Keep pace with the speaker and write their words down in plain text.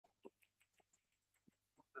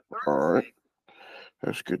All right,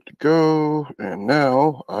 that's good to go. And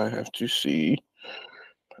now I have to see.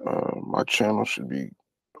 My channel should be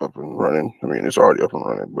up and running. I mean, it's already up and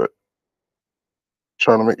running, but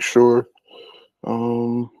trying to make sure.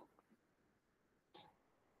 Um,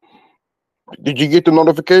 did you get the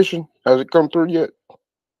notification? Has it come through yet?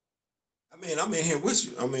 I mean, I'm in here with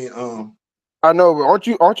you. I mean, I know, but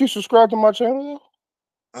aren't you subscribed to my channel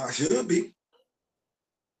I should be.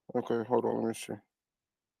 though? Okay, hold on, let me see.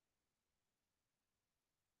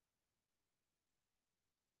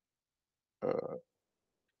 Uh,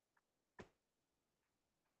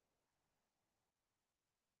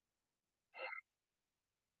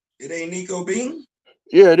 It ain't Nico Bean.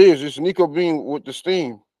 yeah, it is. It's Nico Bean with the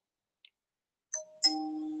Steam.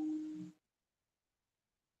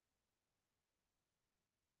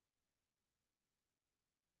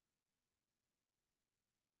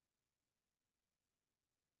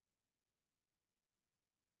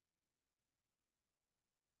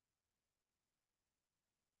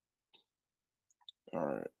 All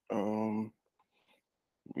right.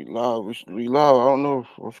 We live. We live. I don't know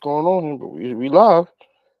what's going on here, but we live.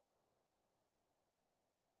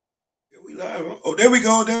 Yeah, we live. Oh, there we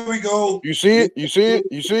go. There we go. You see it? You see it?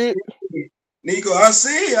 You see it? Nico, I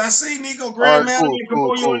see. I see Nico All right, Grand Madam cool, and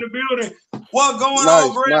cool, Camoyo in cool. the building. What going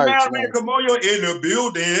on, Nice, Grand nice, Madam and nice. Camoyo in the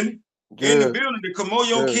building? In the Good, building. The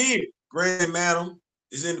Camoyo good, kid, Grand Madam,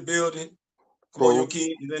 is in the building. Camoyo cool,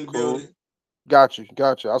 kid is in the cool. building. Got you,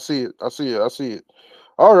 got you. I see it. I see it. I see it.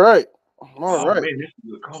 All right, all Oh right. man, this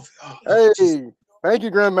is good coffee. Oh, Lord Jesus. Hey, thank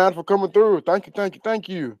you, Grandman, for coming through. Thank you, thank you, thank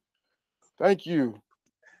you, thank you.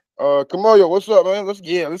 Kamoyo, what's up, man? Let's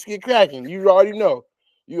get cracking. You already know.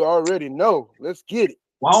 You already know. Let's get it.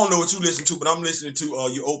 Well, I don't know what you listen to, but I'm listening to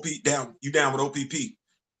your OP down. You down with OPP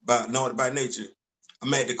by Know It by Nature.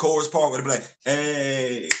 I'm at the chorus part where they be like,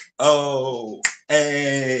 hey, oh,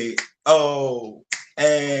 hey, oh,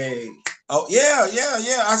 hey, oh, yeah, yeah,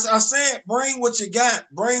 yeah. I said, bring what you got.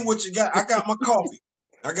 Bring what you got. I got my coffee.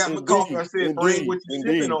 I got my coffee. I Indeed, said, bring indeed, what you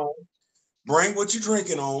sipping indeed. on. Bring what you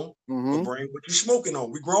drinking on, but Mm-hmm. bring what you smoking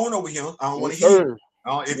on. We growing over here. I don't want Yes, to hear you. sir.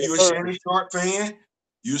 If Yes, you're a sir. Shannon Sharp fan,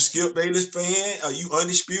 you a Skip Bayless fan, you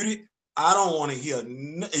undisputed. I don't want to hear.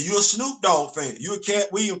 You're a Snoop Dogg fan. You're a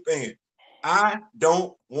Cat Williams fan. I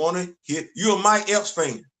don't want to hear. You're a Mike Epps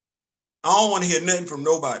fan. I don't want to hear nothing from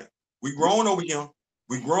nobody. We grown over here.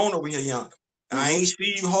 We grown over here, young. I Mm-hmm. ain't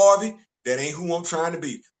Steve Harvey. That ain't who I'm trying to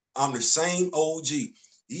be. I'm the same OG.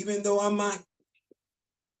 Even though I might,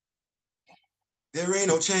 there ain't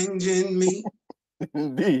no change in me.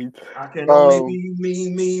 Indeed. I can only Um, be me,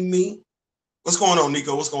 me, me. What's going on,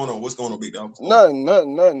 Nico? What's going on? What's going on, big dog? What's going on? nothing,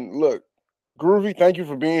 nothing, nothing. Look, Groovy, thank you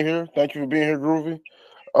for being here. Thank you for being here, Groovy.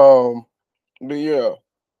 Um, but yeah,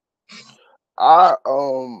 I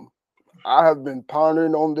um I have been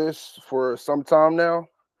pondering on this for some time now.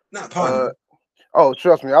 Not Uh pondering, oh,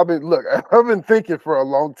 trust me, I've been thinking for a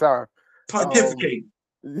long time. Um pontificating,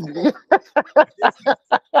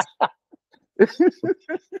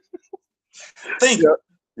 thinking, yep,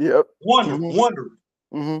 yep. wondering, Hmm. wondering,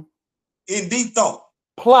 Hmm. in deep thought,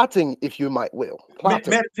 Plotting, if you might will.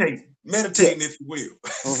 Plotting. meditating, Yes. meditating, if you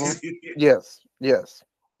Hmm. will. Yes, yes.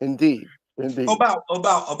 Indeed. Indeed.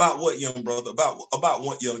 about what, young brother? About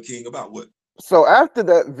what, young king? About what? So after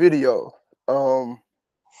that video,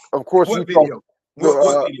 of course you What saw video? the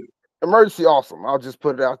What video? emergency awesome. I'll just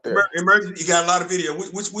put it out there. Emergency. You got a lot of video.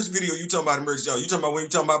 Which video you talking about? Emergency? You talking about when you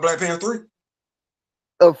talking about Black Panther 3?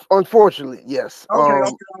 Unfortunately, yes. Okay,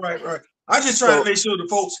 okay, all right, right. I just trying to So make sure the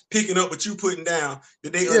folks picking up what you putting down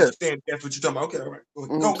that they yeah. understand that's what you're talking about. Okay, all right.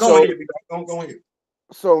 Mhm. Go ahead, big dog. Go ahead.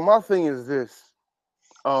 So my thing is this.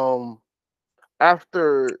 Um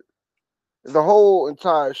After the whole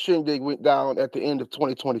entire shindig went down at the end of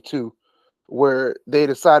 2022, where they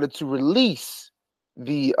decided to release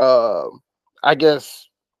the I guess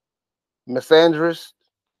misandrist,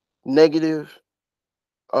 negative,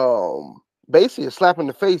 basically a slap in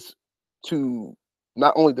the face to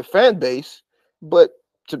not only the fan base, but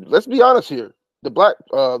to, let's be honest here, the Black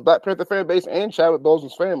Panther fan base and Chadwick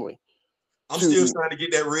Boseman's family. I'm still To trying to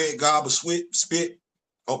get that red gob of spit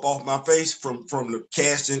up off my face from the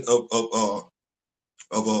casting of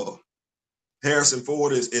Harrison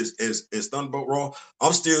Ford as Thunderbolt Raw.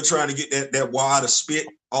 I'm still trying to get that wad of spit.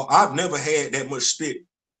 I've never had that much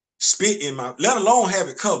spit in my, let alone have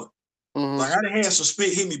it colored. hmm. Like I done had some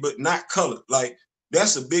spit hit me, but not colored. Like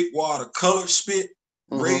that's a big wad of colored spit,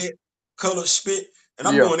 Hmm. red colored spit, and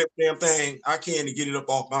I'm Yeah. doing that damn thing I can to get it up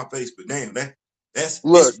off my face. But damn, that's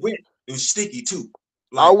Look, it's wet and sticky too.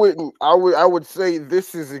 I Like wouldn't. I would say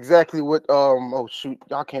this is exactly what. Oh shoot,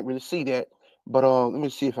 y'all can't really see that. But let me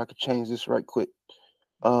see if I could change this right quick.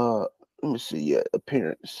 Uh, let me see. Yeah,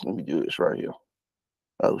 appearance. Let me do this right here.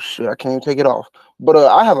 Oh shit, I can't even take it off. But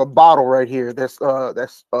I have a bottle right here that's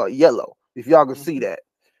yellow. If y'all can see Mhm, that.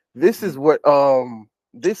 This is mhm. what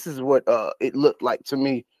it looked like to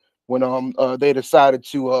me when they decided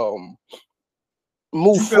to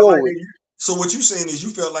move You felt like forward. they. So what you saying is you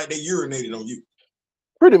felt like they urinated on you.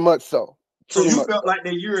 Pretty much so. So Pretty you much felt so. like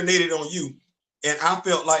they urinated on you, and I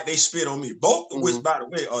felt like they spit on me. Both of which, Mm-hmm. by the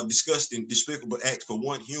way, are disgusting, despicable acts for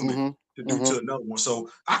one human Mm-hmm. to do Mm-hmm. to another one. So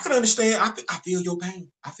I can understand. I feel your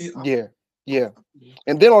pain. I feel. Yeah. Yeah.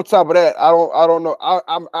 And then on top of that, I don't know.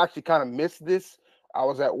 I'm actually kind of missed this. I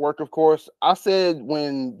was at work, of course. I said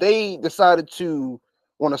when they decided to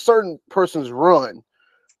when a certain person's run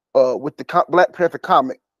with the Black Panther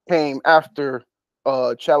comic came after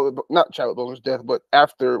not Chadwick Boseman's death, but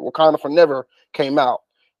after Wakanda Forever came out,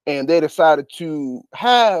 and they decided to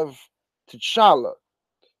have T'Challa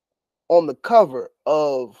on the cover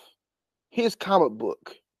of his comic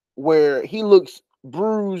book, where he looks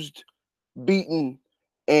bruised, beaten,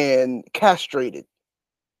 and castrated,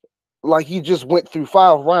 like he just went through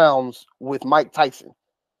 5 rounds with Mike Tyson.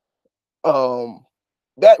 Um,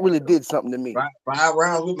 that really did something to me. Five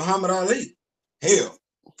rounds with Muhammad Ali. Hell,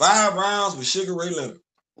 5 rounds with Sugar Ray Leonard.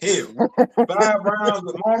 Hell, 5 rounds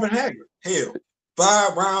with Marvin Hagler. Hell,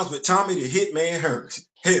 5 rounds with Tommy the Hitman Hearns.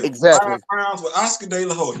 Hell, five Exactly. rounds with Oscar De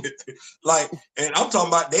La Hoya. Like, and I'm talking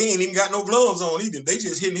about they ain't even got no gloves on either. They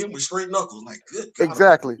just hitting him with straight knuckles. Like, good God Almighty.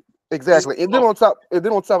 Exactly. It's Exactly. And then on top of if,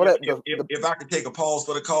 that, if, if, the if I could take a pause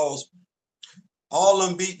for the cause, all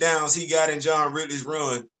them beat downs he got in John Ridley's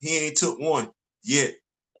run, he ain't took one yet.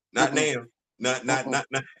 Not mm-mm, now. Not, not, mm-mm. not,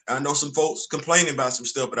 not. I know some folks complaining about some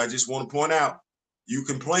stuff, but I just want to point out you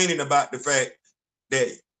complaining about the fact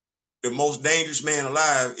that the most dangerous man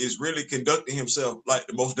alive is really conducting himself like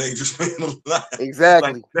the most dangerous man alive. Like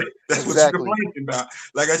Exactly. that's what you're Exactly. complaining about.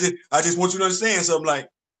 Like I just want you to understand something. Like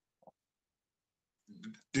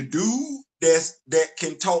the dude that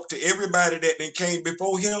can talk to everybody that then came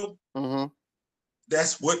before him. Mm-hmm.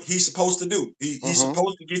 That's what he's supposed to do. He's Mm-hmm.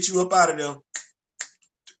 supposed to get you up out of there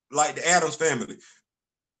like the Adams family.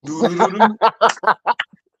 Do do do do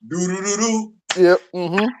do do do do. Yep.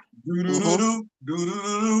 Mm-hmm. Do do do Mm-hmm. do do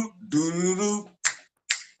do do do do.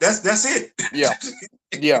 That's it. Yeah.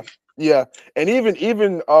 Yeah. Yeah. And even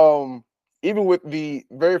with the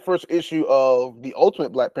very first issue of the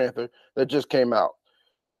Ultimate Black Panther that just came out,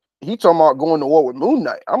 he talking about going to war with Moon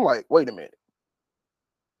Knight. I'm like, wait a minute.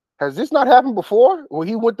 Has this not happened before? When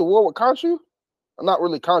he went to war with Khonshu? Not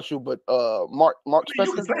really Khonshu, but Mark I mean,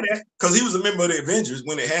 you can Spector. say that because he was a member of the Avengers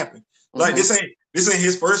when it happened. Like Mm-hmm. this ain't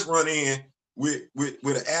his first run in with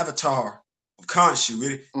an avatar of Khonshu.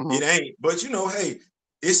 It Mm-hmm. ain't. But hey,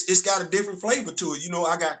 it's got a different flavor to it.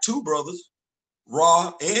 I got two brothers,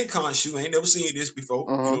 Ra and Khonshu. I ain't never seen this before.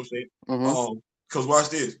 You know what I'm saying? Mm-hmm. Mm-hmm. Because watch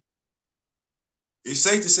this. It's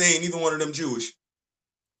safe to say neither one of them Jewish.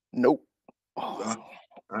 Nope. I,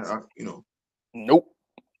 I Nope.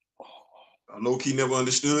 I low key never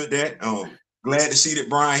understood that. Glad to see that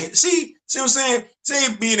Brian. See what I'm saying?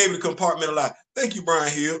 Say being able to compartmentalize. Thank you,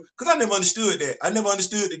 Brian Hill, because I never understood that. I never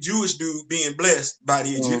understood the Jewish dude being blessed by the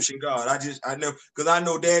Mm-hmm. Egyptian God. I never because I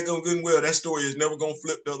know daggone good and well that story is never gonna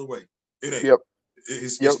flip the other way. It ain't. Yep. Yep.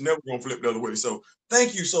 It's never gonna flip the other way. So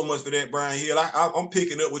thank you so much for that, Brian Hill. I'm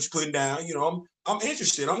picking up what you're putting down. I'm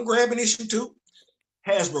interested. I'm grabbing issue too.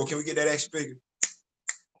 Hasbro, can we get that action figure?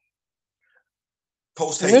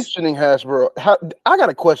 Post haste. Mentioning Hasbro, I got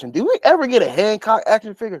a question. Did we ever get a Hancock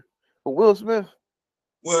action figure for Will Smith?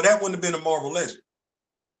 Well, that wouldn't have been a Marvel Legend.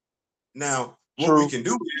 Now, what we True. can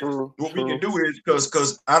do True. True. is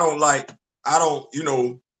because I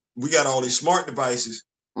don't, we got all these smart devices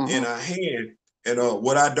in Mm-hmm. our hand. And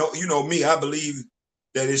what I don't, me, I believe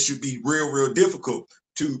that it should be real, real difficult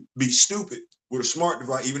to be stupid with a smart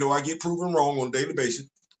device, even though I get proven wrong on a daily basis.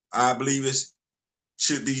 I believe it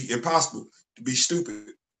should be impossible to be stupid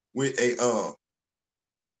with a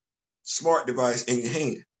smart device in your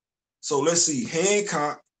hand. So let's see,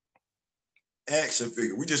 Hancock action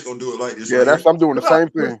figure. We're just gonna do it like this Yeah, right that's. here. I'm doing the What's up? same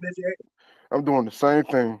thing. I'm doing the same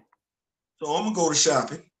thing. So I'm gonna go to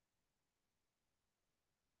shopping.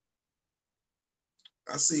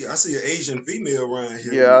 I see an Asian female around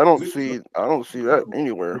here Yeah, with I don't good see. stuff. I don't see that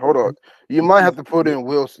anywhere. Hold on. You might have to put in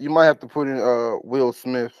Will. You might have to put in Will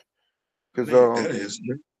Smith because Man, that is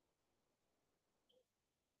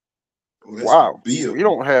that's a wow, bill. we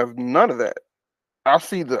don't have none of that. I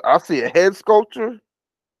see a head sculpture.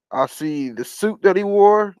 I see the suit that he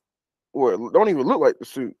wore. Or it don't even look like the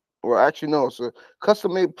suit. Or actually, no, it's a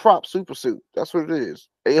custom made prop super suit. That's what it is.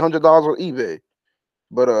 $800 on eBay.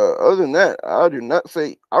 But other than that, I do not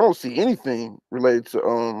say I don't see anything related to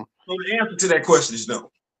So the answer to that question is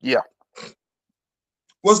no. yeah.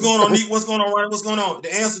 What's going on, Neat? What's going on, Ryan? What's going on?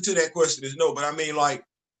 The answer to that question is no. But I mean, like,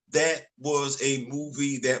 that was a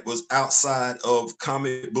movie that was outside of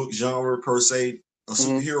comic book genre per se, a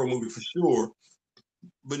Mm-hmm. superhero movie for sure,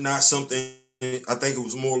 but not something. I think it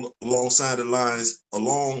was more along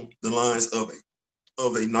the lines of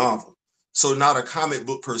a novel. So not a comic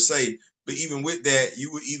book per se. But even with that,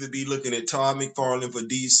 you would either be looking at Todd McFarlane for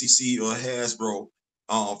DCC or Hasbro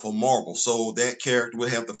for Marvel. So that character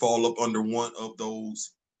would have to fall up under one of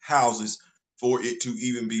those houses for it to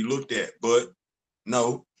even be looked at. But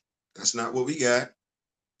no, that's not what we got.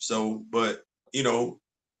 So, but you know,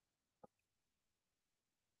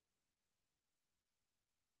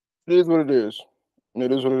 It is what it is.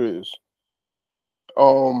 It is what it is.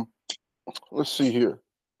 Um, let's see here.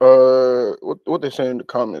 What they saying in the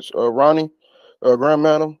comments? Ronnie, Grand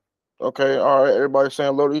Madam. Okay, all right. Everybody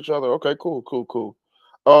saying hello to each other. Okay, cool, cool, cool.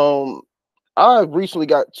 Um, I recently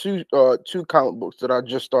got two comic books that I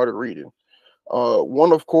just started reading.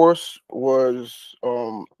 One, of course, was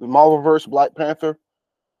the Marvelverse Black Panther,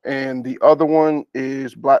 and the other one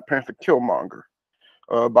is Black Panther Killmonger,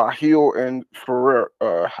 by Hill and Ferrer.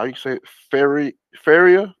 How you say it?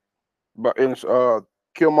 Feria, but it's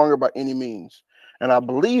Killmonger by any means, and I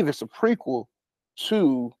believe it's a prequel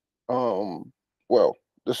to well,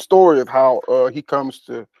 the story of how he comes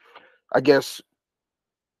to, I guess,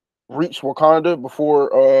 reach Wakanda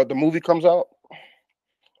before the movie comes out.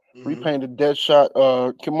 mm-hmm. Repaint a Deadshot.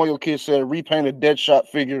 Kimoyo Kid said, repaint a Deadshot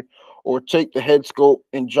figure, or take the head sculpt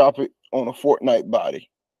and drop it on a Fortnite body.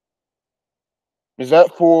 Is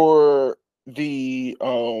that for the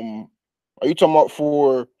Are you talking about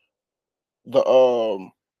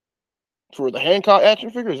the Hancock action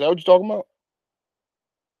figure? Is that what you're talking about?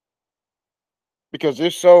 Because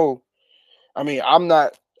if so, I mean, I'm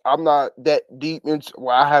not that deep into.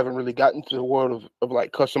 Well, I haven't really gotten into the world of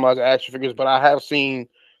like customized action figures, but I have seen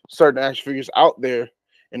certain action figures out there,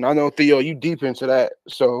 and I know Theo, you deep into that.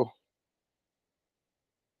 So,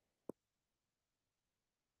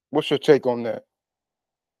 what's your take on that?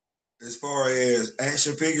 As far as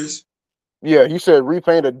action figures, Yeah, he said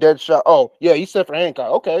repaint a dead shot. Oh, yeah, he said for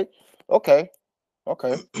Hancock. Okay, okay,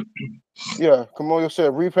 okay. Yeah, Kamoyo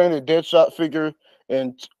said repaint a dead shot figure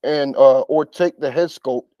and or take the head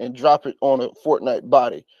scope and drop it on a Fortnite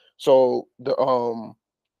body. So the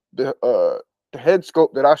head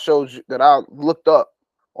scope that I showed you that I looked up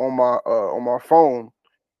on my phone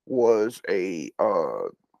was a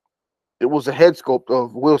head sculpt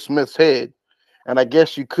of Will Smith's head, and I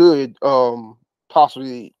guess you could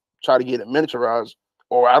possibly try to get it miniaturized,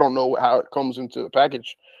 or I don't know how it comes into the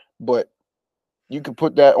package, but you could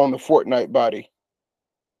put that on the Fortnite body,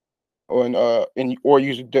 or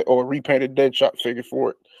use or repaint a Deadshot figure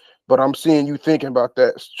for it. But I'm seeing you thinking about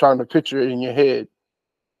that, trying to picture it in your head.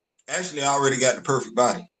 actually, I already got the perfect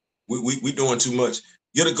body. We doing too much.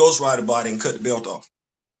 Get a Ghost Rider body and cut the belt off.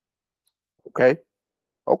 Okay,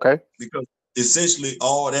 okay. Because essentially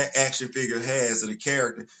all that action figure has of the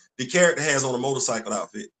character has on a motorcycle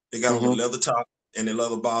outfit. They got on the Mhm, leather top and the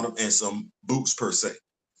leather bottom and some boots per se.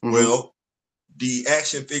 mhm, Well, the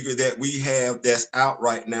action figure that we have that's out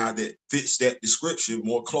right now that fits that description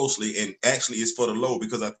more closely and actually is for the low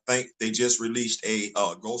because I think they just released a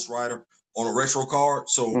Ghost Rider on a retro card.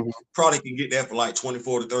 So mhm, probably can get that for like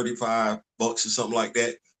 24 to 35 bucks or something like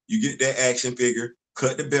that. You get that action figure,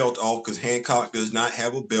 cut the belt off because Hancock does not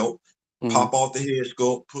have a belt. mhm, Pop off the head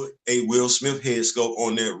sculpt, put a Will Smith head sculpt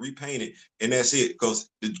on there, repaint it, and that's it. Because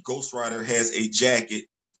the Ghost Rider has a jacket,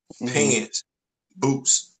 mhm, pants,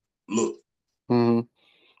 boots. Look, mhm.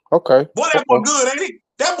 Okay, boy, that boy okay. good, ain't he?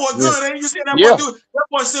 That boy Yeah, good, ain't he? You see that boy yeah. do it? That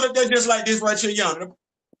boy sit up there just like this right here, young.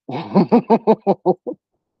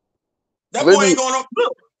 That Let boy me. ain't gonna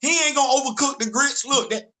look. He ain't gonna overcook the grits. Look,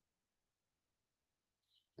 that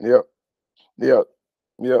Yep, yep,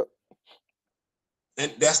 yep.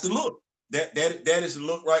 and that's the look. That is the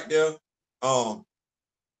look right there. Um,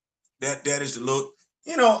 that is the look.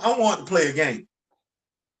 You know, I want to play a game.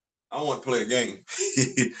 I want to play a game.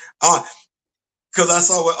 uh, Because I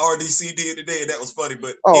saw what RDC did today, and that was funny.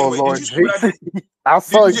 But Oh anyway, did Lord you see what I Jesus, did? I Did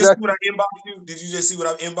saw you just see exactly. what I inboxed you? Did you just see what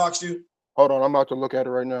I inboxed you? Hold on, I'm about to look at it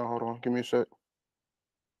right now. Hold on, give me a sec.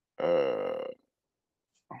 Uh,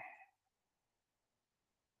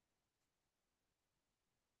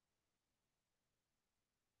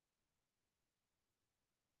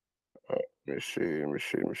 let me see. Let me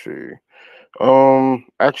see. Let me see.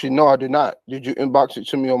 Actually, no, I did not. Did you inbox it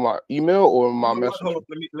to me on my email or You my know what? Hold messenger? on,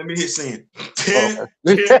 let me hit send. Oh, okay.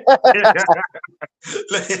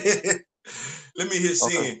 Let me hit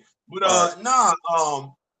Okay. send. But All right. nah,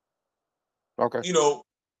 Okay. you know,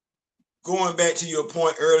 going back to your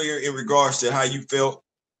point earlier in regards to how you felt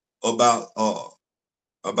about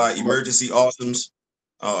But emergency awesomes,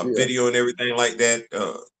 yeah. video and everything like that.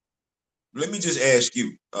 Let me just ask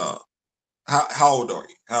you, how old are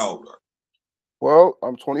you? How old are Well,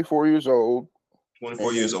 I'm 24 years old, you?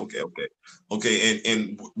 24 years. and Okay, okay, okay.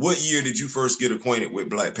 And what year did you first get acquainted with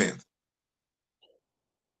Black Panther?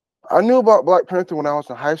 I knew about Black Panther when I was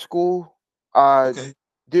in high school. I Okay.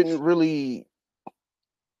 didn't really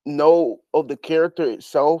know of the character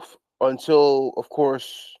itself until, of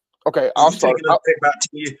course. Okay, So I'll you start. taking us back about 10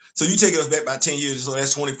 years. So you taking us back about 10 years. So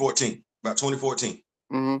that's 2014. About 2014.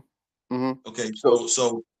 Mm-hmm. Mm-hmm. Okay. So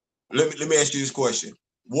So let me ask you this question.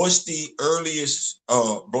 What's the earliest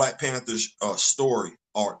Black Panther story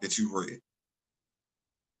arc that you read?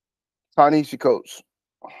 Ta coats.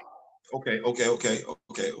 Okay, okay, okay,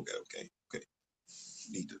 okay, okay, okay, okay.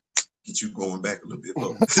 Need to get you going back a little bit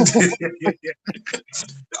further.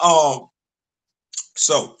 um,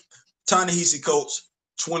 so Ta-Nehisi Coates,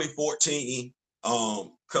 2014,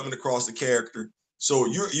 coming across the character. So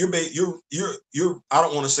you're I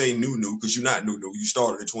don't want to say new because you're not new. You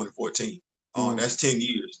started in 2014. Mm. That's 10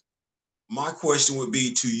 years. My question would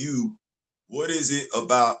be to you, what is it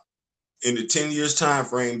about in the 10 years time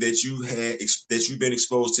frame that you've been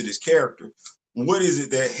exposed to this character? What is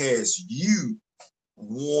it that has you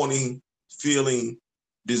wanting, feeling,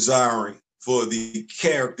 desiring for the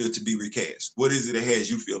character to be recast? What is it that has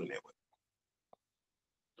you feeling that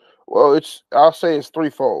Well, I'll say it's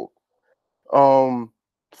threefold. Um,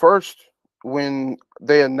 First, when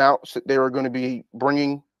they announced that they were going to be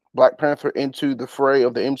bringing Black Panther into the fray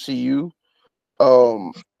of the MCU,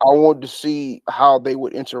 way? I wanted to see how they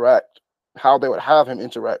would interact, how they would have him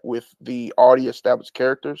interact with the already established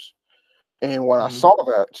characters. And when I Mm-hmm. saw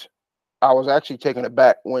that, I was actually taken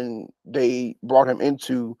aback when they brought him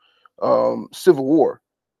into Civil War.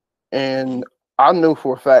 And I knew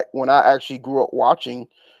for a fact when I actually grew up watching,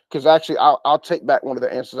 because actually I'll take back one of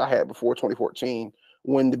the answers I had before 2014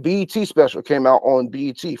 when the BET special came out on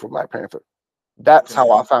BET for Black Panther. That's Okay, how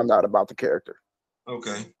I okay, found out about the character.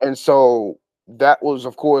 okay. And so that was,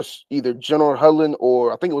 of course, either General Hudlin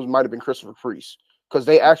or I think it was might have been Christopher Priest because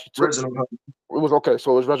they actually took Reginald it was okay.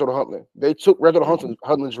 So it was Reginald Hudlin. They took Reginald Hudlin.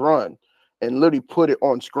 Hudlin's run and literally put it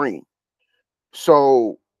on screen.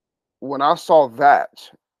 So when I saw that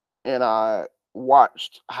and I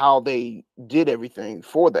watched how they did everything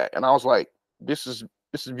for that, and I was like, this is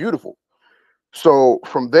beautiful. So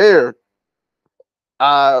from there,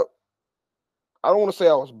 I I don't want to say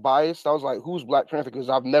I was biased. I was like, who's Black Panther? Because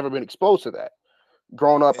I've never been exposed to that.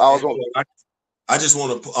 Growing up, I was And on. I just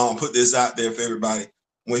want to put this out there for everybody.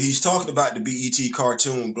 When he's talking about the BET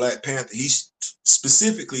cartoon Black Panther, he's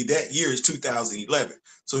specifically that year is 2011.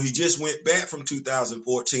 So he just went back from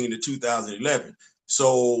 2014 to 2011.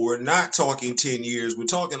 So we're not talking 10 years, we're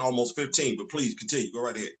talking almost 15. But please continue. Go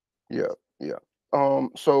right ahead. Yeah, yeah.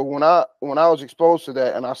 So when I was exposed to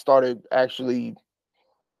that, and I started actually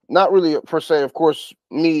not really per se, of course,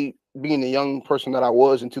 me being the young person that I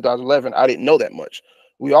was in 2011, I didn't know that much.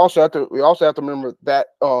 We also have to remember that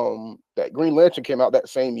that Green Lantern came out that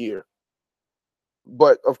same year.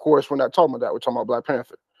 But of course, we're not talking about that. We're talking about Black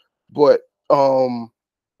Panther. But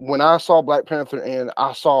when I saw Black Panther and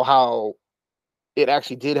I saw how it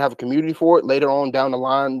actually did have a community for it later on down the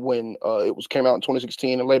line when it was came out in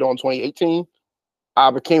 2016 and later on 2018,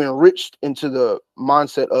 I became enriched into the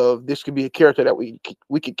mindset of this could be a character that we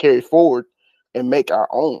could carry forward and make our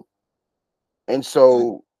own. And Okay.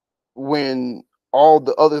 so when all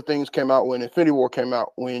the other things came out, when Infinity War came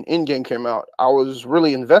out, when Endgame came out, I was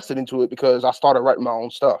really invested into it because I started writing my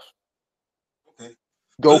own stuff. Okay.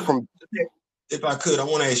 Go Well, from if I could, I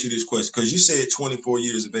want to ask you this question because you said 24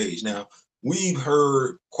 years of age. Now, we've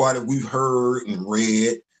heard and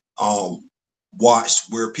read, um, watched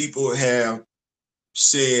where people have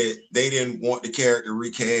said they didn't want the character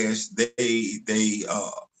recast. It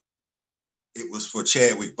was for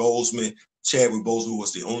Chadwick Boseman. Chadwick Boseman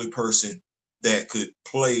was the only person that could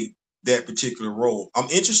play that particular role. I'm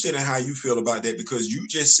interested in how you feel about that because you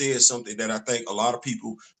just said something that I think a lot of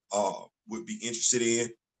people would be interested in.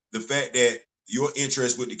 The fact that your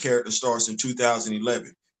interest with the character starts in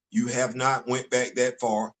 2011. You have not went back that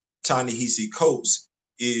far. Ta-Nehisi Coates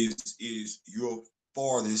is your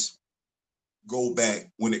farthest go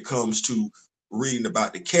back when it comes to reading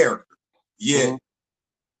about the character. mhm, Yet,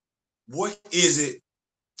 what is it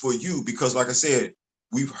for you? Because, like I said,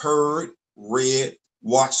 we've heard, read,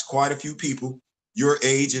 watched quite a few people your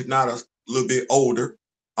age, if not a little bit older,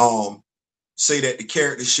 um, say that the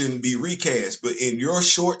character shouldn't be recast. But in your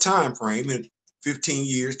short time frame, in 15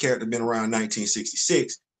 years, character been around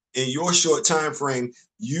 1966. In your short time frame,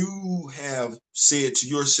 you have said to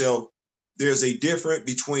yourself, there's a difference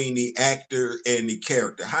between the actor and the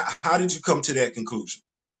character. How did you come to that conclusion?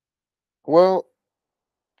 Well,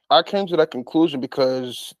 I came to that conclusion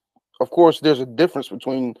because, of course, there's a difference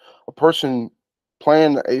between a person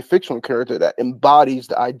playing a fictional character that embodies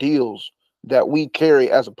the ideals that we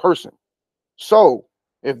carry as a person. So,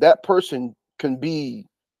 if that person can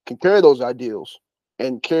carry those ideals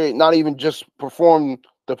and carry not even just perform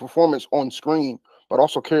the performance on screen, but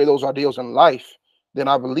also carry those ideals in life, then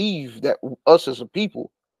I believe that us as a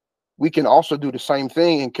people, we can also do the same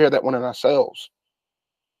thing and carry that one in ourselves.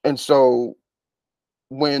 And so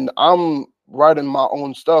when I'm writing my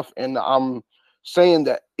own stuff and I'm saying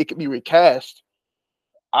that it could be recast,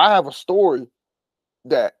 I have a story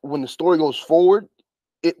that when the story goes forward,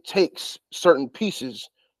 it takes certain pieces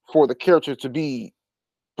for the character to be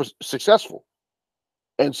successful.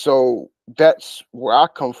 And so that's where I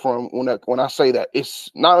come from when I say that it's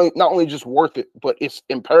not only just worth it, but it's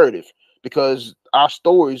imperative because our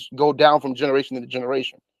stories go down from generation to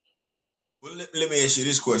generation. Well, let me ask you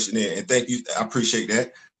this question then, and thank you. I appreciate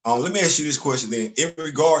that. Let me ask you this question then. In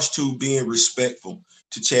regards to being respectful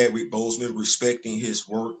to Chadwick Boseman, respecting his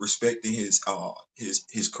work, respecting his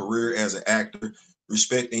career as an actor,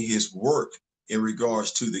 respecting his work in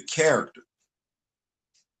regards to the character.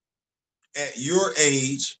 At your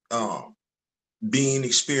age, being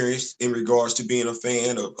experienced in regards to being a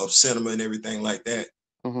fan of cinema and everything like that,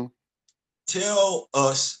 Hmm. tell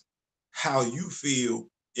us how you feel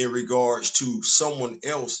in regards to someone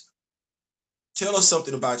else. Tell us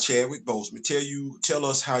something about Chadwick Boseman. Tell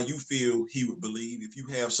us how you feel he would believe. If you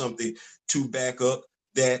have something to back up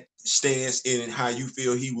that stance in how you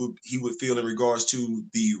feel he would feel in regards to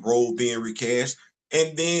the role being recast.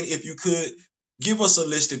 And then if you could give us a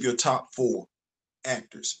list of your top four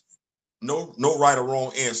actors. No right or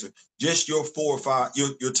wrong answer. Just your four or five,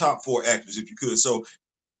 your top four actors, if you could. So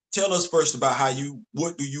tell us first about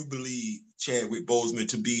what do you believe Chadwick Boseman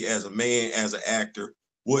to be as a man, as an actor,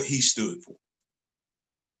 what he stood for.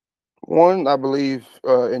 One, I believe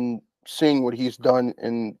in seeing what he's done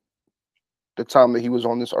in the time that he was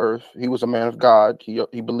on this earth. He was a man of God.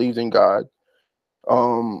 He believed in God.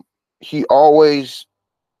 Um, he always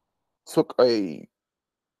took a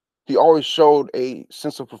he always showed a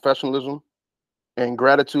sense of professionalism and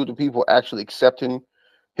gratitude to people actually accepting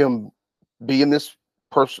him being this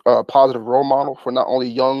positive role model for not only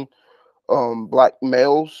young black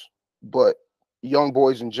males but young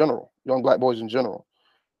boys in general, young black boys in general.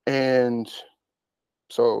 And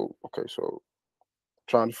so, okay, so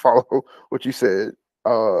trying to follow what you said.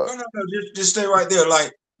 Uh, No. Just stay right there.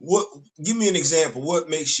 Like, what? Give me an example. What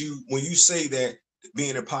makes you when you say that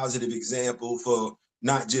being a positive example for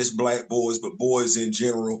not just black boys but boys in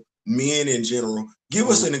general, men in general? Give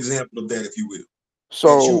us mhm. an example of that, if you will. That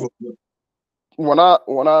So you. when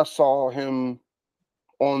I saw him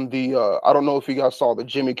on the I don't know if you guys saw the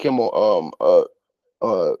Jimmy Kimmel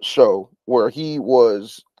show where he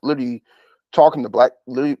was literally talking to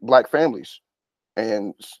literally black families,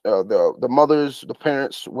 and the mothers, the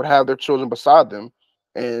parents would have their children beside them,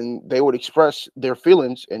 and they would express their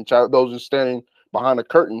feelings, and those are standing behind a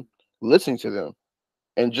curtain listening to them,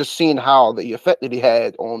 and just seeing how the effect that he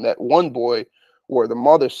had on that one boy, where the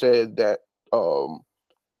mother said that um,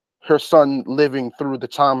 her son living through the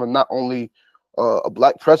time of not only a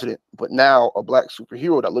black president, but now a black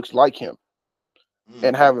superhero that looks like him,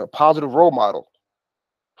 and Mm-hmm. having a positive role model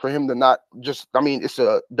for him to not just, I mean, it's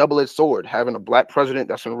a double-edged sword having a black president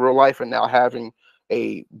that's in real life and now having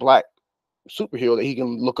a black superhero that he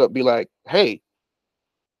can look up, be like, hey,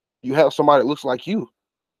 you have somebody that looks like you.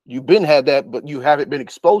 You've been had that, but you haven't been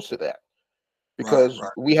exposed to that Right, because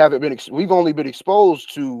right. we haven't been, we've only been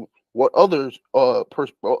exposed to what others,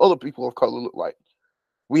 other people of color look like.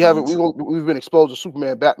 We True, haven't, true. we've been exposed to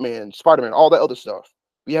Superman, Batman, Spider-Man, all that other stuff.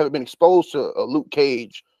 We haven't been exposed to Luke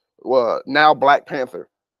Cage, now Black Panther,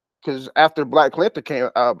 because after Black Panther came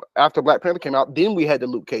out, then we had the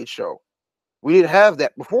Luke Cage show. We didn't have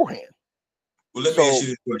that beforehand. Well, let me ask So, you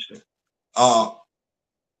this question. Uh,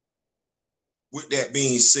 with that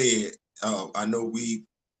being said, I know we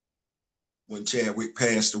when Chadwick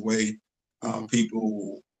passed away, mhm.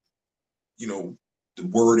 people, you know, the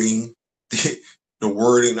wording, the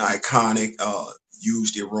wording iconic,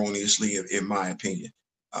 used erroneously, in my opinion.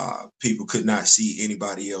 People could not see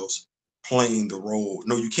anybody else playing the role.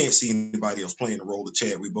 No, you can't see anybody else playing the role of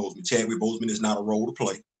Chadwick Boseman. Chadwick Boseman is not a role to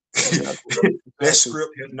play. Exactly. That Exactly.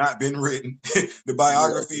 script has not been written. The Exactly.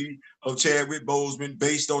 biography of Chadwick Boseman,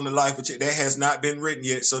 based on the life of that has not been written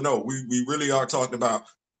yet. So no, we really are talking about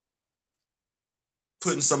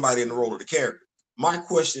putting somebody in the role of the character. My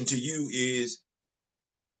question to you is,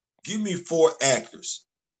 give me 4 actors.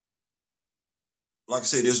 Like I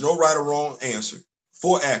said, there's no right or wrong answer.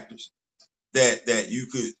 4 actors that you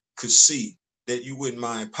could see that you wouldn't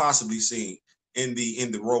mind possibly seeing in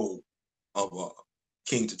the role of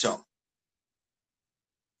King T'Challa.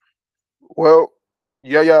 Well,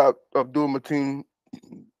 yeah, Abdul Mateen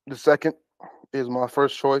the second is my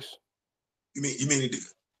first choice. You mean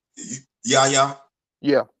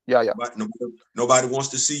yeah. Yeah. But nobody wants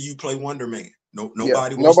to see you play Wonder Man. No, Yeah.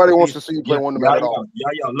 nobody wants to Nobody wants see. to see you play Yeah, Wonder Man yeah, at all.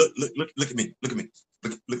 yeah. Look at me. Look at me.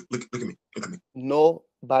 Look at me. Look at me.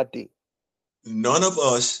 Nobody. None of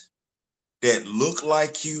us that look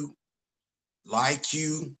like you,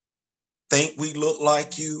 think we look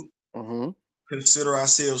like you, Mm-hmm. consider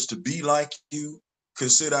ourselves to be like you,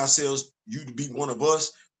 consider ourselves you to be one of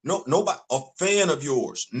us. No, nobody a fan of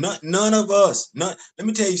yours. None of us. None. Let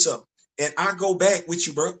me tell you something. And I go back with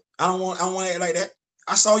you, bro. I don't want to act like that.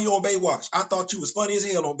 I saw you on Baywatch. I thought you was funny as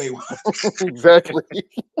hell on Baywatch. Exactly.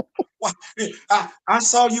 I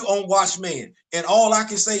saw you on Watchmen, and all I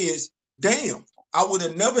can say is, damn, I would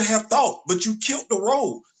have never have thought, but you killed the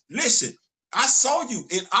role. Listen, I saw you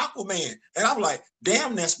in Aquaman, and I'm like,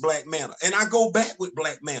 damn, that's Black Manta. And I go back with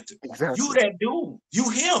Black Manta. You Exactly. that dude. You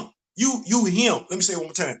him. You him. Let me say it one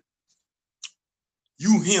more time.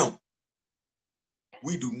 You him.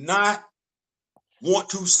 We do not want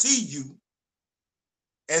to see you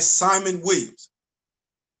as Simon Williams.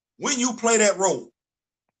 When you play that role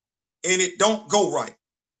and it don't go right,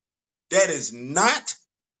 that is not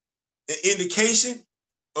an indication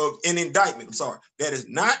of an indictment. I'm sorry. That is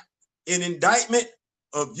not an indictment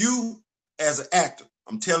of you as an actor.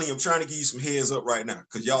 I'm telling you, I'm trying to give you some heads up right now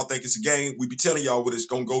because y'all think it's a game. We be telling y'all when it's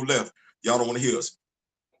going to go left. Y'all don't want to hear us.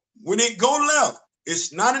 When it go left,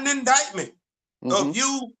 it's not an indictment Mm-hmm. of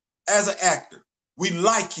you as an actor. We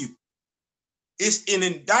like you. It's an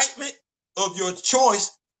indictment of your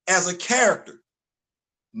choice as a character.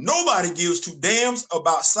 Nobody gives two damns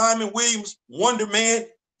about Simon Williams, Wonder Man,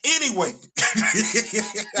 anyway.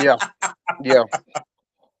 Yeah. Yeah.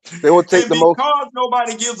 They will take And the most. because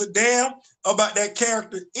nobody gives a damn about that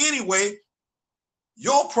character anyway,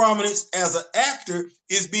 your prominence as an actor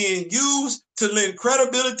is being used to lend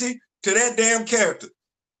credibility to that damn character.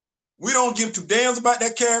 We don't give two damns about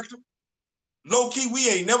that character. Low key, we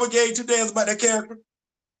ain't never gave two damns about that character.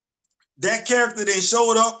 That character then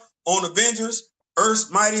showed up on Avengers, Earth's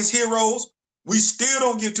Mightiest Heroes. We still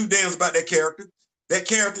don't give two damns about that character. That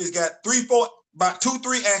character has got about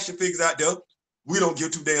 2-3 action figures out there. We don't give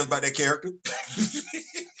two damns about that character.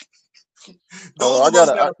 Oh, Those I of us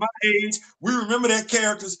gotta. that are my age, we remember that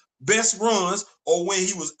character's best runs or when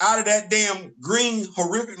he was out of that damn green,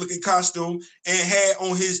 horrific looking costume and had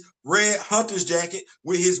on his red hunter's jacket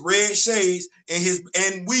with his red shades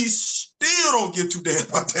and we still don't give two damn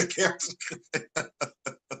about that character.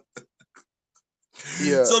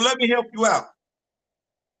 Yeah. So let me help you out.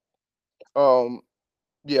 Um.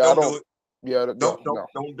 Yeah. I Don't don't. do it. Yeah. Yeah. No.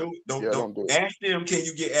 Don't do it. Yeah. Don't Don't do it. ask them, can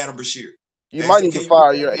you get Adam Bashir? You Ask might them, need to can you get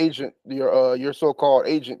fire your Adam? agent, your so-called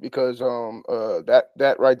agent, because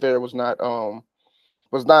that right there was not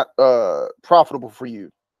profitable for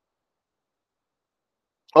you.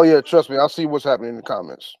 Oh yeah, trust me, I see what's happening in the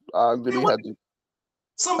comments. I Man, literally what? had to. I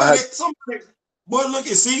Somebody, had. boy, look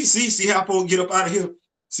at see how folks get up out of here.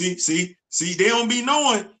 See, they don't be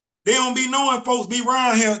knowing. They don't be knowing folks be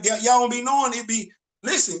around here. Y'all don't be knowing it be.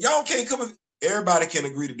 Listen, y'all can't come. Everybody can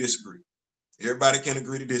agree to disagree. Everybody can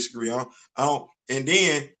agree to disagree. I don't. And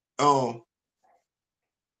then I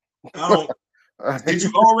don't. Did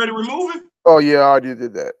you already remove him? Oh yeah, I already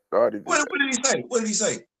did that. I already did What that. did he say? What did he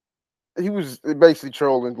say? He was basically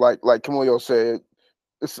trolling, like Camilo said.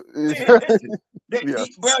 Man, listen. Yeah.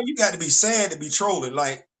 Well, you got to be sad to be trolling.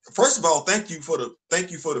 Like, first of all, thank you for the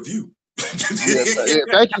view. Yeah, yeah.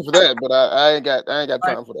 Thank you for that, but I ain't got like,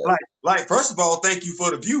 time for that. first of all, thank you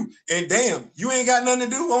for the view. And damn, you ain't got nothing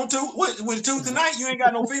to do on Tuesday night. You ain't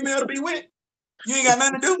got no female to be with. You ain't got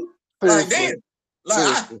nothing to do. Like, Seriously, damn.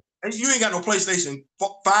 seriously. You ain't got no PlayStation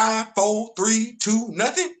 5, 4, 3, 2,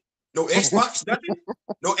 nothing. No Xbox, nothing.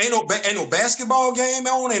 No, ain't no basketball game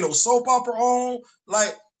on, ain't no soap opera on.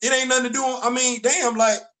 Like, it ain't nothing to do. I mean, damn,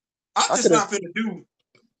 like, I'm I just could have. not finna do.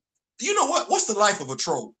 You know what? What's the life of a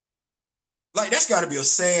troll? Like, that's got to be a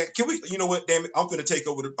sad. Can we? You know what? Damn it! I'm finna take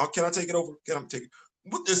over. Can I take it over? Can I take it?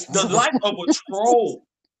 What is the life of a troll?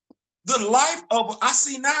 The life of I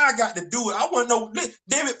see now. I got to do it. I want to know.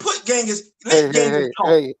 Damn it, put gangers. Hey, Let hey, gangers hey, talk.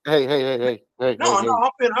 hey, hey, hey, hey, hey, hey, No, hey, no,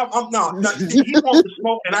 hey. I'm no. See, he wants to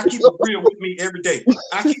smoke, and I keep a grill with me every day.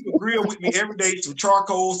 I keep a grill with me every day, some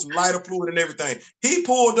charcoal, some lighter fluid, and everything. He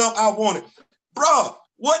pulled up. I wanted, bruh.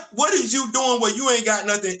 What is you doing where you ain't got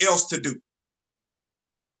nothing else to do?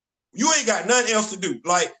 You ain't got nothing else to do.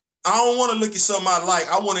 Like, I don't want to look at something I like.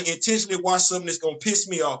 I want to intentionally watch something that's gonna piss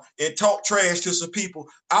me off and talk trash to some people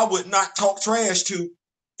I would not talk trash to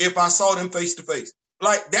if I saw them face to face.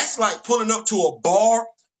 Like, that's like pulling up to a bar,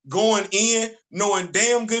 going in, knowing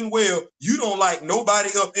damn good and well you don't like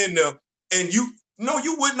nobody up in there, and you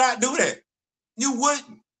would not do that. You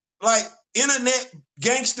wouldn't. Like, internet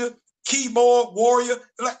gangster, keyboard warrior,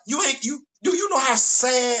 like you ain't you. Do you know how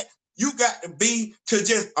sad you got to be to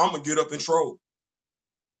just, I'm gonna get up and troll?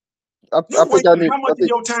 I You think I wasting need. how much of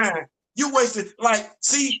your time? You wasted, like,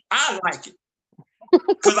 see, I like it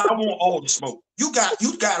because I want all the smoke. You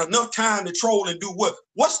got enough time to troll and do what?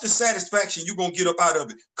 What's the satisfaction you gonna get up out of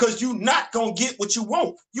it? Because you not gonna get what you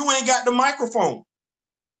want. You ain't got the microphone.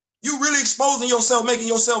 You really exposing yourself, making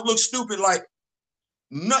yourself look stupid. Like,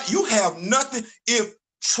 you have nothing. If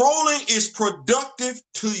trolling is productive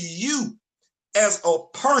to you as a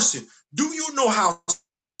person, do you know how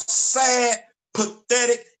sad,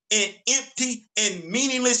 pathetic, and empty and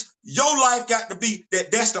meaningless your life got to be,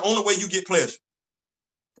 that's the only way you get pleasure?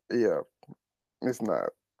 Yeah, it's not.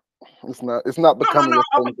 It's not. It's not No, no, becoming no. of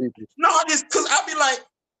some people. No, I just, because I be like,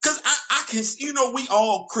 because I can, we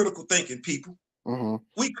all critical thinking people. Mm-hmm.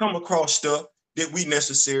 We come across stuff that we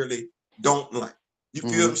necessarily don't like. You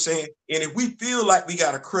feel what I'm saying? And if we feel like we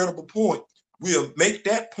got a credible point, we'll make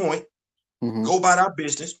that point, go about our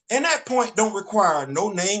business. And that point don't require no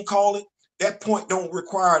name calling. That point don't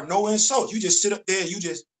require no insult. You just sit up there, you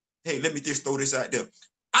just, hey, let me just throw this out there.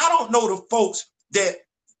 I don't know the folks that,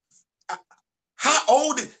 how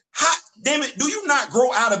old, how, damn it, do you not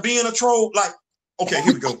grow out of being a troll? Like, okay,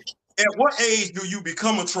 here we go. At what age do you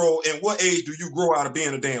become a troll, and what age do you grow out of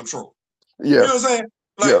being a damn troll? Yeah. You know what I'm saying?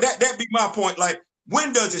 Like, Yeah. that be my point. Like,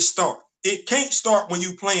 when does it start? It can't start when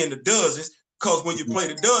you playing the dozens, because when you play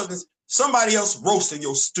the dozens, somebody else roasting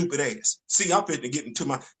your stupid ass. See, I'm fitting to get into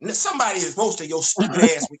my, somebody is roasting your stupid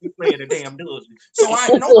ass when you playing the damn dozen. So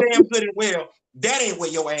I know damn good and well that ain't where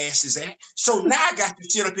your ass is at. So now I got to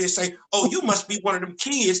sit up here and say, oh, you must be one of them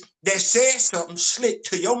kids that said something slick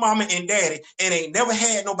to your mama and daddy and ain't never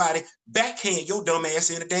had nobody backhand your dumb ass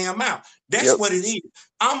in the damn mouth. That's what it is.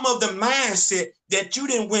 I'm of the mindset that you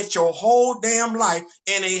didn't went your whole damn life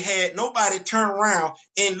and ain't had nobody turn around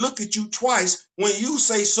and look at you twice when you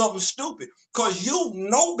say something stupid, because you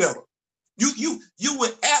know better. You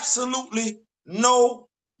would absolutely know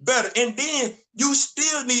better. And then you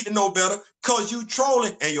still need to know better because you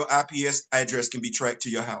trolling and your IPS address can be tracked to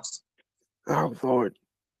your house. Oh Lord.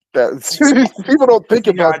 People don't think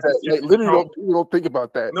about that. Like, literally, people don't think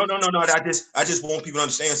about that. No. I just want people to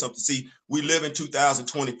understand something. See, we live in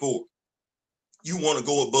 2024. You want to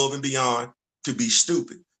go above and beyond to be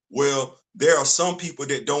stupid. Well, there are some people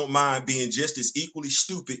that don't mind being just as equally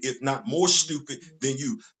stupid, if not more stupid than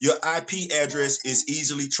you. Your IP address is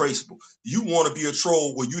easily traceable. You want to be a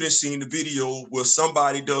troll where you didn't see the video where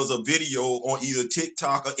somebody does a video on either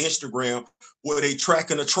TikTok or Instagram where they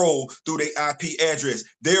tracking a troll through their IP address.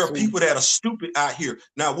 There are people that are stupid out here.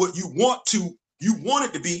 Now, what you want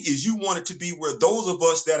it to be is you want it to be where those of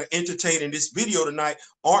us that are entertaining this video tonight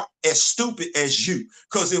aren't as stupid as you.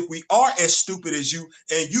 Because if we are as stupid as you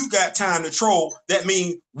and you got time to troll, that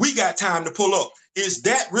means we got time to pull up. Is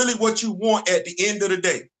that really what you want at the end of the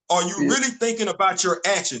day? Are you really thinking about your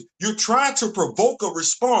actions? You're trying to provoke a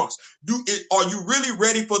response. Are you really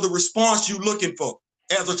ready for the response you're looking for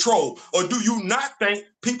as a troll? Or do you not think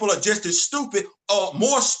people are just as stupid or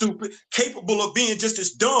more stupid, capable of being just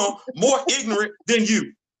as dumb, more ignorant than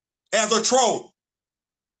you as a troll?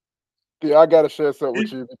 Yeah, I gotta share something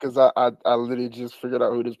with you because I literally just figured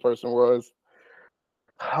out who this person was.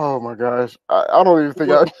 Oh my gosh. I don't even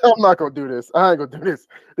think I'm not gonna do this. I ain't gonna do this.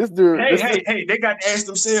 This dude. Hey, they got to ask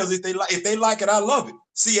themselves if they like it, I love it.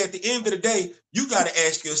 See, at the end of the day, you got to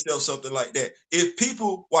ask yourself something like that. If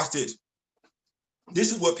people watch this,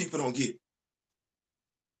 this is what people don't get.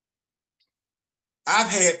 I've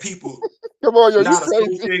had people Come on, yo, not you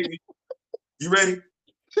associate crazy. me. You ready?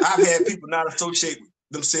 I've had people not associate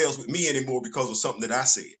themselves with me anymore because of something that I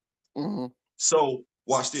said. So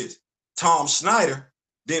watch this. Tom Snyder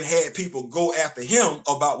then had people go after him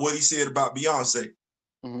about what he said about Beyonce.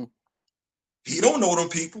 He don't know them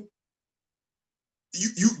people.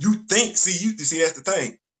 You think, see that's the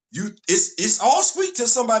thing. It's all sweet till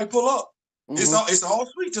somebody pull up. It's all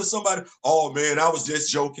sweet till somebody, oh man, I was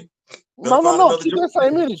just joking. Better No, no, find no. another Keep joke that to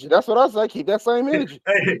same tell. energy. That's what I say. Keep that same energy.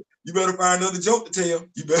 Hey, you better find another joke to tell.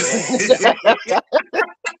 You better.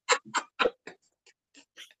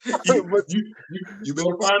 But You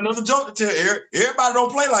better find another joke to tell. Everybody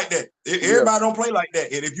don't play like that. yeah. Everybody don't play like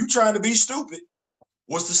that. And if you trying to be stupid,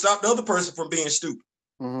 what's to stop the other person from being stupid?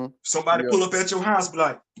 Somebody Yeah. pull up at your house, be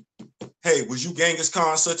like, "Hey, was you Genghis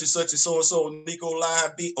Khan such and so on Nico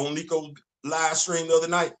live beat on Nico live stream the other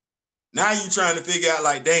night?" Now you trying to figure out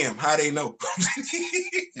like, damn, how they know?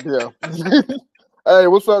 Yeah. Hey,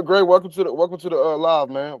 what's up, Gray? Welcome to the live,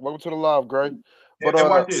 man. Welcome to the live, Gray. But And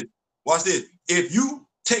watch this. Watch this. If you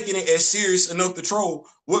taking it as serious enough to troll,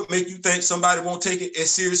 what make you think somebody won't take it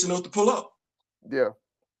as serious enough to pull up? yeah.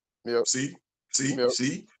 Yep. See, Yep.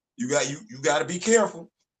 you got to be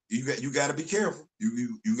careful. You got to be careful.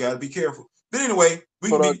 You got to be careful. But anyway, we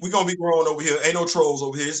gonna be growing over here. Ain't no trolls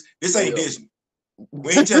over here. This ain't yeah. Disney.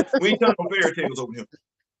 We ain't telling no fairy tales over here.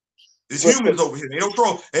 It's humans over here. Ain't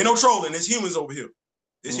no trolling. It's humans over here.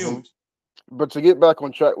 It's humans. But to get back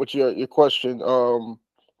on track with your question,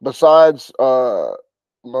 besides Mateen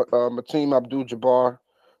Abdul-Jabbar,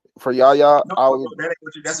 for Yaya, No, I would. that ain't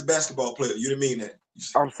what that's a basketball player. You didn't mean that.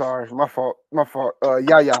 I'm sorry, my fault. My fault.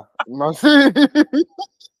 Yaya.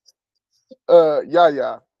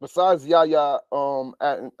 Yaya. Besides Yaya,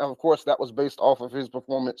 and of course that was based off of his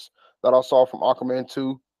performance that I saw from Aquaman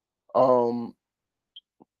 2. Um,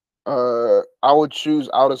 I would choose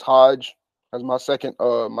IASIJS as my second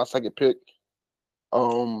pick.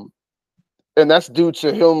 Um, and that's due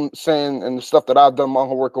to him saying and the stuff that I've done my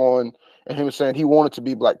homework on, and he was saying he wanted to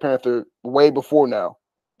be Black Panther way before now,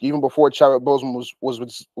 even before Chadwick Boseman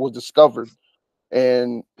was discovered.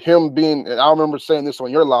 And him being, and I remember saying this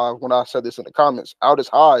on your live when I said this in the comments,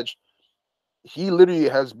 IASIJS, he literally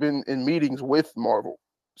has been in meetings with Marvel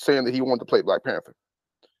saying that he wanted to play Black Panther.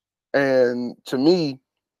 And to me,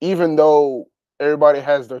 even though everybody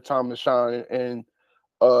has their time to shine, and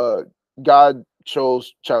uh, God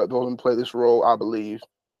chose Chadwick Boseman to play this role, I believe.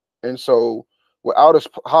 And so without his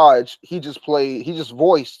Hodge, he just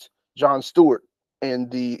voiced John Stewart in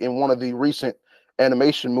one of the recent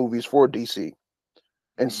animation movies for DC.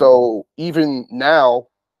 And so even now,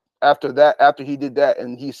 after he did that,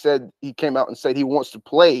 and he came out and said he wants to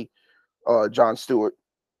play John Stewart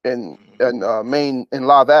in main in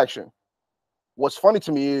live action. What's funny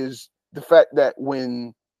to me is the fact that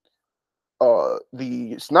when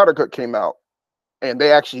the Snyder Cut came out, and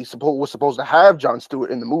they actually was supposed to have John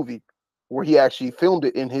Stewart in the movie, where he actually filmed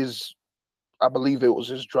it in his, I believe it was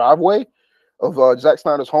his driveway of Zack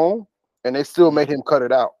Snyder's home, and they still made him cut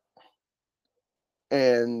it out.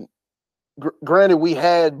 And granted, we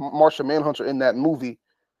had Martian Manhunter in that movie,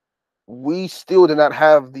 we still did not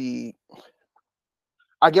have the.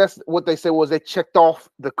 I guess what they said was they checked off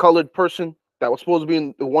the colored person that was supposed to be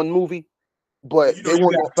in the one movie, Well, but you know, they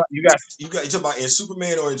weren't. you talking about in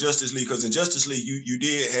Superman or in Justice League? Because in Justice League, you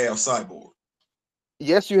did have Cyborg.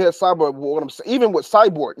 Yes, you had Cyborg. What I'm saying, even with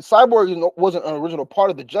Cyborg wasn't an original part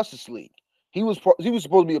of the Justice League. He was supposed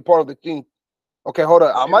to be a part of the thing. Okay, hold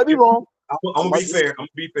on. I might be wrong. I'm gonna be fair.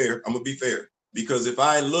 I'm gonna be fair because if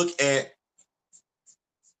I look at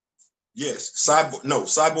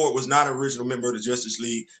Cyborg was not an original member of the Justice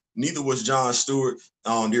League. Neither was John Stewart.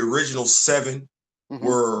 The original 7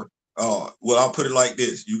 were. Well, I'll put it like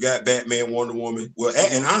this: you got Batman, Wonder Woman. Well,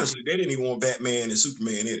 and honestly, they didn't even want Batman and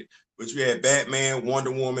Superman in it, but you had Batman,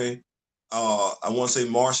 Wonder Woman. I want to say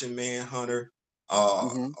Martian Manhunter.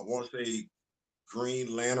 I want to say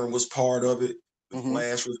Green Lantern was part of it. The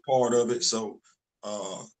Flash was part of it. So,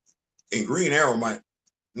 and Green Arrow might.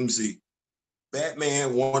 Let me see.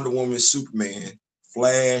 Batman, Wonder Woman, Superman,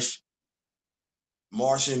 Flash,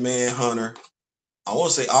 Martian Manhunter. I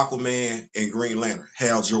want to say Aquaman and Green Lantern,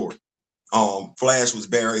 Hal Jordan. Flash was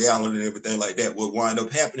Barry Allen and everything like that. What wound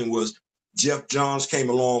up happening was Jeff Johns came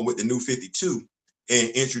along with the New 52 and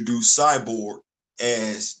introduced Cyborg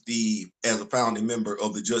as a founding member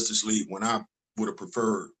of the Justice League when I would have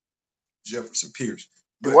preferred Jefferson Pierce.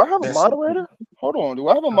 Do I have a moderator? Hold on. Do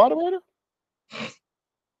I have a moderator?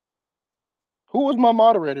 Who was my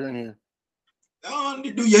moderator in here?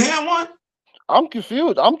 Do you have one? I'm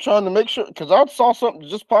confused. I'm trying to make sure because I saw something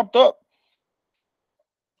just popped up.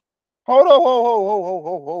 Hold on,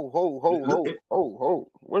 ho.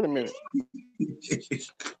 Wait a minute.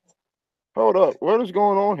 Hold up. What is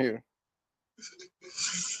going on here?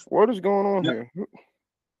 What is going on here?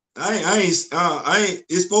 I ain't.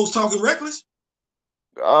 Is folks talking reckless?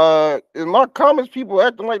 In my comments, people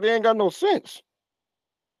acting like they ain't got no sense.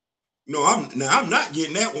 No, I'm not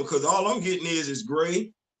getting that one because all I'm getting is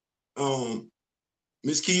Gray,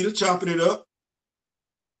 Miss Keita chopping it up.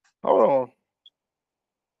 Hold on.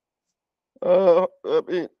 I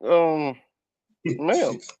mean,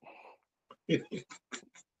 ma'am,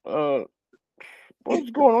 uh, what's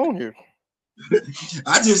going on here?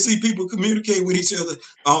 I just see people communicate with each other.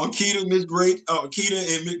 Keita, Miss Gray,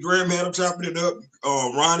 Keita and Miss Graham had them chopping it up.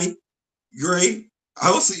 Ronnie Gray,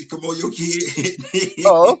 I don't see. Come on, your kid.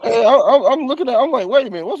 Oh, okay. I'm looking at. I'm like, wait a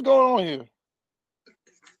minute, what's going on here?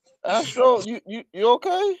 Astro, you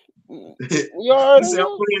okay? We all right She in said, "I'm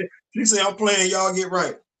here? playing." She said, "I'm playing. Y'all get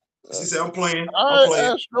right." She Uh, said, "I'm playing. I'm all right, playing."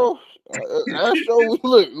 Astro. Astro,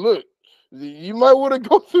 look. You might want to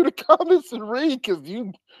go through the comments and read because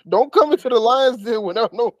you don't come into the Lions Den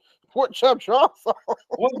without no pork chop drops.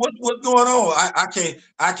 What's going on? I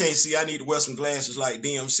can't see. I need to wear some glasses like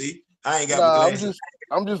DMC. I ain't got my Nah, glasses.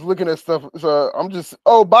 I'm just looking at stuff. So I'm just.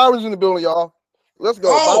 Oh, Byron's in the building, y'all. Let's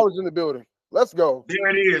go. Oh, Byron's in the building. Let's go.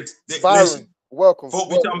 there it is. Byron, Listen, welcome. folk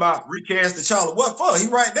be talking about recast T'Challa. What for? He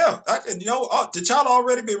right there. T'Challa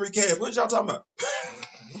already been recast. What y'all talking about?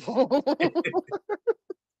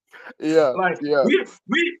 Yeah, Like yeah,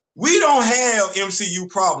 we don't have MCU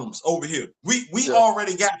problems over here. We yeah,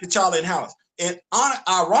 already got T'Challa in house. And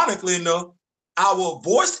ironically enough, our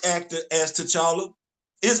voice actor as T'Challa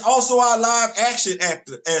is also our live action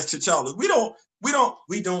actor as T'Challa. We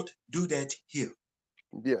don't do that here.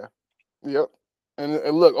 yeah, yep. And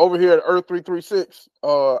look over here at Earth 336.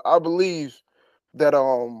 I believe that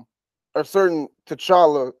a certain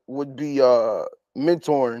T'Challa would be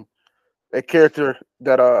mentoring a character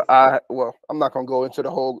that I'm not gonna go into the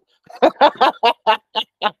whole.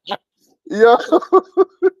 Yeah.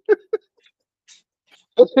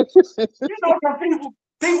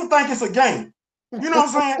 People think it's a game. You know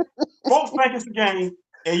what I'm saying? Folks think it's a game,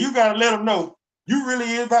 and you gotta let them know you really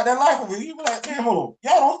is about that life of it. You be like, man, hold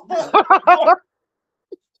on, y'all don't.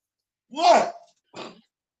 What?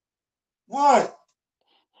 What?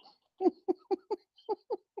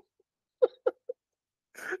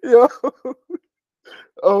 Yeah.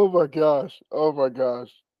 Oh my gosh. Oh my gosh.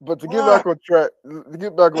 But to get back What? on track, to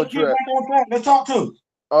get back on Let's get track. back on track. Let's talk to.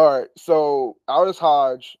 All right. So Aldous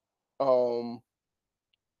Hodge, um,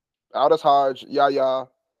 Aldous Hodge, Yaya.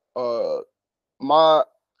 Uh, my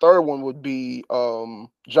third one would be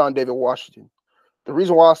John David Washington. The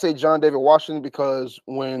reason why I say John David Washington because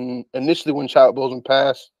when Chadwick Boseman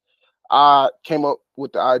passed, I came up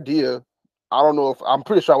with the idea. I don't know if I'm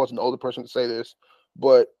pretty sure I wasn't the older person to say this,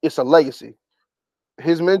 but it's a legacy.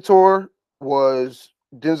 His mentor was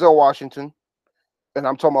Denzel Washington, and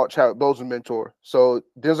I'm talking about Chadwick Boseman's mentor. So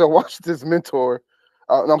Denzel Washington's mentor,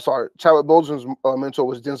 no, I'm sorry, Chadwick Boseman's mentor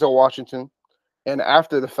was Denzel Washington, and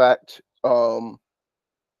after the fact, the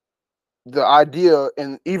idea,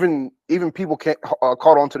 and even people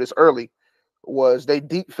caught on to this early, was they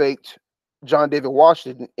deep faked John David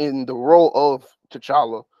Washington in the role of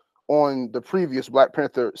T'Challa on the previous Black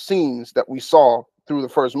Panther scenes that we saw through the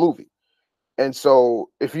first movie. And so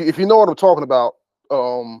if you know what I'm talking about,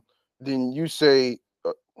 then you say,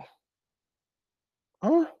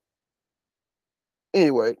 huh?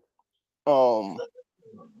 Anyway, um,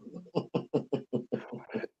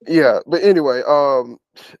 yeah. But anyway, uh,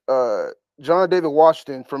 John David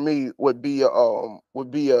Washington for me would be a home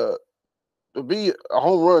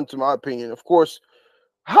run to my opinion. Of course,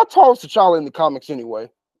 how tall is T'Challa in the comics anyway?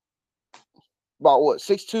 About what,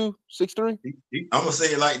 6'2", 6'3"? I'm gonna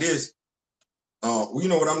say it like this. You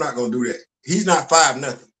know what? I'm not gonna do that. He's not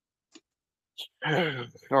 5'0".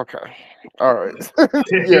 Okay. All right.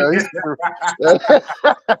 Yeah, he's true.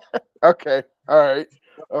 Okay. All right.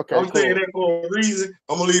 Okay, I'm saying cool. that for a reason.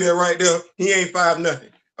 I'm gonna leave that right there. He ain't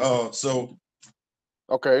 5'0". So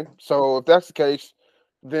Okay. So if that's the case,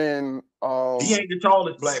 then he ain't the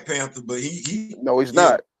tallest Black Panther, but he no, he's yeah.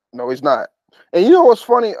 not. No, he's not. And you know what's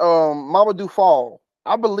funny? Mama Dufall,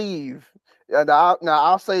 I believe. Now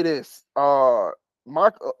I'll say this.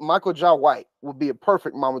 Michael Jai White would be a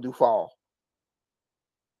perfect Mama Dufall.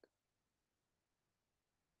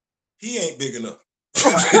 He ain't big enough.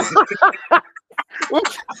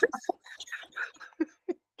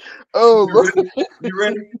 Oh, You look. ready? You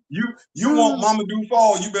ready? You want Mama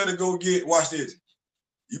Fall? You better go get. Watch this.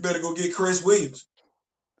 You better go get Chris Williams.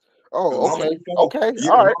 Oh, Mama okay. Fall. Okay.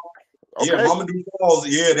 Yeah, All right. yeah. Okay. Mama Falls.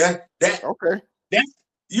 Yeah, that Okay. that.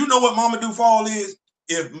 You know what Mama Fall is?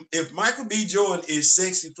 If Michael B. Jordan is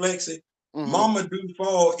sexy flexy, Hmm. Mama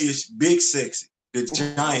Fall is big sexy, the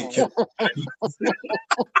giant killer.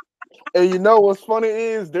 And you know what's funny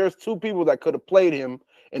is there's two people that could have played him,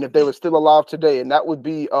 and if they were still alive today, and that would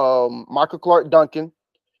be Michael Clark Duncan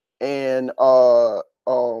and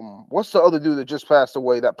what's the other dude that just passed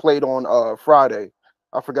away that played on Friday?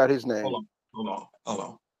 I forgot his Hold name. on, hold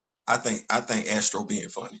on. I think Astro being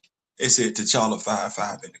funny. It said T'Challa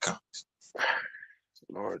 5'5" in the comments.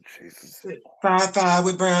 Lord Jesus. 5'5"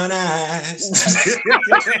 with brown eyes.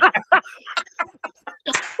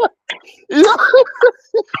 Yeah.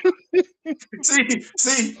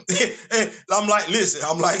 see, and I'm like, listen,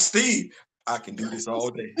 I'm like Steve. I can do this all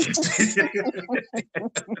day.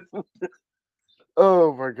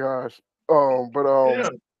 Oh my gosh. But Yeah,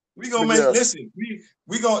 we gonna but make. yeah. Listen,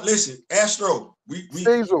 we gonna listen. Astro,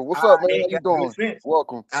 Cecil, what's I up, man? How ain't you got good doing? sense.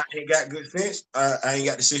 Welcome. I ain't got good sense. I ain't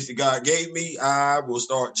got the sense that God gave me. I will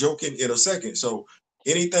start joking in a second. So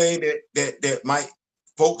anything that might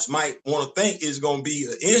folks might want to think is gonna be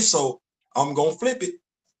an insult, I'm gonna flip it.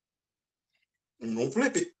 I'm gonna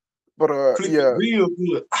flip it. But Flip it yeah, real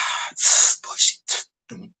good. Push it.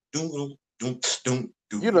 Doom, doom, doom, doom,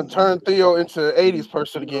 doom, you done doom, turned Theo into an 80s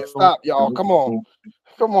person again. Stop, y'all. Come on.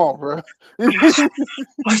 Come on, bro.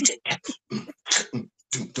 push it. Doom,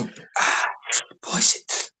 doom, doom. Push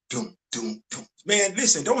it. Doom, doom, doom. Man,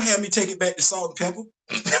 listen, don't have me take it back to salt and pepper.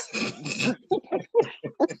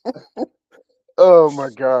 Oh my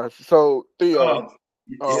gosh. So Theo,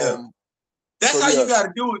 Yeah. um, That's so how yeah. you got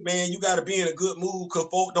to do it, man. You got to be in a good mood because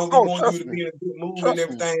folk don't be Oh, wanting you trust to me. be in a good mood and Trust me.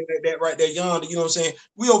 everything. That right there yonder, you know what I'm saying?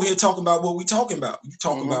 We over here talking about what we talking about. You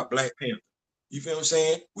talking Mm-hmm. about Black Panther. You feel what I'm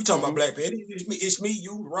saying? We talking Mm-hmm. about Black Panther. It's me,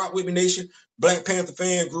 you, Rock with Me Nation, Black Panther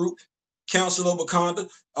fan group, Council of Wakanda,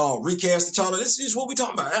 Recast T'Challa. This is what we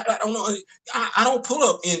talking about. I don't know. I don't pull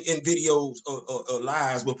up in videos or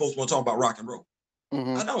lives where folks want to talk about rock and roll.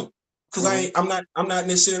 Mm-hmm. I don't, because Mm-hmm. I'm not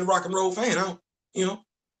necessarily a rock and roll fan. I don't, you know.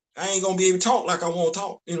 I ain't gonna be able to talk like I want to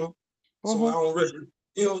talk, you know. So I Mm-hmm. don't really,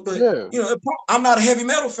 you know, but Yeah. you know, I'm not a heavy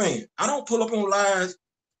metal fan. I don't pull up on lives,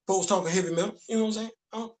 folks talking heavy metal. You know what I'm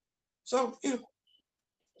saying? So you know,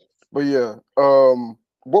 But yeah.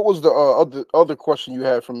 What was the other question you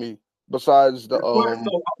had for me besides the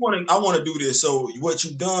so I want to do this. So what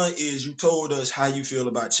you've done is you told us how you feel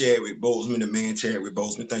about Chadwick Boseman, the man Chadwick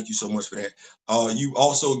Boseman. Thank you so much for that. You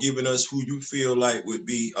also given us who you feel like would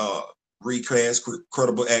be recast,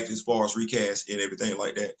 credible actors as far as recast and everything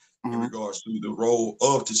like that in Mhm. regards to the role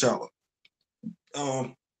of T'Challa.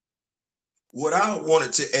 Um, what I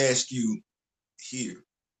wanted to ask you here,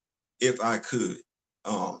 if I could,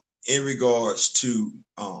 in regards to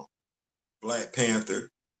Black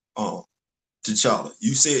Panther, um, T'Challa.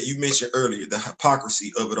 You mentioned earlier the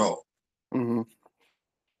hypocrisy of it all. Mhm.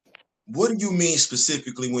 What do you mean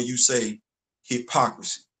specifically when you say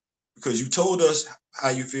hypocrisy? Because you told us how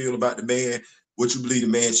you feel about the man, what you believe the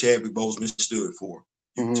man Chadwick Boseman stood for.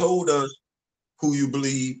 You Mhm. told us who you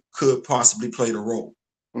believe could possibly play the role.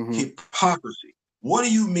 Mhm. Hypocrisy. What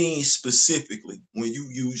do you mean specifically when you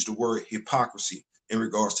use the word hypocrisy in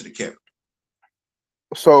regards to the character?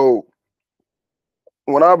 So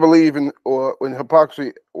when I believe in or in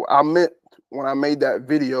hypocrisy, I meant when I made that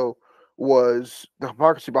video was the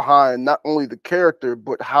hypocrisy behind not only the character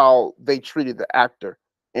but how they treated the actor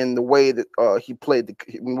and the way that the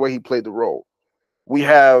way he played the role. We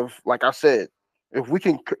have, like I said, if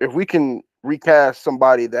we can recast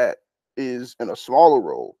somebody that is in a smaller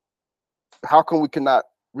role, how come we cannot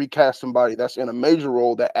recast somebody that's in a major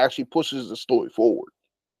role that actually pushes the story forward?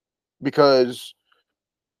 Because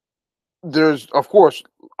there's, of course,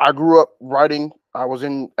 I grew up writing. I was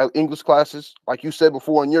in English classes, like you said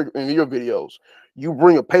before in your videos. You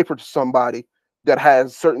bring a paper to somebody that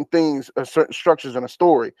has certain things, certain structures in a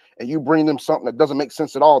story, and you bring them something that doesn't make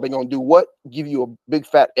sense at all. They're gonna do what? Give you a big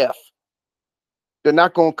fat F. They're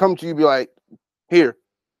not gonna come to you and be like, "Here,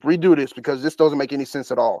 redo this because this doesn't make any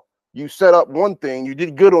sense at all." You set up one thing, you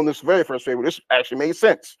did good on this very first paper. This actually made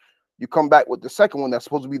sense. You come back with the second one that's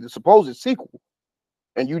supposed to be the supposed sequel,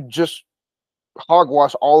 and you just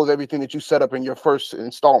hogwash all of everything that you set up in your first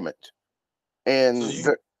installment. So And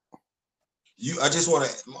I just want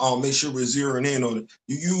to make sure we're zeroing in on it.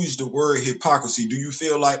 You use the word hypocrisy. Do you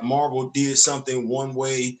feel like Marvel did something one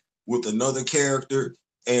way with another character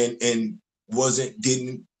and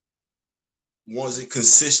didn't wasn't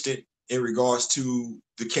consistent in regards to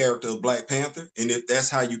the character of Black Panther? And if that's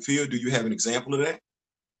how you feel, do you have an example of that?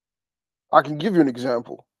 I can give you an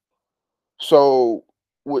example. So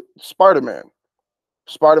with Spider-Man,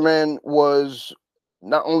 Spider-Man was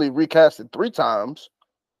not only recasted 3 times,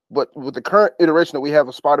 but with the current iteration that we have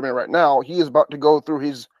of Spider-Man right now, he is about to go through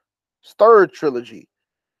his third trilogy.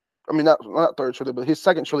 I mean, not third trilogy, but his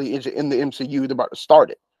second trilogy in the MCU. They're about to start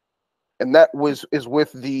it, and that was is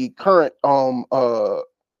with the current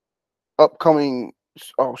upcoming.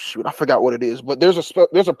 Oh shoot, I forgot what it is, but there's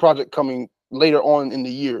a project coming later on in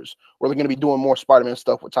the years where they're going to be doing more Spider-Man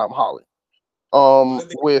stuff with Tom Holland. Well,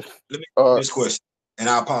 With let me uh, this question, and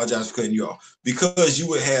I apologize for cutting you off because you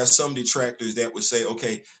would have some detractors that would say,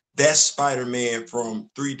 okay, that's Spider-Man from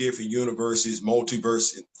 3 different universes,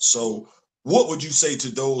 multiverse. So what would you say to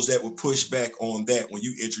those that would push back on that when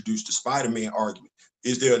you introduce the Spider-Man argument?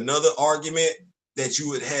 Is there another argument that you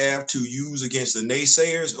would have to use against the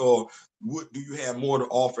naysayers, or what do you have more to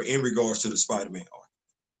offer in regards to the Spider-Man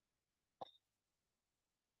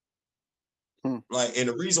argument? Like, and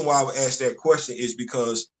the reason why I would ask that question is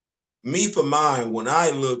because me, for mine, when I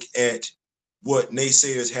look at what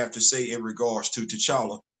naysayers have to say in regards to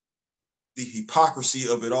T'Challa, the hypocrisy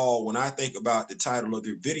of it all, when I think about the title of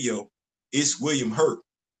their video, it's William Hurt,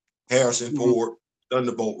 Harrison Ford,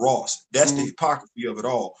 Thunderbolt Ross. That's the hypocrisy of it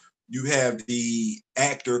all. You have the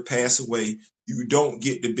actor pass away. You don't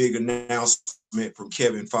get the big announcement from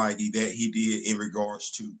Kevin Feige that he did in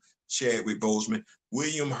regards to Chadwick Boseman.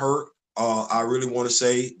 William Hurt, I really want to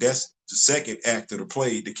say that's the second actor to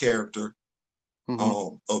play the character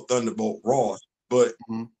of Thunderbolt Ross. But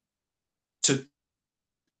to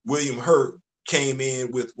William Hurt came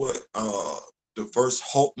in with what the first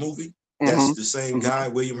Hulk movie. That's the same guy,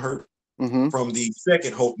 William Hurt, from the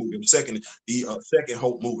second Hulk movie. The second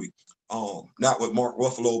Hulk movie. Not with Mark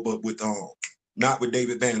Ruffalo, but with not with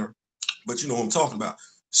David Banner, but you know what I'm talking about.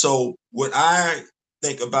 So when I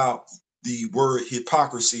think about the word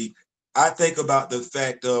hypocrisy, I think about the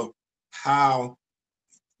fact of how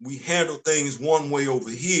we handle things one way over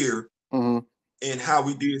here and how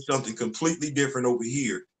we did something completely different over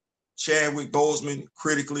here. Chadwick Boseman,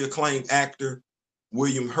 critically acclaimed actor.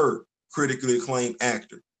 William Hurt, critically acclaimed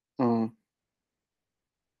actor. I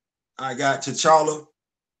got T'Challa.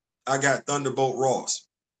 I got Thunderbolt Ross.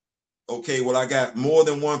 Okay, well, I got more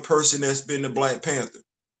than one person that's been the Black Panther.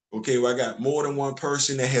 Okay, well, I got more than one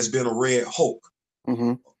person that has been a Red Hulk.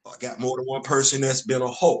 I got more than one person that's been a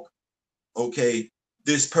Hulk. Okay,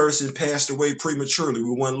 this person passed away prematurely.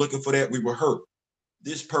 We weren't looking for that. We were hurt.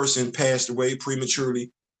 This person passed away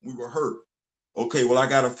prematurely. We were hurt. Okay, well, I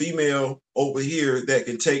got a female over here that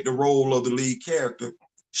can take the role of the lead character,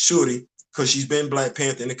 Shuri, because she's been Black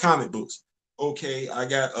Panther in the comic books. Okay, I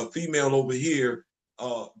got a female over here,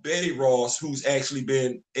 Betty Ross, who's actually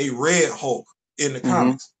been a Red Hulk in the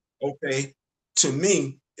comics. Okay, to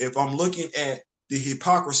me, if I'm looking at the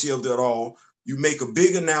hypocrisy of that all, you make a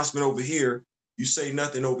big announcement over here, you say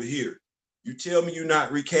nothing over here. You tell me you're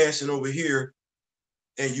not recasting over here,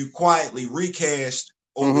 and you quietly recast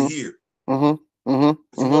over here. You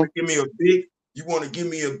want to give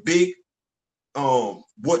me a big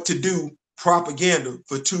what to do propaganda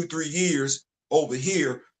for 2-3 years over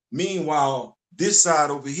here. Meanwhile, this side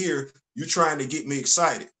over here, you're trying to get me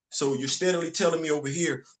excited. So you're steadily telling me over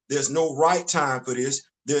here, there's no right time for this.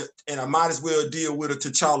 And I might as well deal with a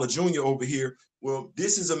T'Challa Jr. over here. Well,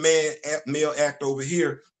 this is a male actor over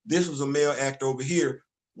here. This was a male actor over here.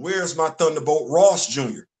 Where's my Thunderbolt Ross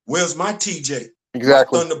Jr.? Where's my TJ?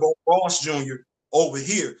 Exactly. My Thunderbolt Ross Jr. over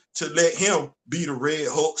here to let him be the Red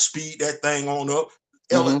Hulk, speed that thing on up,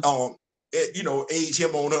 age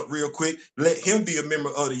him on up real quick. Let him be a member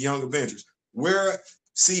of the Young Avengers. When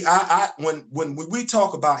we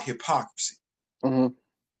talk about hypocrisy,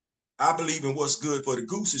 I believe in what's good for the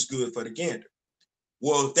goose is good for the gander.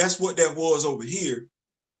 Well, if that's what that was over here,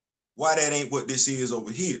 why that ain't what this is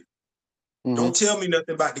over here? Don't tell me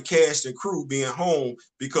nothing about the cast and crew being home,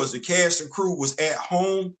 because the cast and crew was at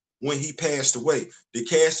home when he passed away. The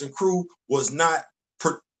cast and crew was not,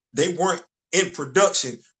 they weren't in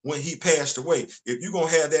production when he passed away. If you're going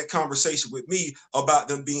to have that conversation with me about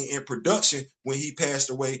them being in production when he passed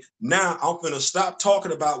away, now I'm going to stop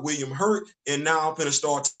talking about William Hurt, and now I'm going to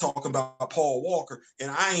start talking about Paul Walker. And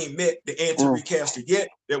I ain't met the anti-recaster yet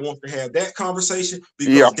that wants to have that conversation,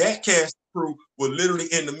 because that cast crew were literally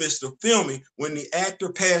in the midst of filming when the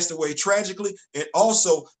actor passed away tragically. And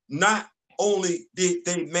also, not only did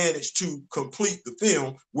they manage to complete the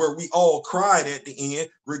film where we all cried at the end,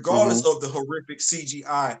 regardless of the horrific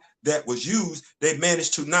CGI that was used, they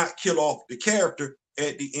managed to not kill off the character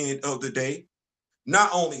at the end of the day. Not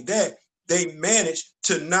only that, they managed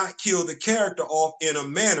to not kill the character off in a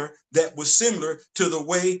manner that was similar to the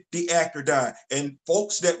way the actor died. And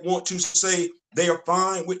folks that want to say they are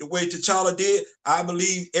fine with the way T'Challa did, I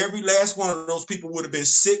believe every last one of those people would have been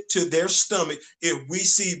sick to their stomach if we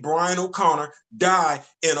see Brian O'Connor die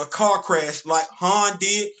in a car crash like Han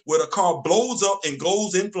did, where the car blows up and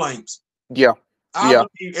goes in flames. I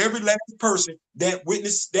believe every last person that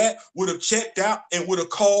witnessed that would have checked out and would have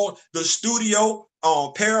called the studio,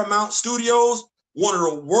 Paramount Studios, one of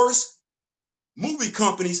the worst movie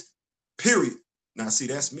companies, period. Now, see,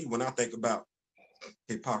 that's me when I think about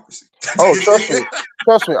hypocrisy. Oh,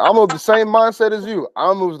 trust me, I'm of the same mindset as you.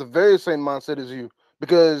 I'm of the very same mindset as you,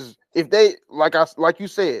 because if they, like you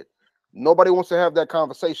said, Nobody wants to have that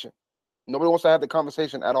conversation. Nobody wants to have the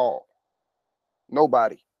conversation at all.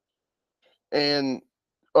 Nobody. And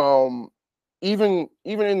even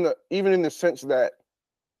in the sense that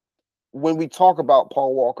when we talk about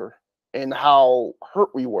Paul Walker and how hurt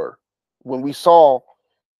we were when we saw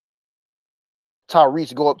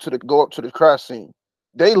Tyrese go up to the crash scene,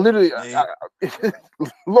 they literally, Man,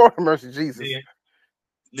 Lord have mercy, Jesus. man,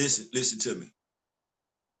 listen to me.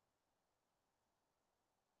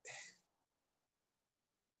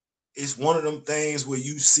 It's one of them things where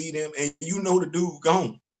you see them and you know the dude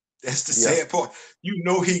gone. That's the Yeah, sad part. You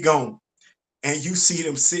know he gone. And you see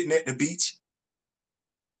them sitting at the beach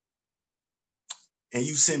and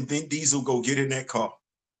you send Vin Diesel go get in that car.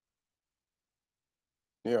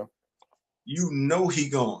 yeah, You know he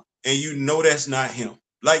gone. And you know that's not him.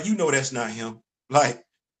 Like, you know that's not him. Like,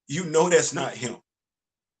 you know that's not him.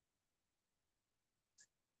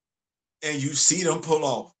 And you see them pull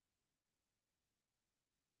off.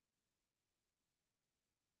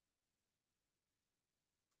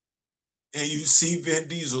 And you see Vin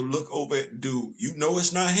Diesel look over at the dude. You know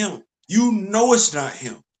it's not him. You know it's not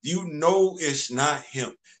him. You know it's not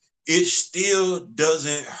him. It still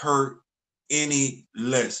doesn't hurt any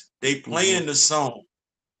less. They playing the song,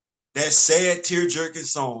 that sad tear jerking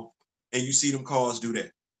song, and you see them cars do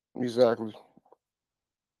that. exactly.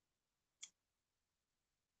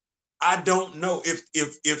 I don't know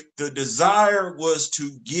if the desire was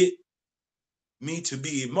to get me to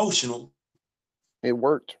be emotional. It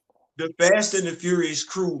worked. The Fast and the Furious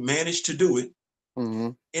crew managed to do it Mm-hmm.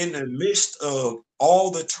 in the midst of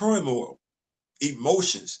all the turmoil,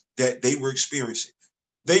 emotions that they were experiencing.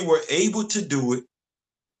 They were able to do it,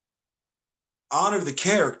 honor the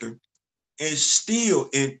character, and still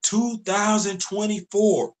in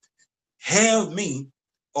 2024 have me,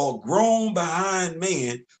 a grown behind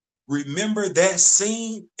man, remember that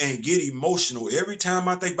scene and get emotional every time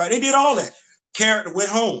I think about it. They did all that. Character went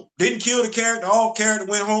home, didn't kill the character. All character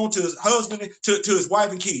went home to his husband, to his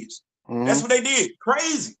wife and kids. That's Mm-hmm. what they did.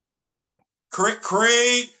 Crazy,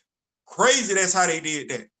 crazy. That's how they did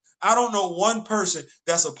that. I don't know one person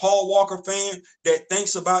that's a Paul Walker fan that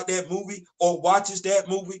thinks about that movie or watches that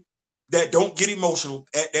movie that don't get emotional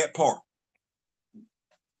at that part.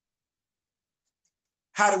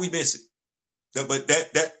 How do we miss it? But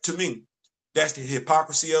that to me, that's the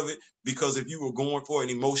hypocrisy of it. Because if you were going for an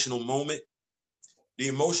emotional moment, the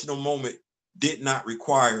emotional moment did not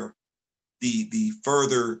require the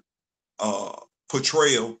further uh,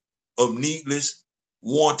 portrayal of needless,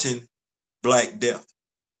 wanton black death.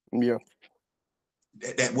 Yeah.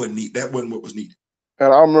 That wasn't neat. That wasn't what was needed.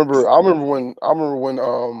 And I remember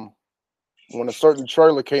when a certain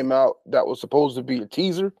trailer came out that was supposed to be a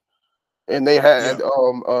teaser, and they Yeah.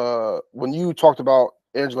 had when you talked about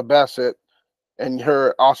Angela Bassett and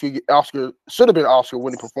her Oscar should have been Oscar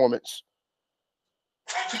winning performance.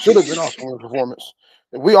 Should have been Oscar winning performance.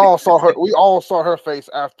 And we all saw her. We all saw her face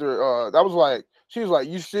after. That was like she was like,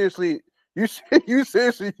 "You seriously, you you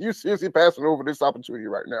seriously passing over this opportunity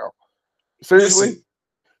right now? Seriously?" Listen,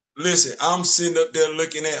 listen. I'm sitting up there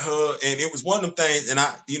looking at her, and it was one of them things. And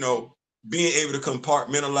I, being able to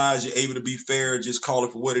compartmentalize, you're able to be fair, just call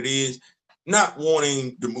it for what it is. Not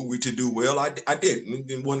wanting the movie to do well, I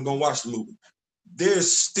didn't. Wasn't gonna watch the movie.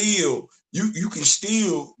 There's still you can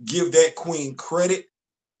still give that queen credit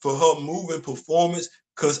for her moving performance,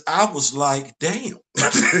 because I was like, damn,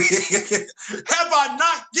 have I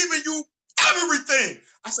not given you everything?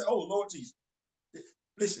 I said, oh Lord Jesus,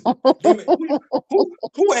 listen, damn it,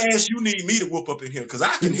 who asked you need me to whoop up in here? Because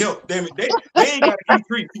I can help. Damn it, they ain't got to keep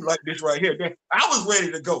treating you like this right here. I was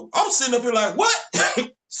ready to go. I'm sitting up here like, what?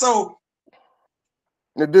 So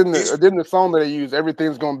It didn't. it's It didn't. The song that they used,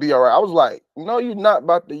 "Everything's Gonna Be All Right." I was like, "No, you're not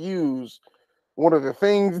about to use one of the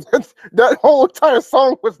things that whole entire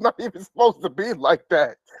song was not even supposed to be like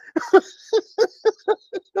that."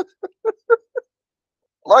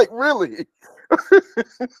 Like, really?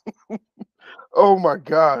 Oh my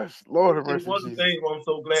gosh, Lord have and mercy, one of the Jesus. things where I'm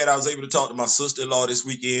so glad I was able to talk to my sister-in-law this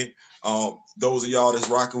weekend. Those of y'all that's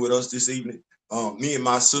rocking with us this evening, me and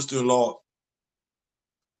my sister-in-law,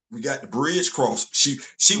 we got the bridge crossed. She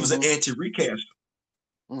was an Mm-hmm. anti-recaster.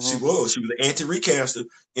 She Mm-hmm. was. She was an anti-recaster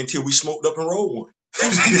until we smoked up and rolled one.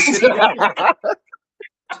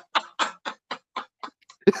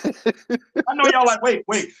 I know y'all like, wait.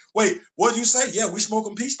 What did you say? Yeah, we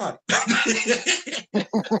smoking peace pipe.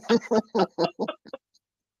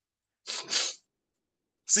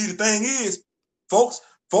 See, the thing is,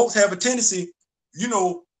 folks have a tendency, you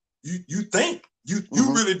think, you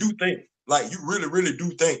Mm-hmm. really do think, like you really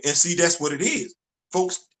do think, and see, that's what it is,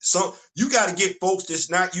 folks. So you got to get folks that's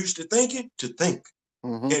not used to thinking to think.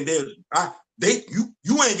 Mm-hmm. And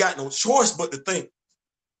you ain't got no choice but to think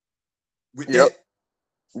with Yep.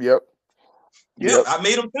 that. Yep. Yeah, Yep. I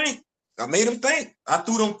made them think. I made them think. I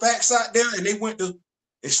threw them facts out there, and they went to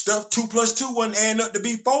and stuff. 2 plus 2 wasn't adding up to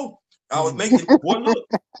be 4. I was making, boy, look,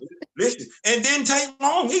 listen, and didn't take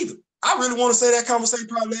long either. I really want to say that conversation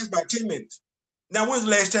probably lasts about 10 minutes. Now, when's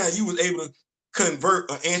the last time you was able to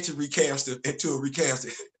convert an anti-recaster into a recaster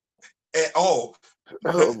at all?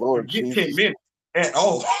 Oh Lord Get 10 Jesus, minutes at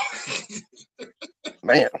all.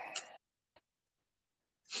 man,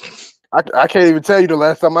 I can't even tell you the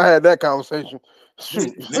last time I had that conversation.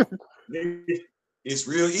 Shoot. It's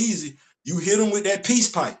real easy. You hit them with that peace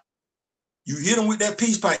pipe. You hit them with that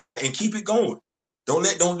peace pipe and keep it going. Don't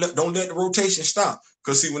let the rotation stop.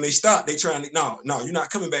 Because see, when they stop, they trying to no, you're not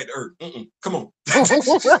coming back to Earth. Come on.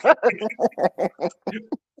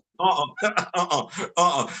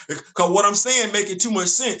 Because what I'm saying making too much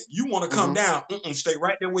sense. You want to come down. Stay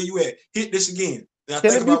right there where you at. Hit this again. Now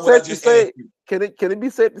Can think it be about what I safe to just asked say? you. Can it be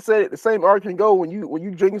safe to say that the same arc can go when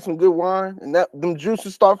you drinking some good wine and that them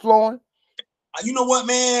juices start flowing? You know what,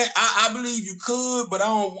 man? I believe you could, but I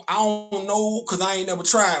don't know because I ain't never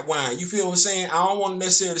tried wine. You feel what I'm saying? I don't want to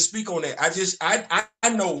necessarily speak on that.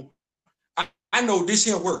 I know this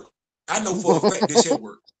here work. I know for a fact this here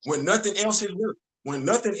work. When nothing else has worked, when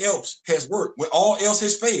nothing else has worked, when all else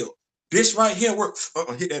has failed, this right here works.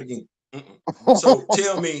 Hit that again. So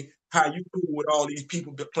tell me how you cool with all these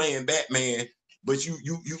people playing Batman, but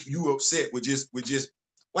you upset with just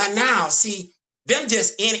well now see them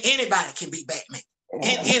just anybody can be Batman.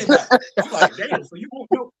 Anybody. I'm like, damn, so you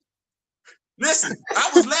listen, I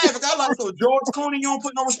was laughing. I like, so George Clooney, you don't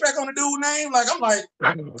put no respect on the dude name? Like, I'm like,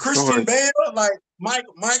 Christian Bale, like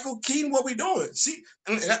Michael Keaton, what we doing? See,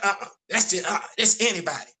 that's just it's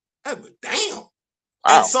anybody. Damn.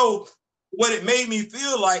 And Wow. so what it made me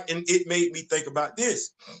feel like, and it made me think about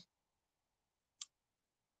this.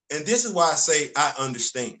 And this is why I say I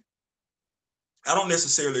understand. I don't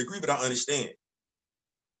necessarily agree, but I understand.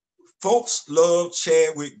 Folks love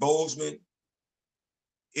Chadwick Boseman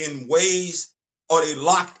in ways, or they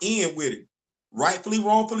locked in with him. Rightfully,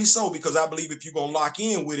 wrongfully so, because I believe if you're going to lock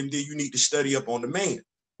in with him, then you need to study up on the man.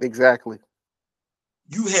 Exactly.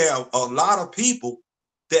 You have a lot of people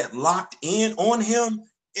that locked in on him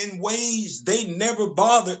in ways they never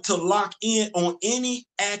bothered to lock in on any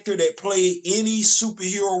actor that played any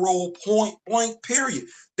superhero role, point blank, period.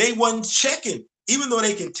 They wasn't checking, even though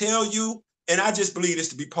they can tell you, and I just believe this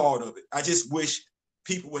to be part of it. I just wish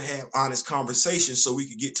people would have honest conversations so we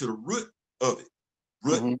could get to the root of it.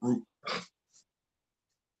 Root.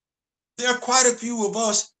 There are quite a few of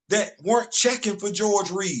us that weren't checking for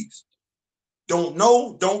George Reeves. Don't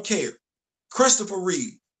know, don't care. Christopher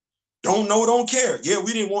Reeve, don't know, don't care. Yeah,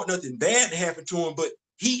 we didn't want nothing bad to happen to him, but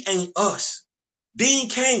he ain't us. Dean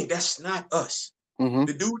Cain, that's not us.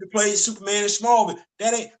 The dude that played Superman in Smallville,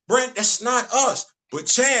 that ain't Brent, that's not us. But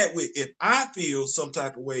Chadwick, if I feel some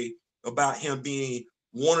type of way about him being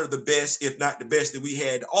one of the best, if not the best that we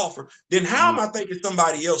had to offer, then how am I thinking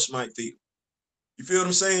somebody else might feel? You feel what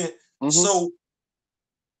I'm saying? So,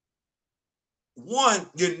 one,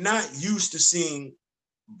 you're not used to seeing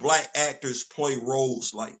Black actors play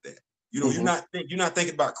roles like that. You know, you're not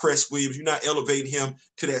thinking about Cress Williams. You're not elevating him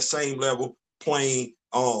to that same level playing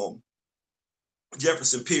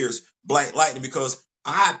Jefferson Pierce, Black Lightning, because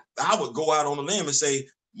I would go out on a limb and say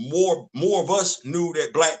more of us knew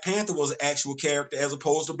that Black Panther was an actual character as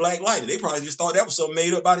opposed to Black Lightning. They probably just thought that was something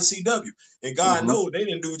made up by the CW. And God knows they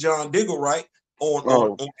didn't do John Diggle right on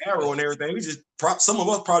Arrow and everything. We just some of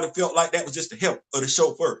us probably felt like that was just the help of the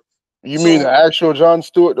chauffeur. You mean the actual John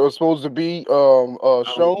Stewart that was supposed to be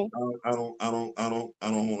shown? I don't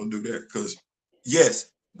want to do that because yes,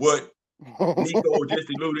 what Nico just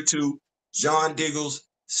alluded to, John Diggle's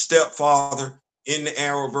stepfather in the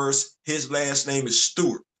Arrowverse, his last name is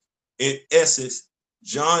Stewart. In essence,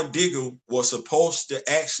 John Diggle was supposed to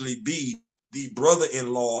actually be the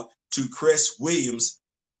brother-in-law to Cress Williams,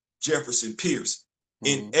 Jefferson Pierce.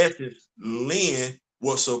 In essence, Lynn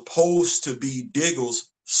was supposed to be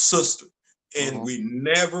Diggle's sister, and we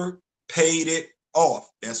never paid it off.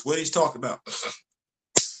 That's what he's talking about.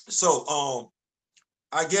 So,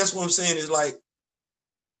 I guess what I'm saying is like,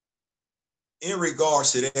 in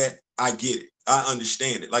regards to that, I get it. I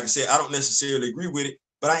understand it. Like I said, I don't necessarily agree with it,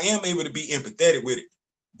 but I am able to be empathetic with it.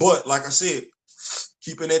 But like I said,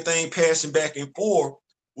 keeping that thing passing back and forth,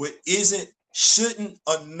 shouldn't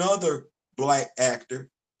another Black actor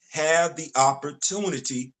have the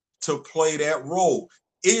opportunity to play that role?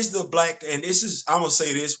 Is the Black, and this is, I'm gonna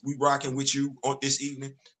say this, we rocking with you on this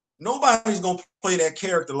evening. Nobody's gonna play that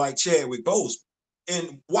character like Chadwick Boseman.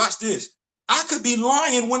 And watch this. I could be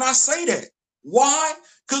lying when I say that. Why?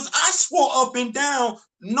 Because I swore up and down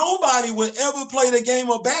nobody would ever play the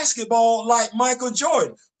game of basketball like Michael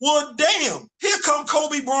Jordan. Well, damn, here come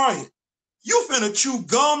Kobe Bryant. You finna chew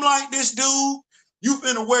gum like this dude. You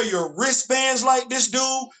finna wear your wristbands like this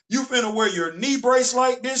dude. You finna wear your knee brace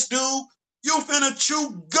like this dude. You finna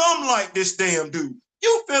chew gum like this damn dude.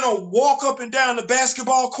 You finna walk up and down the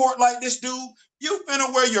basketball court like this dude. You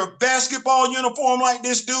finna wear your basketball uniform like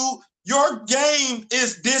this dude. Your game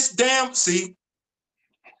is this damn. See,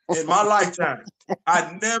 in my lifetime,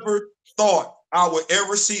 I never thought I would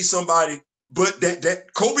ever see somebody but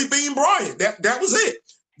that Kobe Bean Bryant. That was it.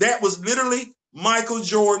 That was literally Michael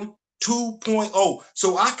Jordan 2.0.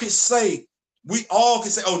 So I could say, we all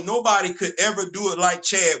could say, oh, nobody could ever do it like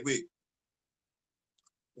Chadwick.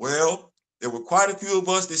 Well, there were quite a few of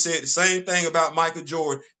us that said the same thing about Michael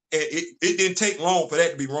Jordan, and it didn't take long for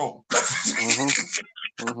that to be wrong.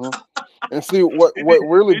 And see what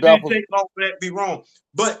really it didn't baffles. take long for that to be wrong.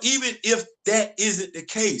 But even if that isn't the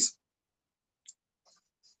case,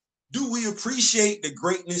 do we appreciate the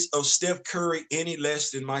greatness of Steph Curry any less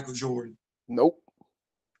than Michael Jordan? Nope,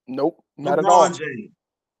 not at all. LeBron James,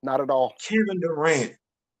 Not at all. Kevin Durant.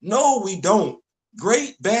 No, we don't.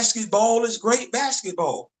 Great basketball is great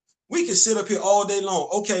basketball. We can sit up here all day long.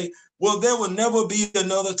 Okay, well, there will never be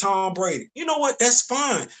another Tom Brady. You know what? That's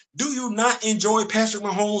fine. Do you not enjoy Patrick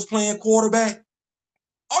Mahomes playing quarterback?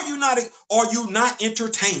 Are you not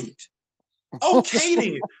entertained? Okay,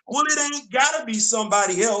 then. Well, it ain't gotta be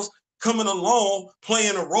somebody else coming along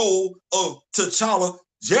playing a role of T'Challa,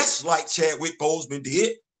 just like Chadwick Boseman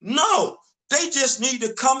did. No, they just need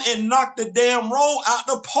to come and knock the damn role out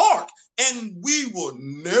the park. And we will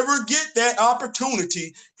never get that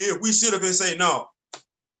opportunity if we sit up and say no.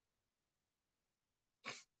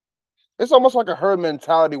 It's almost like a herd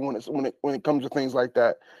mentality when it comes to things like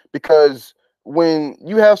that. Because when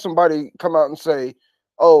you have somebody come out and say,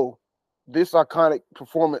 "Oh, this iconic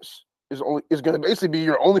performance is going to basically be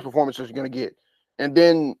your only performance that you're going to get," and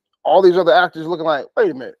then all these other actors looking like,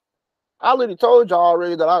 "Wait a minute, I already told y'all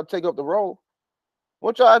already that I'll take up the role.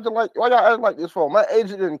 What y'all acting like? Why y'all acting like this for? My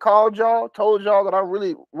agent didn't call y'all, told y'all that I'm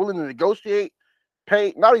really willing to negotiate,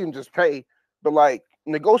 pay, not even just pay, but like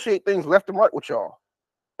negotiate things left and right with y'all.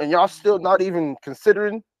 And y'all still not even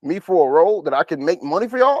considering me for a role that I can make money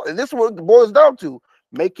for y'all. And this is what it boils down to: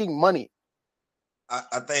 making money."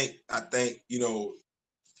 I think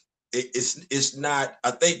it's not. I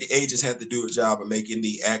think the agents have to do a job of making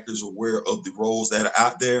the actors aware of the roles that are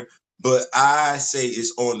out there. But I say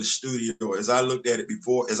it's on the studio. As I looked at it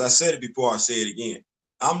before, as I said it before, I say it again.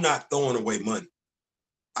 I'm not throwing away money.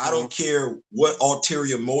 I don't care what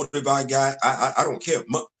ulterior motive I got. I don't care.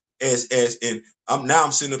 And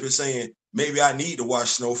I'm sitting up here saying maybe I need to watch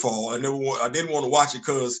Snowfall. I didn't want to watch it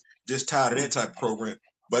because just tired of that type of program.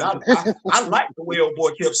 But I like the way old boy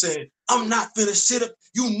kept saying, I'm not finna sit up,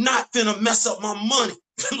 you not finna mess up my money.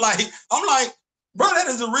 I'm like, bro, that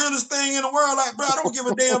is the realest thing in the world. Like, bro, I don't give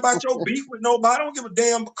a damn about your beef with nobody. I don't give a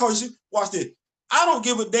damn because you watch this. I don't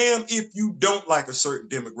give a damn if you don't like a certain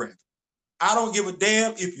demographic. I don't give a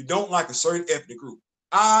damn if you don't like a certain ethnic group.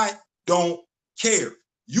 I don't care.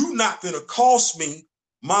 You not finna cost me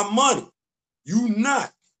my money. You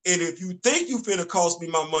not. And if you think you finna cost me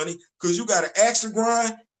my money because you got an axe to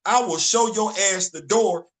grind, I will show your ass the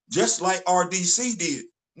door just like RDC did.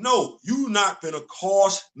 No, you not finna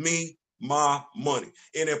cost me my money.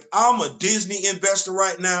 And if I'm a Disney investor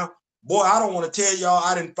right now, boy, I don't want to tell y'all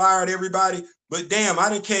I done fired everybody, but damn, I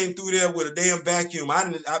done came through there with a damn vacuum.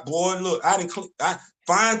 I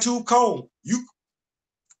fine tooth comb. You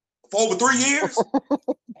for over 3 years?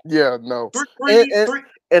 Yeah, no. Three.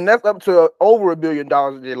 And that's up to over $1 billion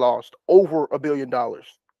that they lost. Over $1 billion. Over.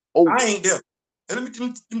 I ain't there. And let me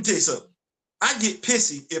tell you something. I get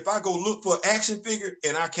pissy if I go look for an action figure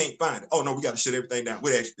and I can't find it. Oh no, we got to shut everything down.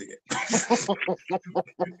 Where the action figure at?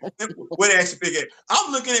 Where the action figure at?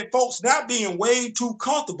 I'm looking at folks not being way too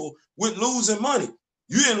comfortable with losing money.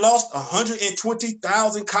 You done lost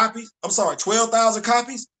 120,000 copies. I'm sorry, 12,000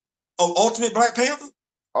 copies of Ultimate Black Panther.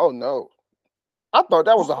 Oh no. I thought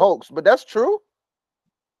that was a hoax, but that's true.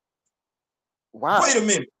 Wow. Wait a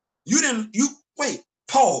minute. Wait,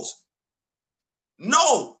 pause.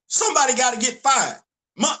 No, somebody got to get fired.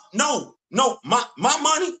 My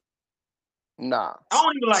money. Nah. I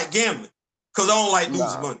don't even like gambling because I don't like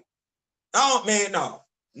losing money. No, man. I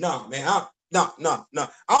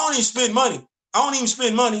don't even spend money. I don't even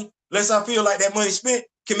spend money unless I feel like that money spent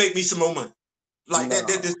can make me some more money. Like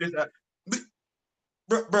that.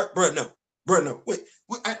 Bro, no. Wait.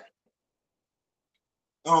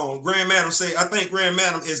 Grand Madam say, I think Grand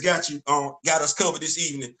Madam has got you got us covered this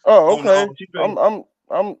evening Oh, on the okay. T-Pain.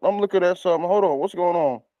 I'm looking at something. Hold on. What's going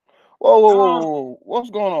on? Whoa, whoa, whoa, whoa, whoa. What's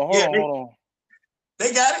going on? Yeah, Hold on.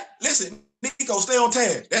 they got it. Listen, Nico, stay on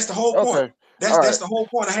task. That's the whole point. Okay. That's All the right. whole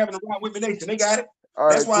point of having a Rock with Me Nation. They got it. All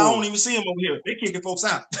That's right. why I don't Cool. even see them over here. They kicking folks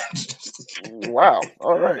out. Wow.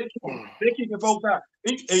 All right. They kicking folks out.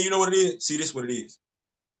 And you know what it is? See, this is what it is.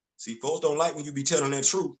 See, folks don't like when you be telling that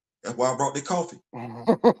truth. That's why I brought the coffee. You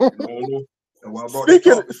know, that's why I brought that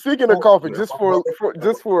coffee. Speaking of coffee, That's just why I brought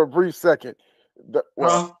just for a brief second.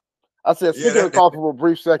 Well, huh? I said Yeah, speaking of coffee for a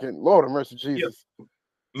brief second. Lord have mercy, yeah. Jesus.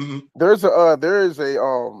 Mm-hmm. There is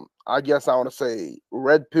a I guess I want to say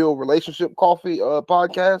red pill relationship coffee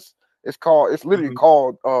podcast. It's literally Mm-hmm.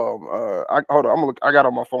 called I hold on, I got it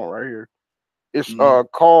on my phone right here. It's Mm-hmm.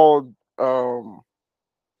 called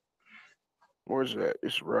where's that?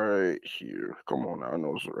 It's right here. Come on now, I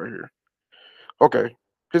know it's right here. Okay.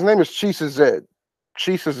 His name is Chisa Zed.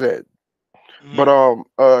 Chisa Zed. But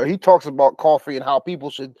Mm-hmm. he talks about coffee and how people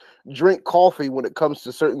should drink coffee when it comes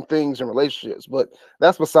to certain things in relationships. But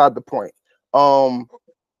that's beside the point. Um,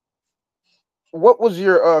 what was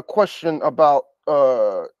your question about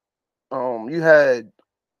you had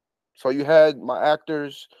you had my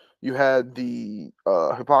actors, you had the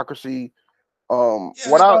hypocrisy. Yeah,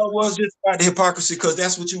 What that's I all it was, just about the hypocrisy, because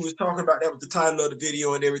that's what you was talking about. That was the title of the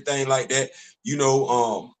video and everything like that.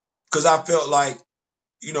 Because I felt like,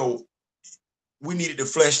 you know, we needed to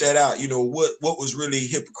flesh that out. What was really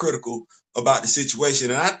hypocritical about the situation.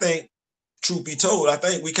 And I think, truth be told, I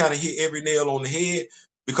think we kind of hit every nail on the head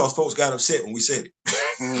because folks got upset when we said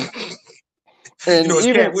mhm. it. And It's Cat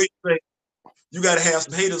even Williams. You got to have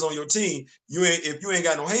some haters on your team. If you ain't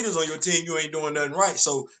got no haters on your team, you ain't doing nothing right.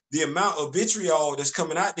 So the amount of vitriol that's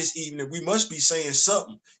coming out this evening, we must be saying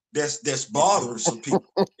something that's bothering some people.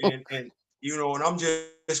 And I'm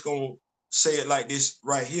just gonna say it like this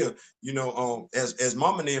right here. As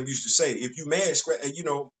Mama and them used to say, if you mad,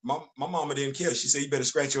 my mama didn't care. She said you better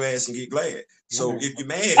scratch your ass and get glad. So if you're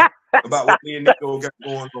mad about what me and Nico got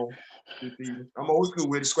going on this evening, I'm old school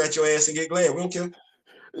with it. Scratch your ass and get glad. We don't care.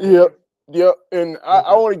 We don't yep, care. yep. And We don't I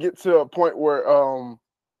care. want to get to a point where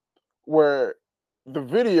the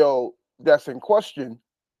video that's in question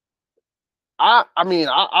I mean,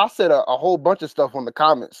 I said a whole bunch of stuff on the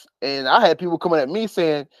comments, and I had people coming at me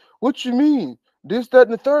saying, "What you mean? This, that,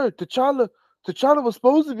 and the third? T'Challa was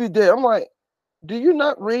supposed to be dead." I'm like, "Do you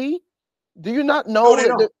not read? Do you not No, know they that?"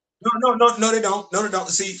 don't. No, they don't. No, they don't.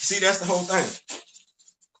 See, that's the whole thing.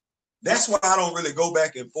 That's why I don't really go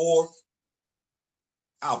back and forth.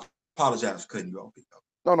 I apologize for cutting you off,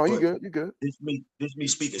 No, no, you but good, you good. this me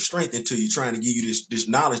speaking strength into you, trying to give you this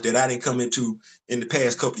knowledge that I didn't come into in the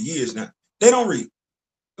past couple of years. Now they don't read.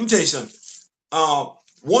 Let me tell you something.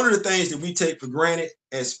 One of the things that we take for granted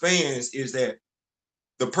as fans is that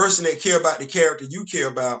the person that care about the character you care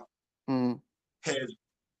about Mm-hmm. has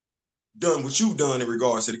done what you've done in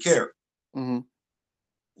regards to the character. Mm-hmm.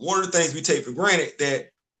 One of the things we take for granted that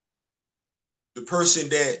the person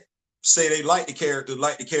that say they like the character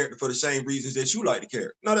for the same reasons that you like the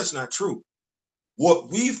character. No, that's not true. What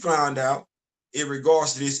we found out in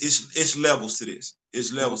regards to this, it's levels to this.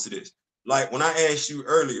 It's levels to this. Like when I asked you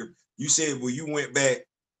earlier, you said, well, you went back,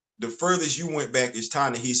 the furthest you went back is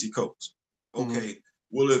Ta-Nehisi Coates. Mm-hmm. Okay.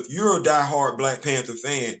 Well, if you're a diehard Black Panther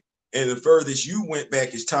fan and the furthest you went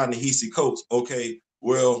back is Ta-Nehisi Coates, okay,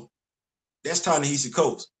 well, that's Ta-Nehisi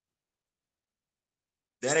Coates.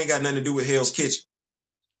 That ain't got nothing to do with Hell's Kitchen.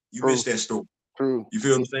 You True, missed that story. true. You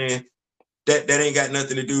feel what I'm saying? That ain't got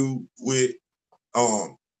nothing to do with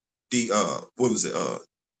um the what was it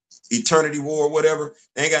Eternity War or whatever.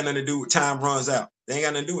 They ain't got nothing to do with Time Runs Out. They ain't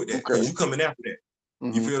got nothing to do with that because Okay. you coming after that.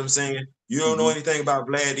 You Mm-hmm. feel what I'm saying? You don't know Mm-hmm. anything about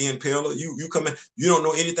Vlad the Impaler. You coming. You don't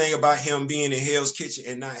know anything about him being in Hell's Kitchen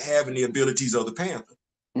and not having the abilities of the Panther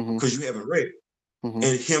Mm-hmm. because you haven't read it. Mm-hmm.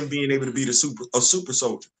 And him being able to be a super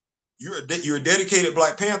soldier. You're a dedicated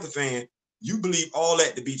Black Panther fan. You believe all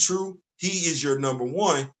that to be true. He is your number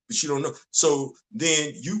one, but you don't know. So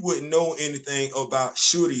then you wouldn't know anything about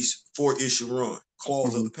Shuri's 4-issue run,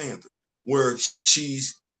 Claws of Mm-hmm. the Panther, where she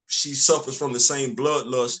suffers from the same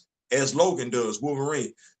bloodlust as Logan does,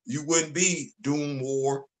 Wolverine. You wouldn't be Doom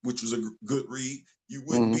War, which was a good read. You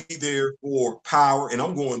wouldn't Mm-hmm. be there for Power, and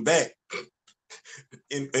I'm going back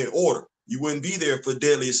in order. You wouldn't be there for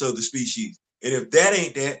Deadliest of the Species. And if that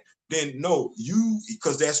ain't that, then no,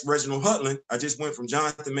 because that's Reginald Hutland. I just went from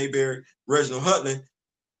Jonathan Mayberry, Reginald Hutland.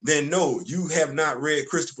 Then no, you have not read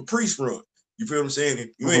Christopher Priest run. You feel what I'm saying? If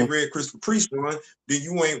you Mm-hmm. ain't read Christopher Priest run, then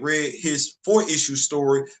you ain't read his 4-issue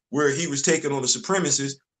story where he was taking on the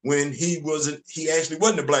supremacists when he actually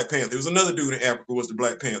wasn't the Black Panther. There was another dude in Africa was the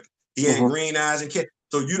Black Panther. He had green eyes and cat.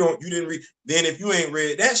 So you didn't read. Then if you ain't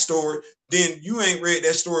read that story, then you ain't read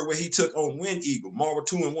that story where he took on Wind Eagle, Marvel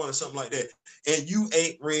 2 and 1 or something like that. And you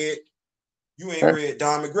ain't read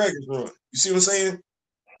Don McGregor's run. You see what I'm saying?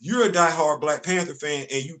 You're a diehard Black Panther fan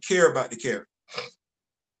and you care about the character.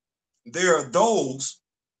 There are those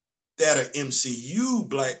that are MCU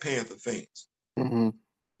Black Panther fans.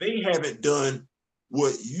 They haven't done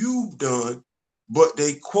what you've done, but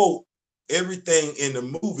they quote everything in the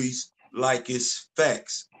movies like it's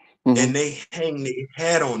facts. And they hang their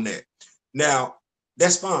hat on that. Now,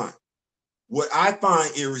 that's fine. What I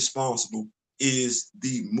find irresponsible is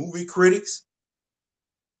the movie critics,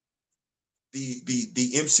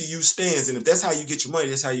 the MCU stands, and if that's how you get your money,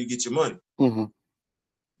 that's how you get your money.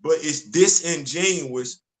 But it's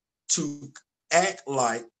disingenuous to act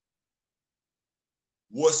like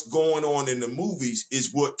what's going on in the movies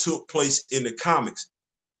is what took place in the comics.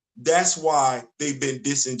 That's why they've been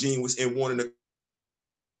disingenuous in wanting to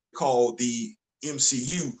call the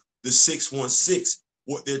MCU the 616.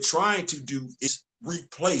 What they're trying to do is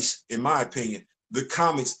replace, in my opinion, the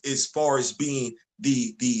comics as far as being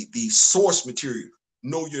the source material.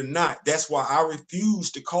 No, you're not. That's why I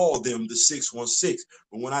refuse to call them the 616.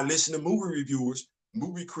 But when I listen to movie reviewers,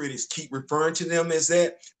 movie critics keep referring to them as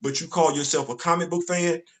that, but you call yourself a comic book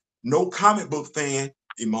fan. No comic book fan,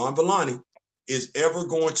 Iman Vellani, is ever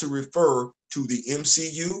going to refer to the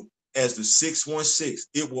MCU as the 616.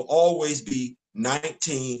 It will always be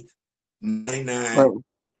 1999.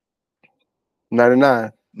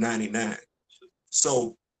 99.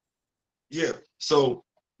 So yeah, so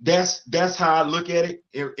that's how I look at it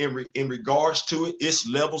in regards to it. It's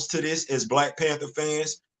levels to this as Black Panther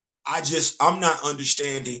fans. I'm not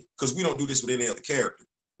understanding, because we don't do this with any other character.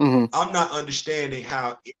 I'm not understanding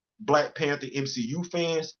how Black Panther MCU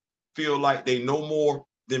fans feel like they know more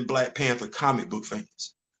than Black Panther comic book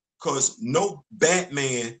fans. Because no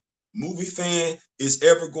Batman movie fan is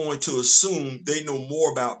ever going to assume they know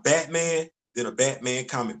more about Batman than a Batman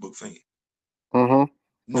comic book fan. Not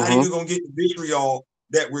even gonna get the vitriol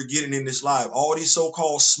that we're getting in this live. All these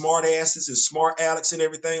so-called smart asses and smart Alex and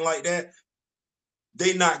everything like that,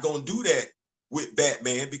 they not gonna do that with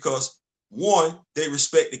Batman because one, they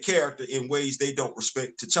respect the character in ways they don't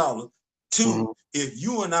respect T'Challa. Two, if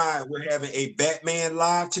you and I were having a Batman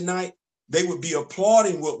live tonight, they would be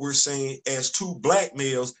applauding what we're saying as two black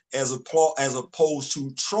males as opposed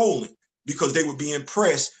to trolling, because they would be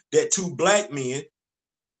impressed that two black men,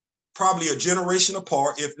 probably a generation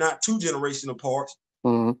apart, if not 2 generations apart,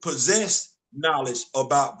 possess knowledge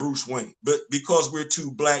about Bruce Wayne. But because we're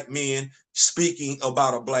 2 black men speaking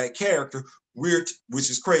about a black character, which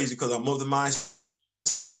is crazy because I'm of the mindset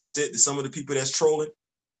that some of the people that's trolling,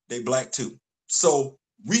 they black too. So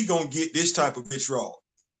we gonna get this type of vitriol.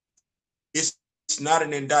 It's not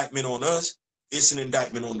an indictment on us, it's an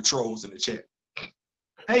indictment on the trolls in the chat.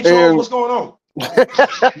 Hey trolls, what's going on?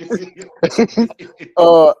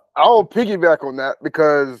 I'll piggyback on that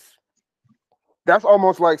because that's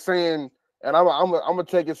almost like saying, and I'm gonna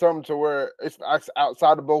take it something to where it's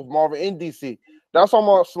outside of both Marvel and DC. That's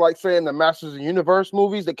almost like saying the Masters of the Universe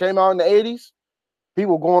movies that came out in the 80s.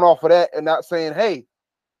 People going off of that and not saying, hey,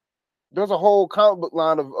 there's a whole comic book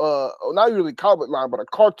line of not really comic book line, but a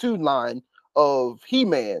cartoon line of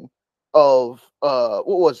He-Man, of what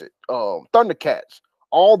was it? Thundercats.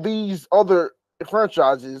 All these other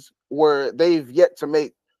franchises where they've yet to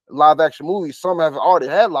make live action movies. Some have already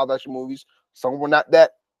had live action movies. Some were not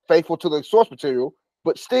that faithful to the source material,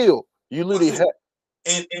 but still, you literally had.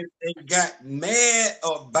 And got mad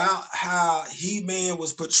about how He-Man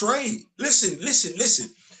was portrayed. Listen.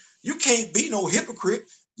 You can't be no hypocrite.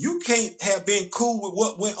 You can't have been cool with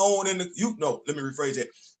what went on in the. Let me rephrase that.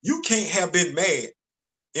 You can't have been mad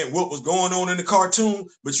at what was going on in the cartoon,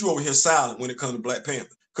 but you over here silent when it comes to Black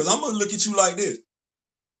Panther. Because I'm gonna look at you like this.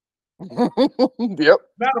 Yep.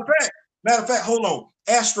 Matter of fact, hold on.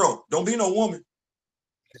 Astro, don't be no woman.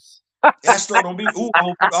 Astro, don't be. Ooh,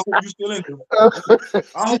 I hope you still in here.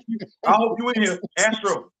 I hope you in here.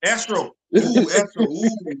 Astro. Ooh, Astro.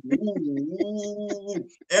 Ooh.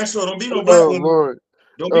 Astro, don't be no black woman. Lord.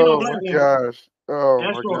 Don't be no black woman. Gosh. Oh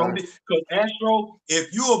Astro, my gosh. don't be, because Astro,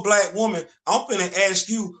 if you a black woman, I'm gonna ask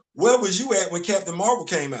you, where was you at when Captain Marvel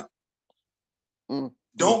came out?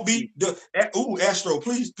 Don't be Astro,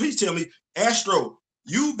 please tell me, Astro,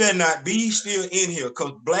 you better not be still in here,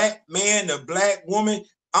 because black man to black woman,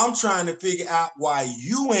 I'm trying to figure out why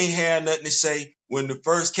you ain't had nothing to say when the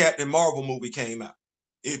first Captain Marvel movie came out.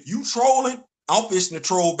 If you trolling, I'm fishing to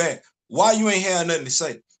troll back. Why you ain't had nothing to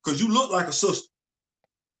say? Because you look like a sister.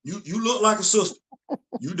 You look like a sister.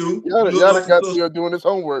 You do. You Y'all look done like a got sister. Theo doing his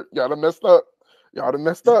homework. Y'all done messed up. Y'all done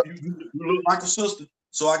messed up. You look like a sister.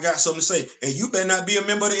 So I got something to say. And you better not be a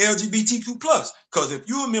member of the LGBTQ plus. Because if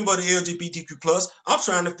you're a member of the LGBTQ plus, I'm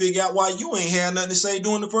trying to figure out why you ain't had nothing to say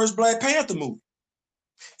during the first Black Panther movie.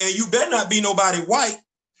 And you better not be nobody white.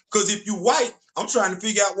 Because if you white, I'm trying to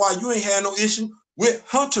figure out why you ain't had no issue with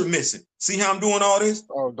Hunter missing. See how I'm doing all this?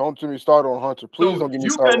 Oh, don't get me started on Hunter. Please So don't get me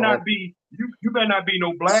you started better on not Hunter. be you better not be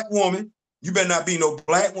no black woman. You better not be no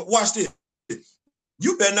black. Watch this.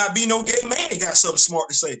 You better not be no gay man that got something smart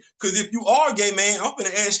to say. Because if you are a gay man, I'm going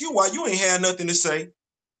to ask you why you ain't had nothing to say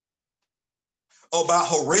about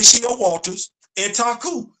Horatio Walters and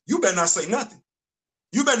Taku. You better not say nothing.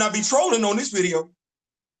 You better not be trolling on this video.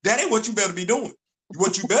 That ain't what you better be doing.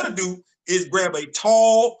 What you better do is grab a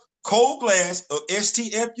tall, cold glass of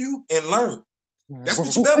STFU and learn. That's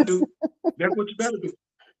what you better do. That's what you better do.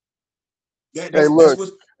 Hey, That's look, what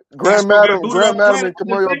Grand Astro got Madam, booted off Grand the Madam planet. and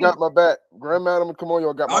Kamoyo got my back. Grand Madam and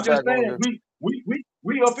Kamoyo got my I'm just back on saying, this.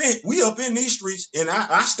 we up in these streets, and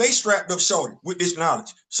I stay strapped up shorty with this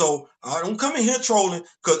knowledge. So I don't come in here trolling,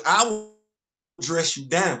 because I will dress you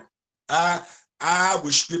down. I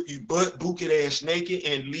would strip you butt booted ass naked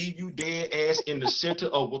and leave you dead ass in the center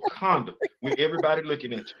of Wakanda with everybody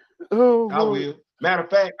looking at you. Oh, I will. Matter of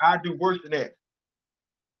fact, I do worse than that.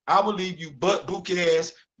 I will leave you butt booted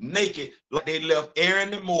ass naked like they left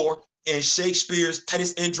Aaron and Moore and Shakespeare's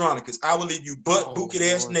Titus Andronicus. I will leave you butt booted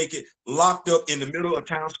ass naked, locked up in the middle of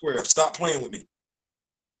town square. Stop playing with me.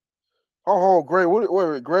 Oh, Gray,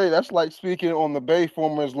 wait, Gray, that's like speaking on the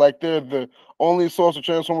Bayformers like they're the only source of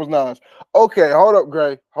Transformers knives. Okay, hold up,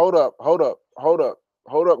 Gray. Hold up,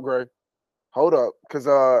 Gray. Hold up. Because,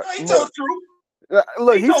 He told the truth.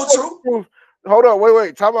 look, He he's told the telling truth. the truth. Hold up,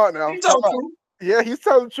 wait, time out now. He Time told the out. truth. Yeah, he's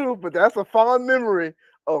telling the truth, but that's a fond memory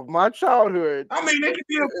of my childhood. I mean, it could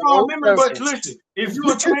be a in fond Old memory, but Faithful. listen, if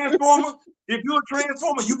you're a transformer,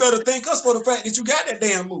 you better thank us for the fact that you got that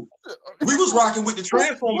damn move. We was rocking with the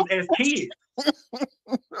Transformers as kids.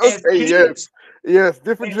 As Okay, kids. yes,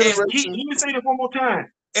 different As kids. generations. Let me say this one more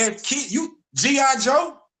time. As kids, you G.I.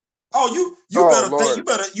 Joe. Oh, you Oh better think,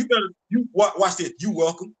 Lord. you watch this. You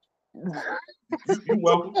welcome. You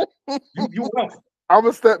welcome. You welcome. I'm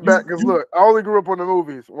gonna step back because You look, I only grew up on the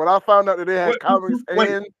movies. When I found out that they had wait, comics wait,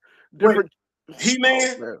 and wait. different, oh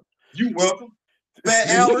He-Man, man, you welcome. Fat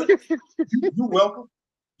Albert, you welcome.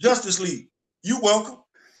 Justice League, you welcome.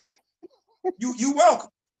 You welcome.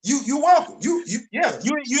 You welcome. You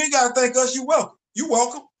ain't gotta thank us, you welcome. You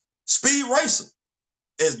welcome. Speed Racer,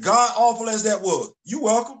 as god awful as that was, you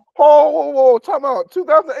welcome. whoa, time out.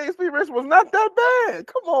 2008 Speed Racer was not that bad.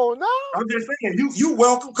 Come on now. I'm just saying, you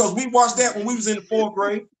welcome, because we watched that when we was in the 4th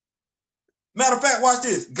grade. Matter of fact, watch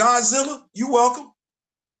this. Godzilla, you welcome.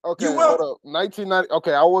 Okay, You hold welcome. up. 1990.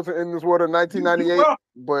 Okay, I wasn't in this world in You 1998, welcome.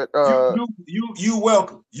 but You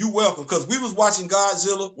welcome. You welcome. Because we was watching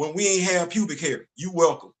Godzilla when we ain't have pubic hair. You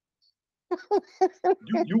welcome.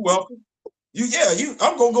 You welcome.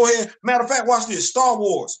 I'm gonna go ahead. Matter of fact, watch this. Star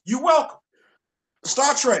Wars, you welcome.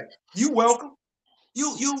 Star Trek, you welcome.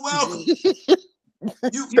 You welcome.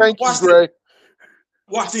 You thank you, watch this. Gray.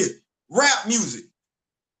 Watch this. Rap music.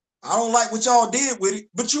 I don't like what y'all did with it,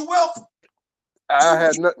 but you welcome.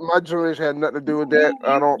 My generation had nothing to do with that.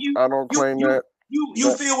 I don't claim that.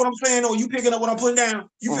 You feel what I'm saying, or you picking up what I'm putting down?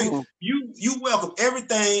 You feel you welcome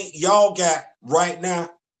everything y'all got right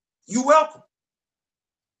now. You welcome.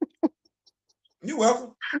 You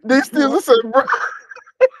welcome. They still listen, bro.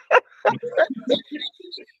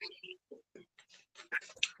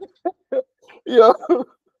 Yeah.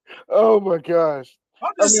 Oh my gosh.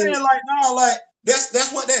 I'm just saying, like, no, like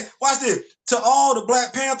that's what that. Watch this. To all the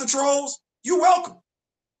Black Panther trolls, you welcome.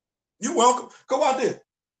 You welcome. Go out there.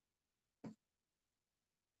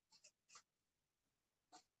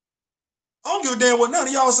 I don't give a damn what none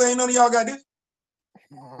of y'all saying. None of y'all got this.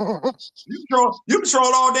 You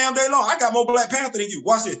control all damn day long. I got more Black Panther than you.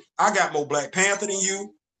 Watch this. I got more Black Panther than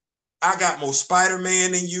you. I got more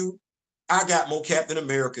Spider-Man than you. I got more Captain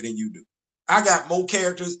America than you do. I got more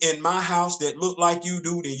characters in my house that look like you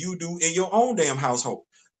do than you do in your own damn household.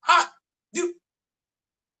 I'm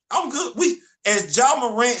good. As Ja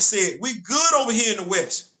Morant said, we good over here in the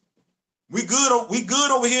West. We good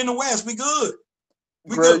over here in the West. We good.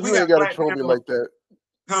 Greg, We you got ain't gotta Black troll me Panther. like that.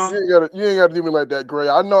 Huh? You ain't gotta do me like that, Gray.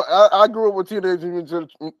 I know I grew up with Teenage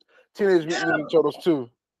Mutant Ninja Turtles too.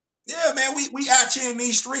 Yeah, man, we out here in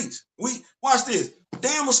these streets. We watch this.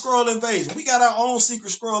 Damn a scroll invasion. We got our own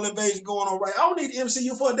secret scroll invasion going on right. I don't need the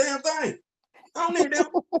MCU for a damn thing. I don't need them.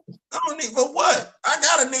 I don't need for what? I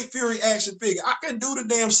got a Nick Fury action figure. I can do the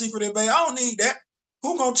damn secret invasion. I don't need that.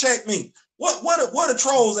 Who gonna check me? What are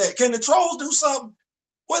trolls at? Can the trolls do something?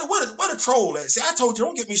 What a troll at? See, I told you,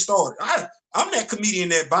 don't get me started. I'm that comedian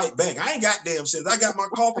that bite back. I ain't got damn sense. I got my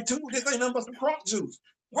coffee too. This ain't nothing but some crunk juice.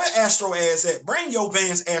 Where Astro ass at? Bring your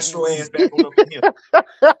Vance Astro ass back on up in here.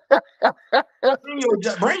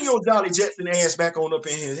 Bring your Jolly Jetson ass back on up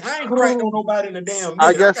in here. I ain't cracked on nobody in a damn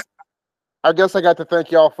minute. I guess I got to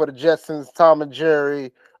thank y'all for the Jetsons, Tom and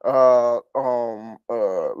Jerry,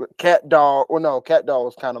 Cat Dog. Well, no, Cat Dog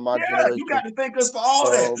was kind of my generation. You got to thank us for all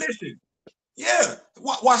that. Listen,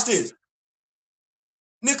 watch this.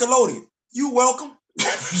 Nickelodeon, you welcome.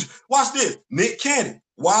 Watch this. Nick Cannon,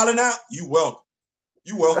 Wildin' Out, you welcome.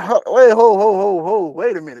 You welcome. Wait, ho.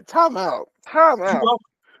 Wait a minute. Time out.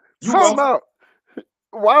 You welcome.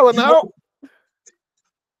 Wildin' Out.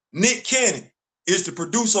 Nick Cannon is the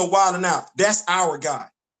producer of Wildin' Out. That's our guy.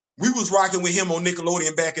 We was rocking with him on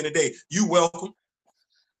Nickelodeon back in the day. You welcome.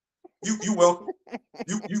 You welcome.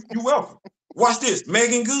 You welcome. Watch this.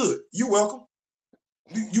 Megan Good. You welcome.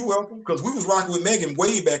 You welcome. Because we was rocking with Megan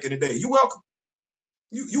way back in the day. You welcome.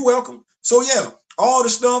 You welcome. So yeah, all the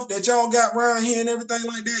stuff that y'all got around here and everything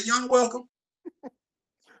like that, y'all welcome.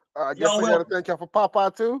 I guess I gotta thank y'all for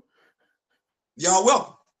Popeye too. Y'all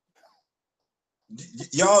welcome.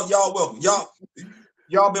 Y'all welcome.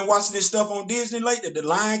 Y'all been watching this stuff on Disney lately, The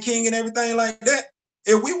Lion King and everything like that.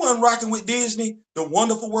 If we wasn't rocking with Disney, The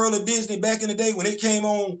Wonderful World of Disney back in the day when it came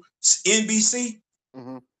on NBC,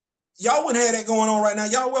 y'all wouldn't have that going on right now.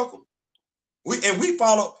 Y'all welcome. We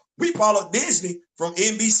follow Disney from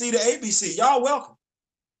NBC to ABC. Y'all welcome.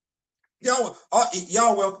 Y'all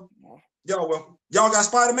welcome. Y'all welcome. Y'all got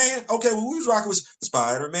Spider-Man? Okay, well, we was rocking with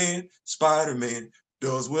Spider-Man. Spider-Man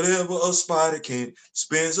does whatever a spider can.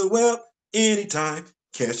 Spins a web anytime.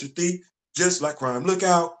 Catch a thief just like crime. Look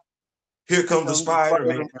out. Here comes the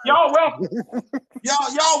Spider-Man. Y'all welcome.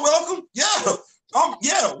 y'all welcome. Yeah.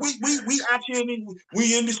 Yeah. We out here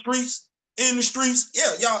we in the streets.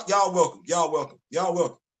 Yeah, y'all welcome. Y'all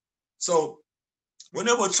welcome. So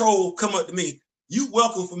whenever a troll come up to me, you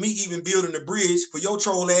welcome for me even building a bridge for your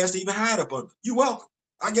troll ass to even hide up under. You welcome.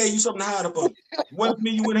 I gave you something to hide up under. One for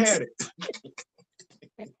me, you wouldn't have it.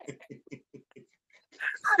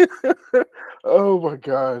 Oh my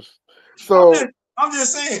gosh. So I'm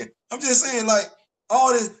just saying, like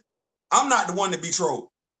all this, I'm not the one to be trolled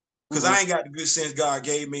because I ain't got the good sense God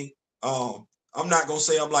gave me. I'm not gonna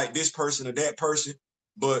say I'm like this person or that person,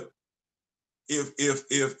 but if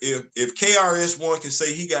KRS-One can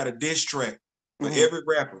say he got a diss track for every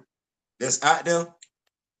rapper that's out there,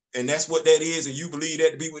 and that's what that is, and you believe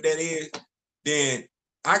that to be what that is, then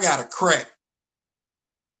I got a crack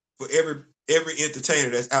for every entertainer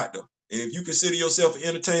that's out there. And if you consider yourself an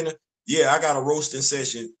entertainer, yeah, I got a roasting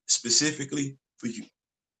session specifically for you.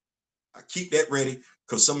 I keep that ready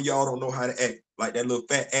because some of y'all don't know how to act like that little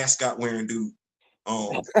fat ascot wearing dude.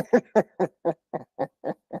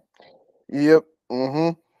 Yep.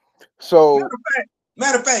 So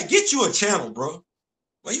matter of fact, get you a channel, bro.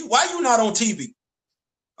 Why you not on TV?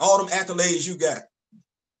 All them accolades you got,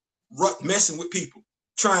 messing with people,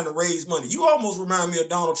 trying to raise money. You almost remind me of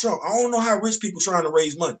Donald Trump. I don't know how rich people trying to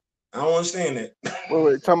raise money. I don't understand that.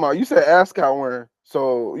 Wait, talking about, you said ascot wearing.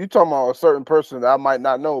 So you talking about a certain person that I might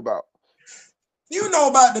not know about. You know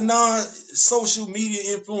about the non-social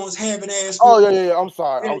media influence having ass. Oh yeah. I'm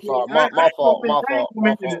sorry. My fault.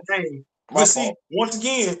 But see, once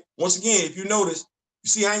again, if you notice, you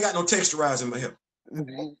see, I ain't got no texturizer in my hair. I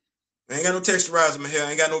ain't got no texturizer in my hair.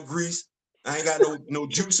 I ain't got no grease. I ain't got no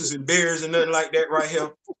juices and berries and nothing like that right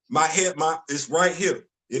here. My hair, it's right here.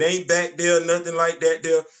 It ain't back there, nothing like that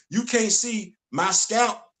there. You can't see my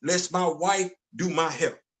scalp unless my wife do my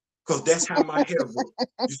hair. Because that's how my hair works.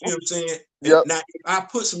 You see what I'm saying? Yep. Now, if I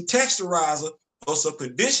put some texturizer or some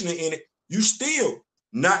conditioner in it, you still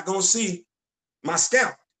not gonna see my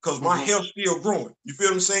scalp because my hair's still growing. You feel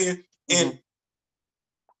what I'm saying? And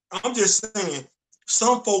I'm just saying,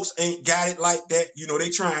 some folks ain't got it like that. You know, they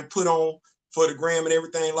try and put on for the gram and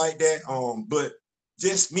everything like that. But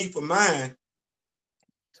just me for mine,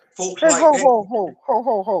 folks like that.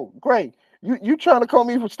 Ho. Great. You trying to call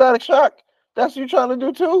me for Static Shock? That's what you trying to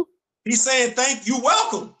do too? He's saying thank you,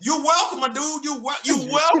 welcome. You're welcome, my dude. You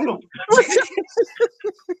welcome.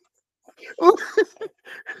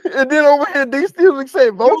 And then over here, they still say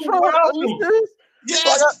vote Trump. Are you serious?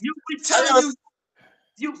 Yes, we telling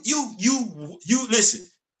you listen,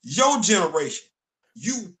 your generation,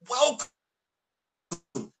 you welcome.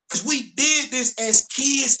 Because we did this as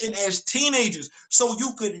kids and as teenagers, so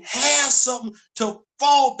you could have something to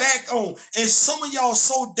fall back on. And some of y'all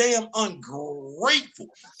so damn ungrateful.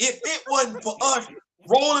 If it wasn't for us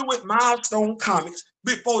rolling with Milestone Comics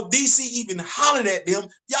before DC even hollered at them.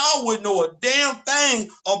 Y'all wouldn't know a damn thing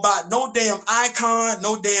about no damn Icon,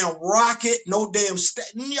 no damn Rocket, no damn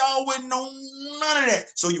y'all wouldn't know none of that.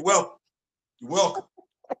 So you're welcome. You're welcome.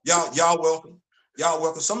 Y'all welcome. Y'all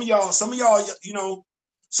welcome. Some of y'all, you know,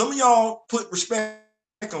 some of y'all put respect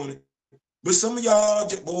on it, but some of y'all,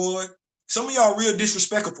 boy, some of y'all real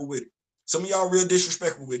disrespectful with it. Some of y'all real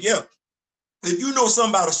disrespectful with it. Yeah. If you know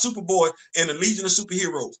something about a Superboy and the Legion of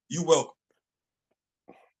Superheroes, you welcome.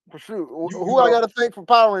 For sure. You Who I got to thank for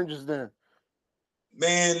Power Rangers then?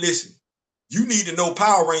 Man, listen. You need to know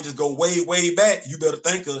Power Rangers go way, way back. You better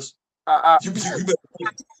thank us. You better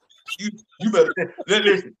think. You better think.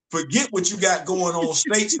 Listen. Forget what you got going on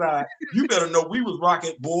stateside. You better know we was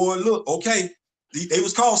rocking. Boy, look, okay. They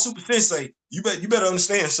was called Super Sensei. You better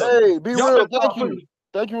understand something. Hey, be real. Thank you.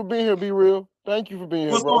 Thank you for being here. Be real. Thank you for being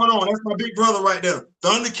here. What's going on? That's my big brother right there.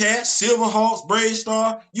 Thundercats, Silverhawks, Brave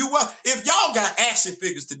Star. If y'all got action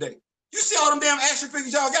figures today, you see all them damn action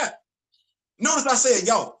figures y'all got. Notice I said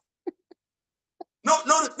y'all.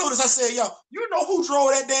 Notice I said y'all. You know who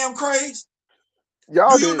drove that damn craze?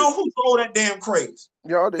 Y'all Do you know who drove that damn craze?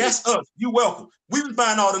 Y'all did. That's us. You welcome. We was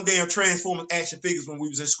buying all them damn Transformers action figures when we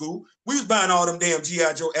was in school. We was buying all them damn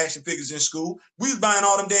G.I. Joe action figures in school. We was buying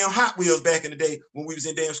all them damn Hot Wheels back in the day when we was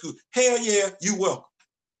in damn school. Hell yeah, you welcome.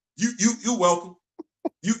 You welcome.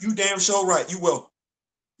 You damn sure right. You welcome.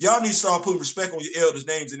 Y'all need to start putting respect on your elders'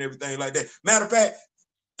 names and everything like that. Matter of fact,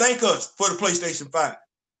 thank us for the PlayStation 5.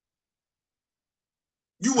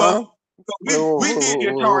 You welcome. We did the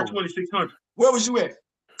Atari 2600. Where was you at?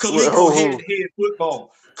 Coleco head-to-head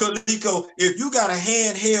football. Coleco, if you got a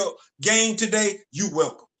handheld game today, you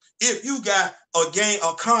welcome. If you got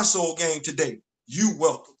a console game today, you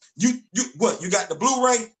welcome. You got the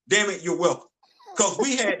Blu-ray? Damn it, you're welcome. Because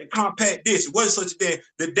we had the compact disc. It wasn't such a damn,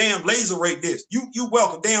 the damn laser rate disc. You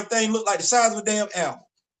welcome. Damn thing looked like the size of a damn album.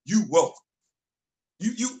 You welcome.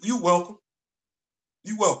 You welcome.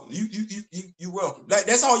 You welcome. You welcome.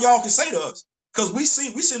 That's all y'all can say to us. Because we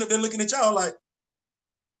sitting up there looking at y'all like,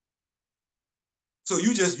 so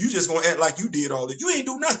you just gonna act like you did all that. You ain't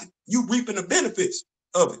do nothing. You reaping the benefits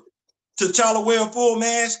of it. T'Challa wear a full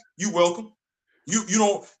mask, you welcome. You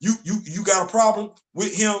got a problem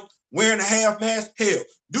with him wearing a half mask? Hell,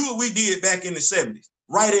 do what we did back in the 70s.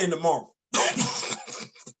 Right in the Marvel.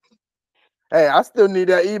 Hey, I still need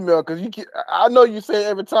that email because I know you say it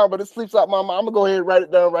every time, but it sleeps out my mind. I'm gonna go ahead and write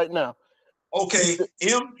it down right now. Okay,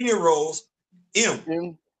 M Heroes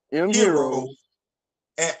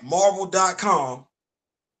at marvel.com.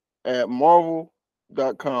 At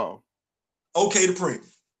marvel.com. Okay to print.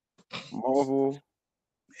 Marvel.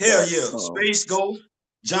 Hell yeah. Space Ghost,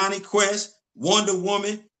 Johnny Quest, Wonder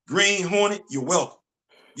Woman, Green Hornet, you're welcome.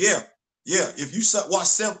 Yeah. If you watch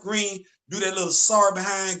Seth Green do that little sorry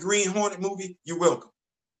behind Green Hornet movie, you're welcome.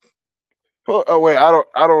 Oh wait, I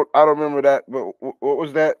don't remember that. But what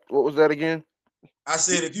was that? What was that again? I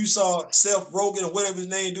said if you saw Seth Rogen or whatever his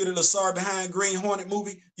name do that little sorry behind Green Hornet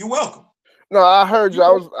movie, you're welcome. No, I heard you.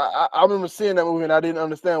 I remember seeing that movie and I didn't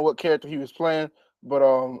understand what character he was playing. But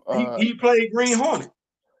he played Green Hornet.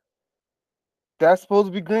 That's supposed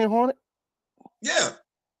to be Green Hornet? Yeah.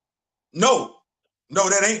 No,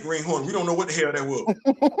 that ain't Green Hornet. We don't know what the hell that was.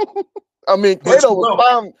 I mean, Kato was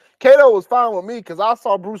fine. Kato was fine with me because I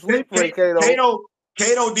saw Bruce Lee play Kato.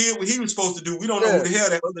 Kato did what he was supposed to do. We don't know who the hell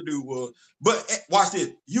that other dude was. But watch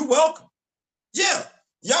this. You welcome. Yeah.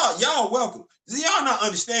 Y'all welcome. Y'all not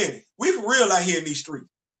understanding. We for real out here in these streets.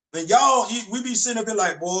 And y'all, we be sitting up here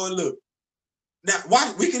like, boy, look. Now,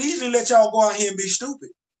 why we could easily let y'all go out here and be stupid.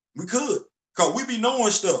 We could. Because we be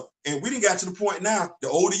knowing stuff. And we done got to the point now, the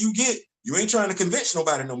older you get, you ain't trying to convince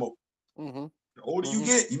nobody no more. Mm-hmm. The older you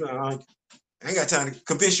get, I ain't got time to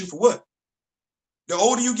convince you for what? The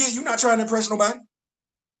older you get, you're not trying to impress nobody.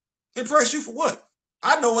 Impress you for what?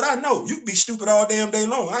 I know what I know. You can be stupid all damn day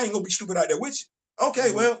long. I ain't gonna be stupid out there with you.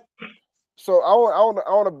 Okay, well. So I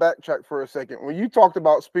want to backtrack for a second. When you talked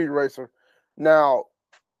about Speed Racer, now,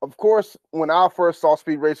 of course, when I first saw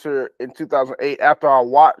Speed Racer in 2008, after I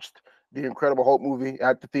watched the Incredible Hulk movie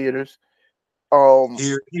at the theaters,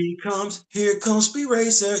 here comes Speed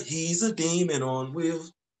Racer. He's a demon on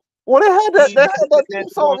wheels. Well, they had that theme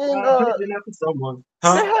song in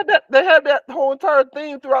they had that whole entire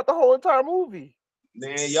theme throughout the whole entire movie.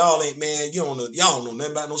 Man, y'all don't know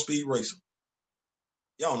nothing about no Speed Racer.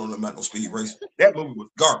 Y'all don't know nothing about no Speed Racer. That movie was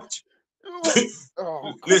garbage.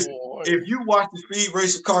 Listen, if you watch the Speed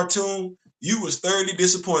Racer cartoon, you was thoroughly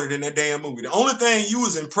disappointed in that damn movie. The only thing you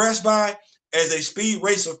was impressed by as a Speed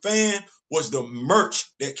Racer fan was the merch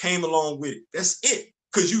that came along with it. That's it.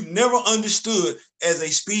 because you never understood as a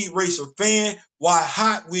Speed Racer fan why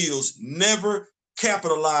Hot Wheels never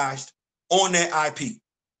capitalized on that IP.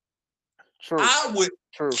 True. I would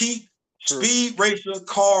True. keep True. Speed Racer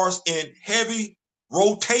cars in heavy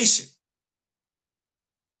rotation.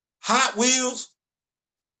 Hot Wheels.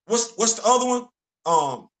 What's the other one?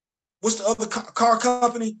 What's the other car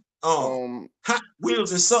company? Hot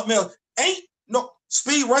Wheels and something else. Ain't no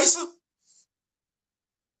Speed Racer.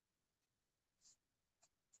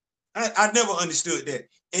 I never understood that.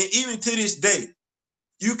 And even to this day,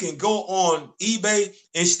 you can go on eBay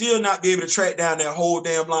and still not be able to track down that whole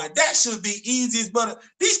damn line. That should be easiest, but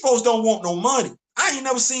these folks don't want no money. I ain't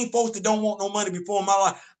never seen folks that don't want no money before in my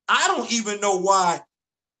life. I don't even know why.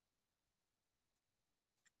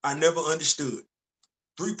 I never understood.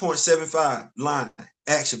 3.75 line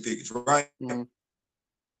action figures, right? Mm-hmm.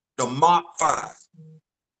 The Mach 5.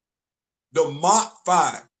 The Mach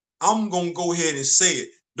 5. I'm going to go ahead and say it.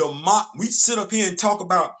 The Mach, we sit up here and talk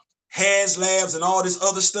about HasLabs and all this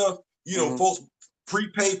other stuff. You know, folks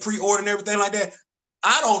prepay, pre-order and everything like that.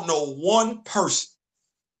 I don't know one person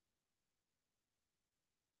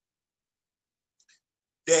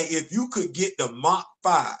that if you could get the Mach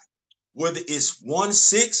 5, whether it's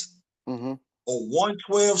 1/6 or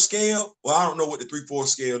 1/12 scale, well, I don't know what the 3/4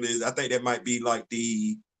 scale is. I think that might be like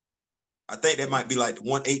the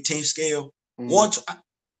 1/18 scale.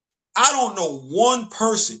 I don't know one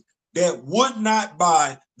person that would not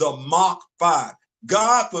buy the Mach 5.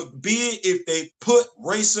 God forbid if they put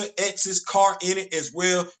Racer X's car in it as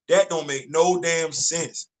well. That don't make no damn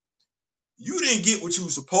sense. You didn't get what you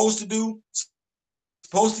were supposed to do,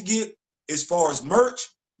 supposed to get as far as merch,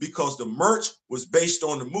 because the merch was based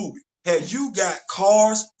on the movie. Had you got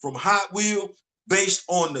cars from Hot Wheels based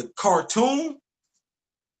on the cartoon,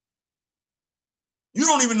 you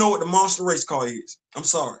don't even know what the Monster Race car is. I'm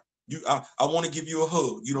sorry. I want to give you a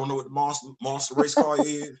hug. You don't know what the monster race car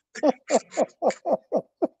is.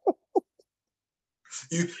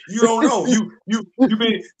 You don't know. You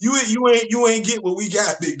ain't get what we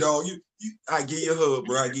got, big dog. I give you a hug,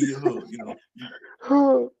 bro. I give you a hug. You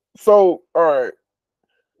know. So all right,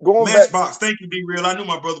 going Matchbox. Thank you, Big Real. I knew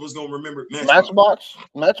my brother was gonna remember Matchbox.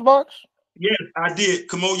 Matchbox. Yes, I did.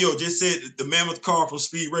 Kamoyo just said the mammoth car from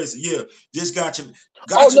Speed Racer. Yeah, just got you.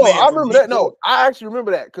 Oh no, I remember that. No, I actually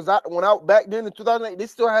remember that because when I back then in 2008, they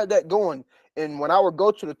still had that going. And when I would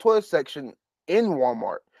go to the toy section in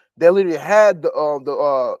Walmart, they literally had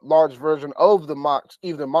the large version of the Mach,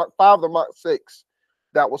 either Mach 5 or Mach 6,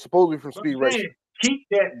 that was supposedly from Speed Racer. Keep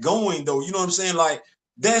that going though. You know what I'm saying? Like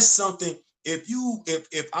that's something.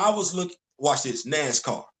 If I was looking, watch this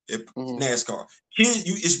NASCAR. NASCAR,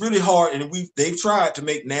 it's really hard, and they've tried to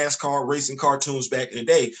make NASCAR racing cartoons back in the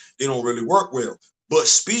day. They don't really work well. But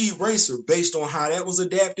Speed Racer, based on how that was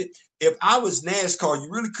adapted, if I was NASCAR, you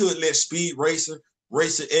really could let Speed Racer,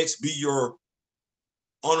 Racer X be your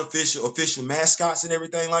official mascots and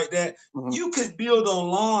everything like that. You could build a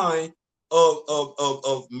line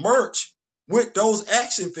of merch with those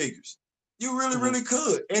action figures. You really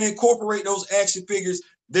could, and incorporate those action figures,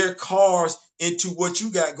 their cars, into what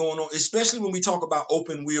you got going on, especially when we talk about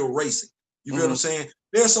open wheel racing. You feel what I'm saying?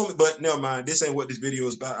 There's so many, but never mind. This ain't what this video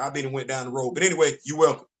is about. I've been and went down the road. But anyway, you're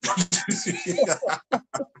welcome.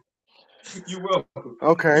 You're welcome.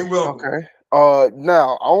 Okay. You're welcome. Okay.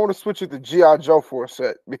 Now I want to switch it to G.I. Joe for a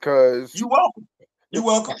sec because you're welcome. You're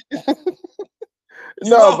welcome. But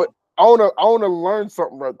I wanna learn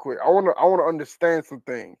something real quick. I wanna understand some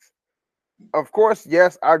things. Of course,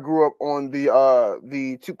 yes, I grew up on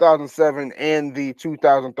the 2007 and the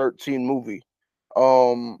 2013 movie.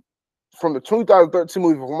 From the 2013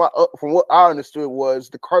 movie, from what I understood, was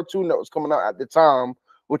the cartoon that was coming out at the time,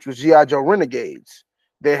 which was G.I. Joe Renegades.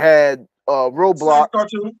 They had Roadblock.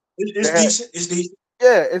 Cartoon. It's decent. It's decent.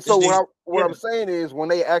 Yeah, and so what I'm saying is, when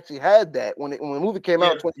they actually had that, when the movie came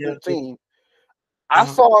out in 2015, I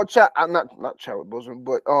saw not Chadwick Boseman,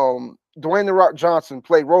 but Dwayne The Rock Johnson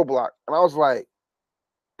played Roadblock, and I was like,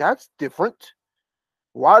 that's different.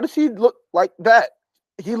 Why does he look like that?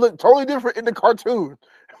 He looked totally different in the cartoon.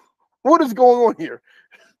 What is going on here?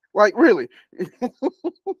 Like, really?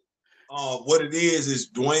 What it is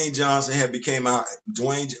Dwayne Johnson had became out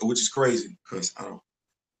which is crazy because I don't.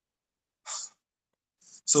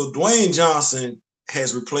 So Dwayne Johnson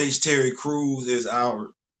has replaced Terry Crews as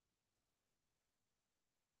our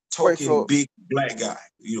big black guy.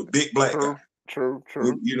 Big black guy. True.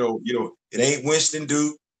 It ain't Winston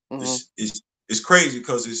dude. It's crazy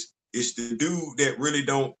because it's the dude that really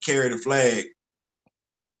don't carry the flag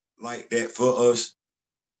like that for us.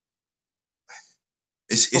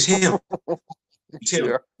 It's him. It's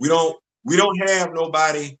him. We don't have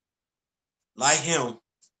nobody like him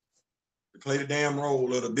to play the damn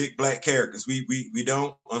role of the big black characters. We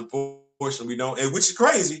don't, unfortunately, we don't, and which is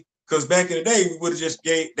crazy because back in the day we would have just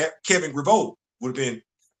gave that Kevin Grevaux would have been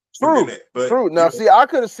True, that. But true. you Now, see, I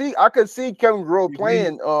could see Kevin Grove know,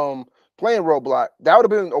 playing Roadblock. That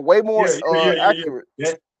would have been a way more accurate.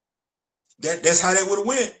 That's how that would have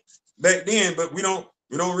went back then. But we don't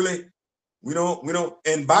really. We don't.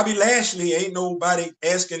 And Bobby Lashley, ain't nobody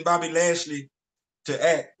asking Bobby Lashley to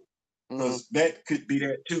act because that could be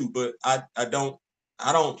that too. But I don't,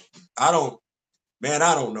 man,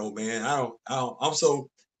 I don't know, man. I don't. I'm so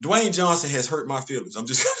Dwayne Johnson has hurt my feelings. I'm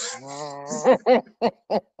just damn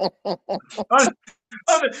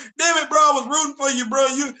it, bro. I was rooting for you, bro.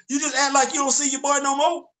 You just act like you don't see your boy no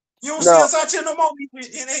more. You don't see Now, us out here no more.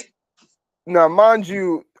 now, mind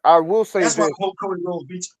you, I will say That's why I this. hope Cody Rhodes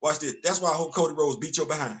beat you. Watch this. That's why I hope Cody Rhodes beat your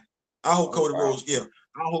behind. I hope Cody Rhodes, yeah.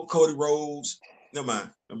 I hope Cody Rhodes. Never mind.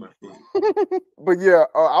 But yeah,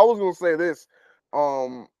 I was gonna say this.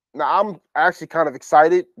 Now I'm actually kind of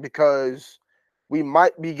excited because we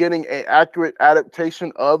might be getting an accurate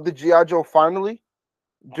adaptation of the GI Joe finally,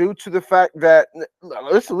 due to the fact that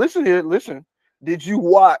listen here, listen. Did you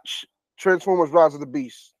watch Transformers: Rise of the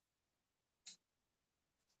Beast?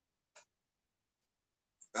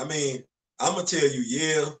 I mean, I'm gonna tell you,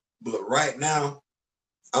 yeah, but right now,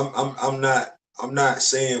 I'm not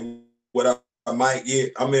saying what I might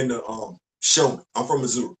get. I'm in the show. I'm from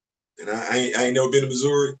Missouri, and I ain't never been to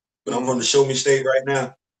Missouri, but I'm from the show me state right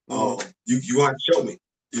now. You want to show me?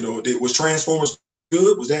 You know, was Transformers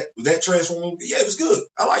good? Was that Transformers? Yeah, it was good.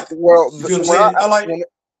 I liked it. Well, You feel what I'm saying? I like it.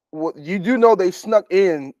 Well, you do know they snuck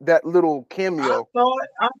in that little cameo. I saw it.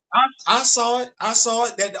 I saw it. I saw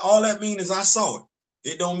it. That all that means is I saw it.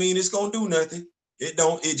 It don't mean it's gonna do nothing. It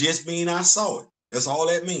don't. It just mean I saw it. That's all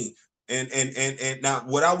that means. And now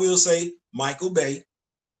what I will say, Michael Bay.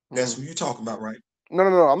 That's who you're talking about, right? No.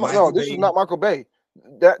 I'm not, no, this is not Michael Bay.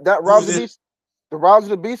 That Who Rise is of the it? Beast, the Rise of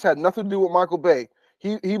the Beast had nothing to do with Michael Bay.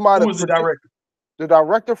 He might Who have was the director? The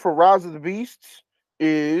director for Rise of the Beasts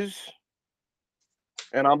is,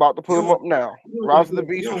 and I'm about to put him up now. Rise of the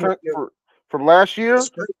Beast from last year.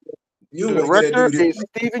 The director is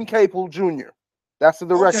Stephen Caple Jr. That's the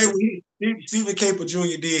director. Okay, well, Stephen Caple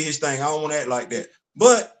Jr. did his thing. I don't want to act like that.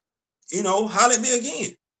 But you know, holler at me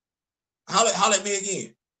again. Holler at me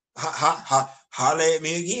again. Holler at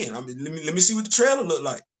me again. I mean, let me see what the trailer look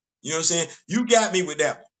like. You know what I'm saying? You got me with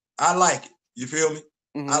that one. I like it. You feel me?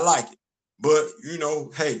 I like it. But you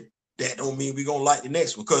know, hey, that don't mean we gonna like the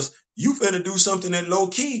next one because you finna do something that low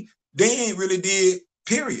key they ain't really did.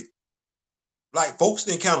 Period. Like folks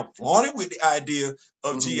then kind of flaunted with the idea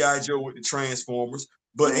of G.I. Joe with the Transformers,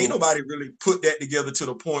 but ain't nobody really put that together to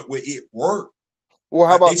the point where it worked. Well,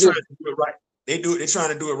 how about they trying to do it right? They're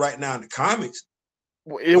trying to do it right now in the comics.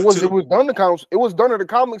 It was done in the comics. It was done in the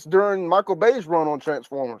comics during Michael Bay's run on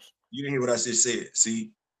Transformers. You didn't hear what I just said.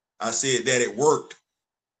 See, I said that it worked.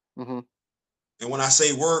 And when I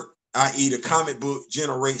say work, i.e. the comic book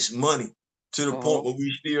generates money to the point where we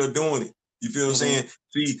still doing it. You feel what I'm saying?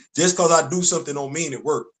 See, just because I do something don't mean it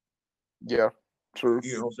work. Yeah, true.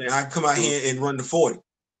 You know what I'm saying? I can come out here and run the 40.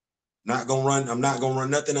 I'm not gonna run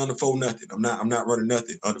nothing under 4 nothing. I'm not running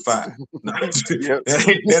nothing under 5.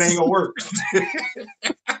 That ain't gonna work.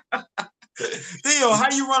 Theo, how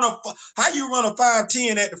you run a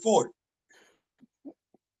 5'10" at the 40?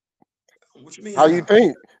 What you mean? How you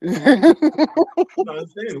think?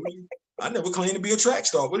 I never claimed to be a track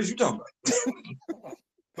star. What is you talking about?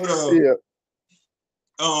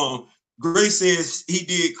 But Gray says he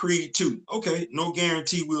did Creed 2. Okay, no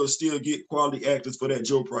guarantee we'll still get quality actors for that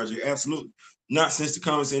Joe project. Absolutely. Not since the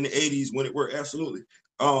comics in the 80s when it worked. Absolutely.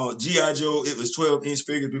 G.I. Joe, it was 12-inch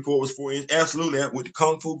figures before it was 4-inch. Absolutely, with the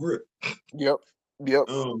Kung Fu grip. Yep.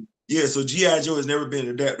 Yeah, so G.I. Joe has never been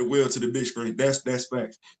adapted well to the big screen. That's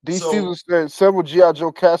facts. DC said several G.I.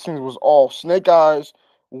 Joe castings was off. Snake Eyes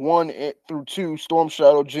 1 through 2, Storm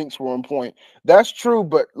Shadow, Jinx were on point. That's true,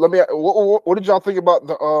 but let me. What did y'all think about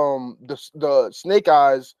the Snake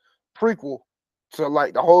Eyes prequel to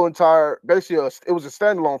like the whole entire? Basically, it was a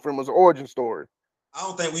standalone film. It was an origin story. I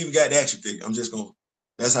don't think we even got the action figure. I'm just going.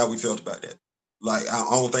 That's how we felt about that. Like I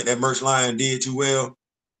don't think that merch line did too well.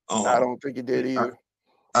 I don't think it did either.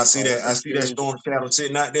 I see that Storm Shadow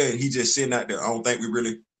sitting out there, and he just sitting out there. I don't think we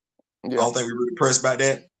really pressed about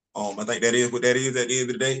that. I think that is what that is at the end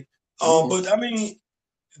of the day. But I mean,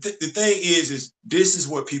 the thing is this is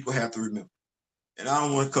what people have to remember. And I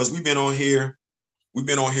don't want, because we've been on here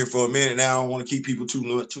for a minute now. I don't want to keep people too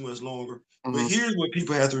much longer. But here's what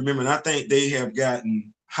people have to remember, and I think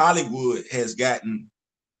Hollywood has gotten,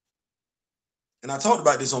 and I talked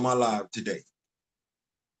about this on my live today.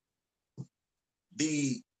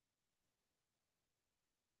 the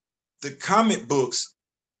comic books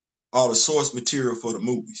are the source material for the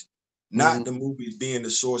movies, not the movies being the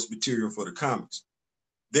source material for the comics.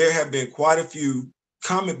 There have been quite a few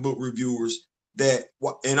comic book reviewers that,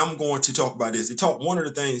 and I'm going to talk about this. They talk one of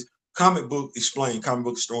the things, comic book explained, comic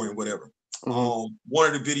book historian, whatever. One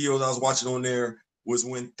of the videos I was watching on there was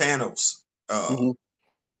when Thanos,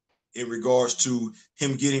 in regards to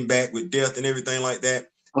him getting back with death and everything like that.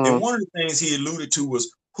 And one of the things he alluded to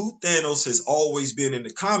was who Thanos has always been in the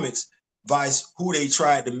comics, vice who they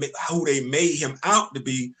tried to make, who they made him out to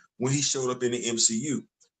be when he showed up in the MCU.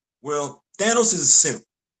 Well, Thanos is a simp.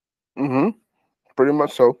 Pretty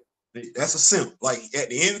much so. That's a simp. Like at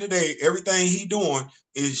the end of the day, everything he doing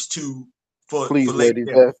is to for Lady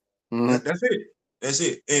Death. Death. That's it. That's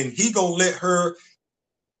it. And he gonna let her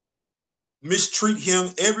mistreat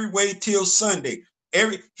him every way till Sunday.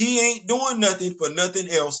 He ain't doing nothing for nothing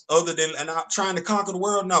else other than, and I'm trying to conquer the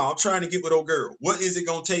world. No, I'm trying to get with old girl. What is it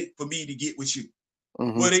gonna take for me to get with you?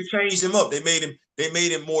 Well, they changed him up. They made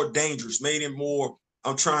him more dangerous, made him more,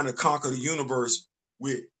 I'm trying to conquer the universe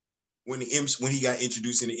with when he got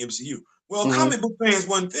introduced in the MCU. Well, comic book fans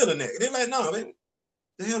wasn't feeling that. They're like, no, man,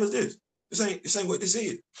 the hell is this? This ain't what this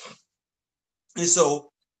is. And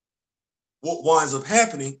so what winds up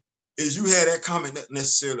happening is you had that comic not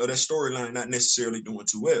necessarily, or that storyline not necessarily doing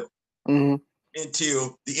too well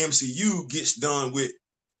until the MCU gets done with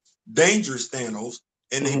dangerous Thanos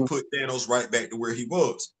and they put Thanos right back to where he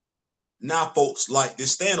was. Now folks like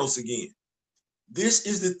this Thanos again. This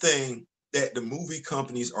is the thing that the movie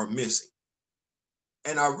companies are missing.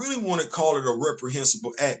 And I really want to call it a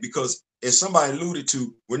reprehensible act because, as somebody alluded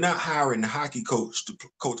to, we're not hiring the hockey coach to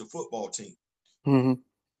coach a football team.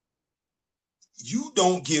 You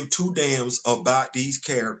don't give two damns about these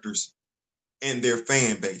characters and their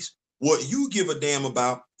fan base. What you give a damn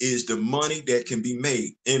about is the money that can be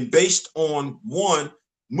made. And based on one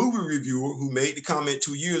movie reviewer who made the comment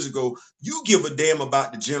 2 years ago, you give a damn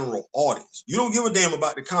about the general audience. You don't give a damn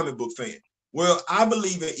about the comic book fan. Well, I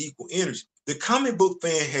believe in equal energy. The comic book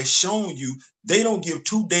fan has shown you they don't give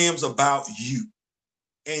two damns about you.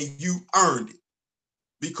 And you earned it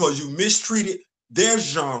because you mistreated their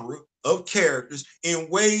genre of characters in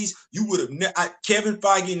ways you would have Kevin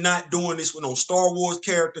Feige not doing this with no Star Wars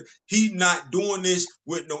character. He's not doing this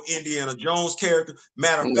with no Indiana Jones character.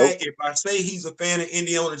 Matter of fact, if I say he's a fan of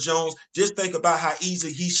Indiana Jones, just think about how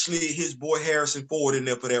easily he slid his boy Harrison Ford in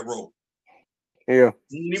there for that role. Yeah.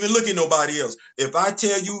 You didn't even look at nobody else. If I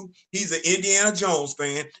tell you he's an Indiana Jones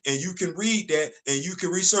fan and you can read that and you can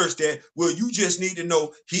research that, well, you just need to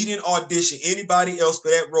know he didn't audition anybody else for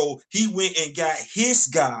that role. He went and got his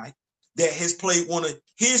guy that has played one of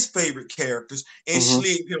his favorite characters and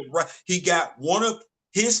slid him right. He got one of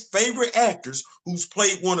his favorite actors who's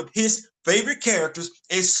played one of his favorite characters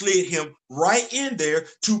and slid him right in there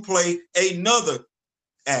to play another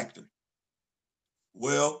actor.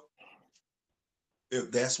 Well,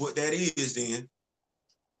 if that's what that is, then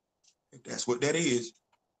if that's what that is,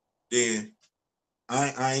 then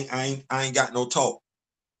I ain't got no talk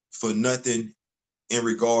for nothing in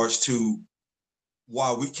regards to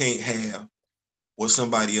why we can't have what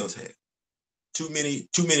somebody else had. Too many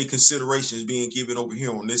considerations being given over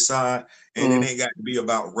here on this side, and it ain't got to be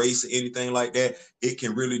about race or anything like that. It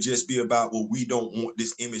can really just be about, well, we don't want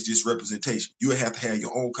this image, this representation. You have to have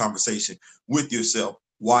your own conversation with yourself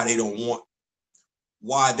why they don't want,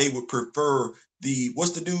 why they would prefer the,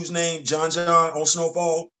 what's the dude's name, John on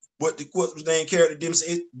Snowfall? What was the name character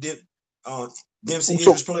Dempsey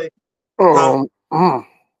Idris played?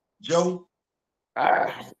 Joe.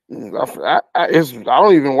 I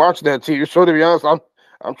don't even watch that TV show, to be honest.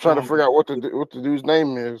 I'm trying to figure out what the dude's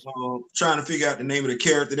name is. Trying to figure out the name of the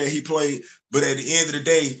character that he played, but at the end of the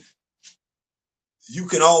day, you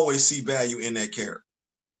can always see value in that character.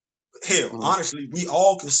 Hell, honestly, we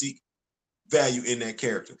all can see value in that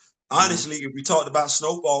character. Honestly, if we talked about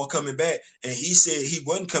Snowfall coming back and he said he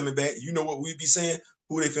wasn't coming back, you know what we'd be saying?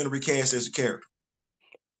 Who they finna recast as a character?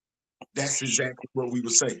 That's exactly what we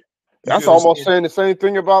would say. That's almost saying the same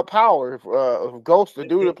thing about Power. If Ghost, the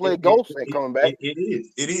dude that played Ghost, ain't coming back. It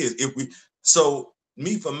is. If we, so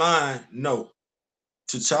me for mine, no.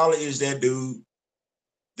 T'Challa is that dude.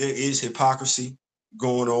 There is hypocrisy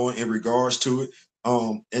going on in regards to it.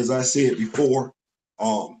 As I said before,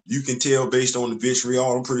 you can tell based on the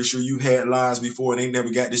vitriol. I'm pretty sure you had lies before and they never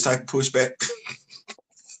got this type of pushback.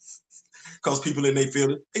 Because people in their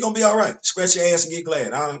feeling, they're gonna be all right. Scratch your ass and get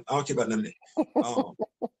glad. I don't care about none of that.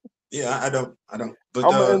 Yeah, I don't. But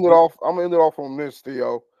I'm gonna end it off on this,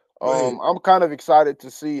 Theo. I'm kind of excited to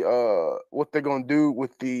see what they're gonna do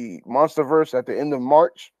with the MonsterVerse at the end of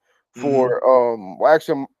March Mm-hmm. for well,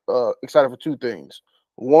 actually, I'm excited for two things.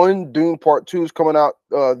 One, Dune Part Two is coming out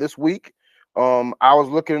this week. I was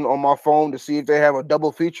looking on my phone to see if they have a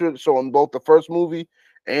double feature showing both the first movie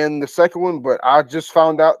and the second one, but I just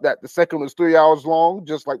found out that the second one is 3 hours long,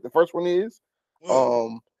 just like the first one is. What?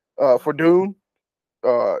 Um, for Dune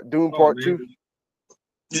Oh Part man, Two,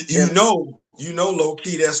 and you know, low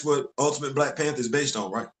key. That's what Ultimate Black Panther is based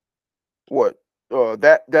on, right? what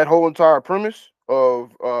that whole entire premise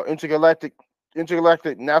of intergalactic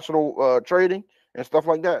national trading and stuff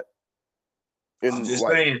like that. I'm And just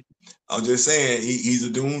like, saying. I'm just saying. He's a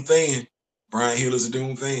Doom fan. Brian Hill is a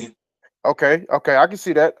Doom fan. okay, I can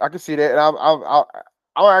see that. I can see that, and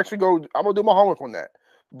I'll actually go. I'm gonna do my homework on that.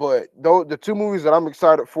 But though the two movies that I'm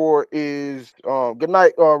excited for is Good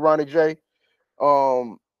Night, Ronnie J.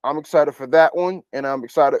 I'm excited for that one, and I'm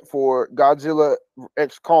excited for Godzilla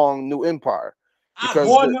X Kong New Empire because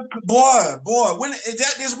Boy, boy. When is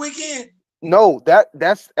that this weekend? no,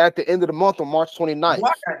 that's at the end of the month on March Boy, 29th.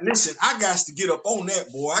 listen, I got to get up on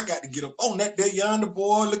that, boy. I got to get up on that there yonder,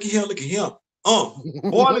 boy. Look at him, look at him.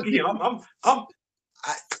 Boy, look at him. I,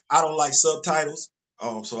 I don't like subtitles.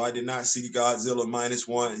 So I did not see Godzilla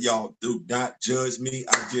 -1. Y'all do not judge me.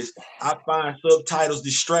 I find subtitles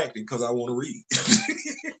distracting because I want to read.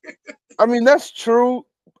 I mean, that's true.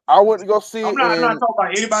 I wouldn't go see it I'm not in. talking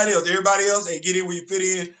about anybody else. Everybody else, hey, get in where you fit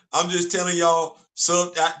in. I'm just telling y'all,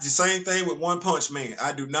 the same thing with One Punch Man.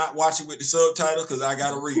 I do not watch it with the subtitles because I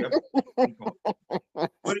gotta read.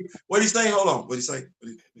 What do you say? Hold on. What do you say?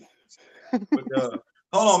 But,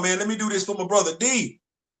 hold on, man. Let me do this for my brother D.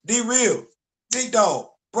 D Real, D Dog,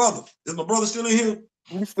 brother. Is my brother still in here?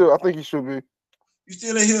 I think he should be. You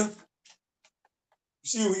still in here? You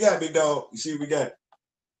see what we got, big dog? You see what we got?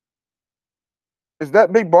 Is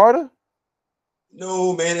that Big Barda?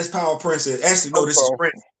 No, man, that's Power Princess. Actually, no, I'm this is sorry,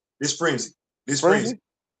 Frenzy. This Frenzy. This Frenzy. Frenzy.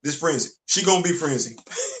 This Frenzy. She gonna be Frenzy.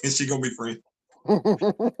 And she gonna be Frenzy.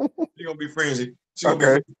 She gonna be Frenzy. She gonna be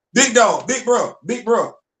Okay. Frenzy. Big dog, big bro.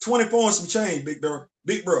 24 and some change, big bro.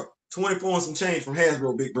 Big bro. 24 and some change from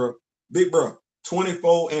Hasbro, big bro. Big bro.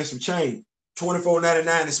 24 and some change. 24.99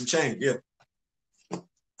 and some change. Yeah.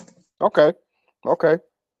 Okay. Okay.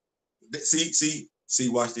 See,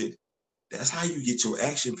 watch this. That's how you get your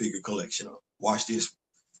action figure collection up. Watch this.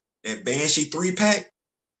 That Banshee 3-pack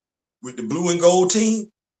with the blue and gold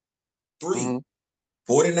team, 3.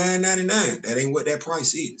 Mm-hmm. 49.99. That ain't what that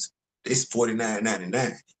price is. It's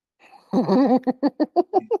 49.99.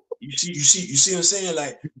 You see what I'm saying?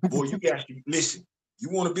 Like, boy, you got to listen. You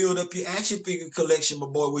want to build up your action figure collection, my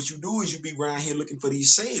boy. What you do is you be around here looking for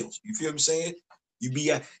these sales. You feel what I'm saying? You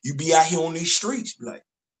be out here on these streets. Like,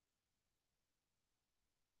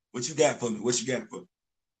 what you got for me? What you got for me?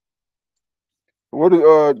 What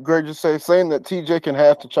did Greg just say? Saying that TJ can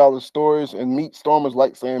have T'Challa's stories and meet Stormers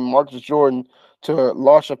like saying Marcus Jordan to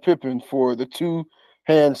Lasha Pippen for the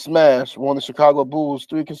two-hand smash won the Chicago Bulls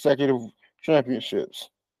 3 consecutive championships.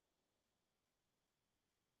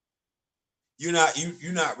 You're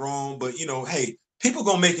not wrong, but hey, people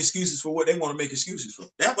gonna make excuses for what they want to make excuses for.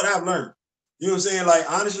 That's what I've learned. You know what I'm saying?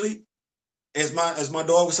 Like honestly, as my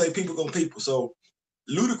dog would say, people gonna people. So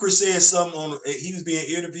Ludacris said something on. He was being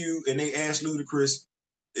interviewed, and they asked Ludacris.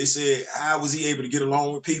 They said, "How was he able to get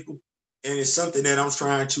along with people?" And it's something that I'm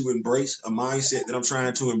trying to embrace, a mindset that I'm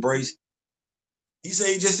trying to embrace. He said,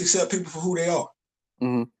 he just accept people for who they are,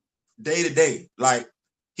 Mm-hmm. day to day. Like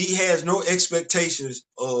he has no expectations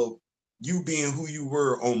of you being who you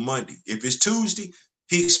were on Monday. If it's Tuesday,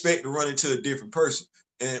 he expect to run into a different person.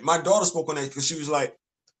 And my daughter spoke on that because she was like,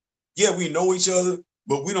 yeah, we know each other,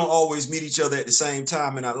 but we don't always meet each other at the same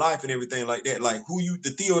time in our life and everything like that. Like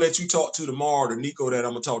the Theo that you talk to tomorrow, the Nico that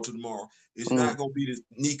I'm gonna talk to tomorrow, it's Mm-hmm. not gonna be the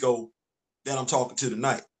Nico that I'm talking to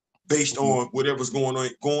tonight, based Mm-hmm. on whatever's going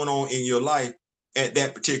on in your life at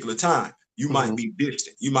that particular time. You might Mm-hmm. be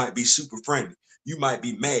distant, you might be super friendly, you might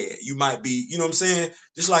be mad, you might be, you know what I'm saying?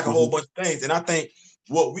 Just like a whole Mm-hmm. bunch of things. And I think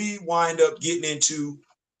what we wind up getting into,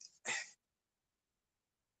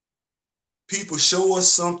 people show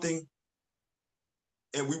us something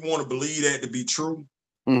and we want to believe that to be true,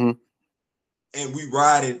 Mm-hmm. and we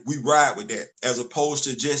ride with that as opposed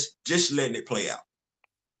to just letting it play out.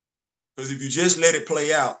 Because if you just let it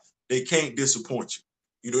play out, they can't disappoint you.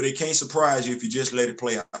 They can't surprise you if you just let it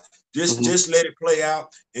play out. Just Mm-hmm. just let it play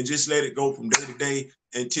out and just let it go from day to day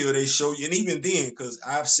until they show you. And even then, because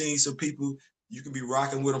I've seen some people, you can be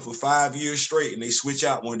rocking with them for 5 years straight and they switch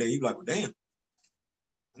out one day. You're like, well, damn.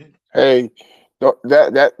 Hey,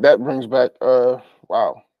 that brings back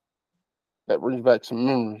wow, that brings back some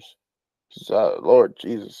memories. Lord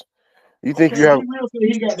Jesus. You think Okay, you have? he will say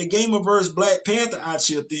he got the Gamerverse Black Panther out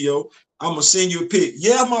here, Theo. I'm gonna send you a pic.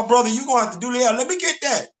 Yeah, my brother, you gonna have to do that. Let me get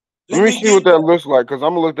that. Let Let me me see get what that that. looks like because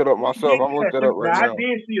I'm gonna look that up Let me myself. get I'm gonna look that. that up right Now I now.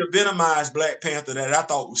 did see a Venomized Black Panther that I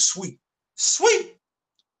thought was sweet. Sweet.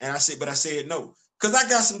 And I said, but I said no. Because I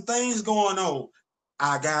got some things going on.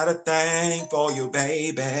 I got a thing for you,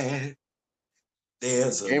 baby.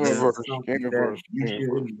 There's a little Gamerverse, something that Gamerverse, you Gamerverse.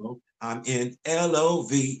 should know. I'm in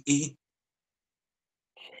LOVE.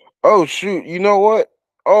 Oh shoot! You know what?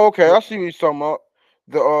 Oh, okay. I see what you're talking about.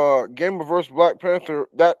 The Gamerverse Black Panther.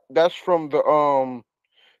 That's from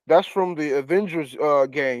the Avengers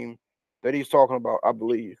game that he's talking about. I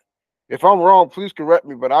believe. If I'm wrong, please correct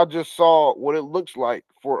me. But I just saw what it looks like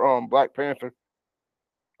for Black Panther.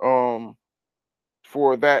 Um,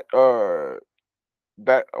 for that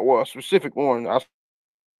well specific one. I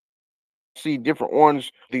see different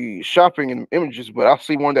ones the shopping and images, but I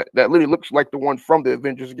see one that literally looks like the one from the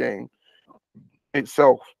Avengers game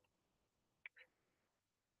itself.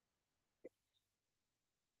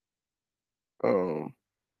 Um,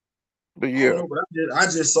 but I don't yeah, know, but I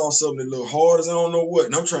just saw something that looked hard as I don't know what.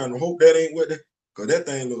 And I'm trying to hope that ain't what because that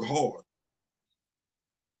thing look hard.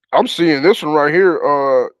 I'm seeing this one right here.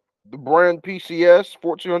 The brand PCS,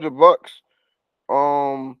 $1,400.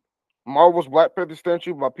 Um, Marvel's Black Panther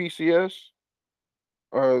statue by PCS.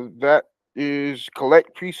 That is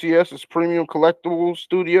collect PCS is Premium Collectibles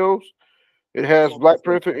Studios. It Hold has on one Black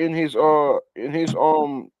second. Panther in his on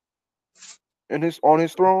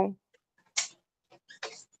his throne.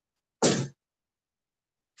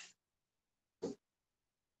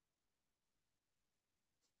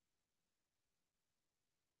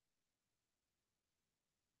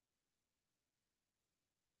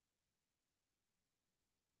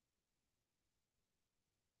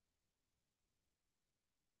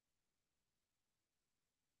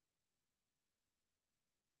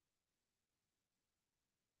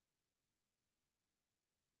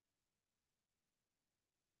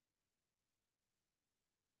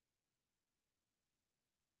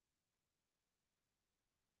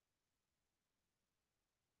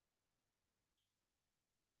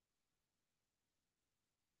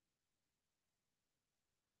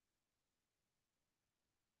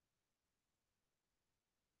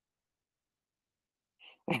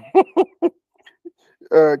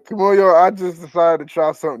 Kimoyo, I just decided to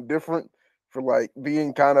try something different for like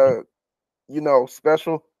being kind of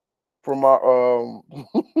special for my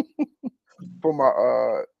for my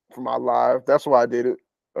uh for my live. That's why I did it.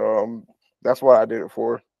 Um, that's what I did it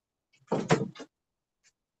for.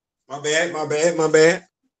 My bad, my bad, my bad.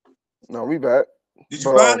 No, we back. Did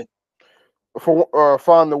you But find it? for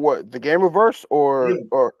find the what the game reverse Yeah.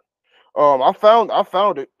 or I found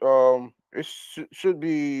it. It should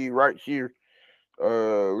be right here.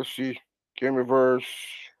 Let's see, game reverse.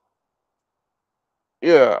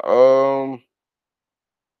 Yeah.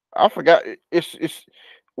 I forgot. It's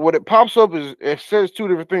what it pops up is it says two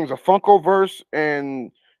different things: a Funko verse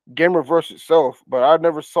and Gamerverse itself. But I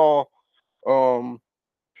never saw. Um,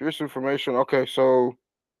 here's information. Okay, so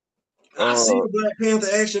I see uh, the Black Panther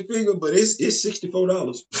action figure, but it's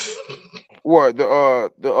 $64. what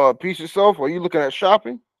the piece itself? Are you looking at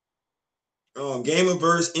shopping?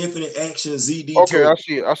 Gamerverse Infinite Action ZD Okay, I Toy.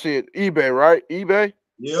 see it. I see it. eBay, right? eBay.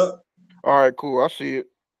 Yep. All right, cool. I see it.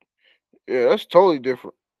 Yeah, that's totally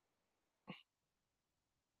different.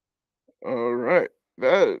 All right.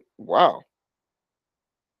 That wow.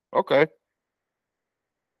 Okay.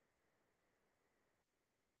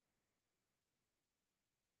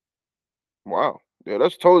 Wow. Yeah,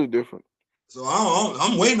 that's totally different. So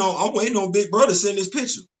I'm waiting on Big Brother to send this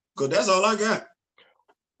picture because that's all I got.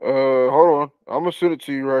 Hold on. I'm gonna send it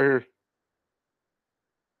to you right here.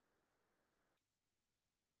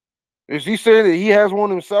 Is he saying that he has one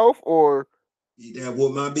himself, or That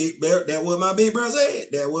what my big brother said.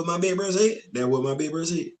 That what my big brother said. That what my big brother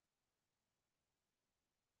said.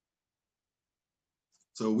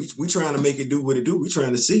 So we trying to make it do what it do. We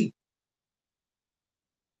trying to see.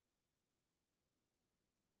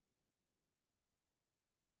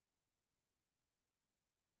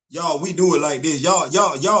 Y'all, we do it like this. Y'all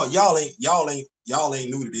ain't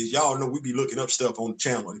new to this. Y'all know we be looking up stuff on the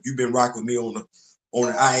channel. If you've been rocking with me on the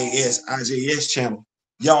IASIJS channel,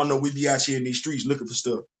 y'all know we be out here in these streets looking for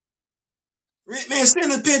stuff. Man,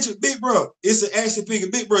 send a picture, big bro. It's an action figure,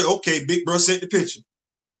 big bro. Okay, big bro sent the picture.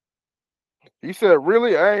 he said,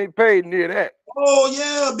 "Really? I ain't paid near that." Oh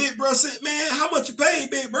yeah, big bro sent, man. How much you paid,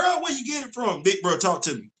 big bro? Where you get it from? Big bro, talk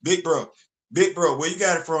to me. Big bro, where you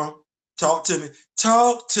got it from? Talk to me.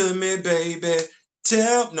 Talk to me, baby.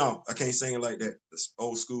 Tell no, I can't sing it like that. That's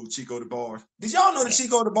old school Chico the Bars. Did y'all know that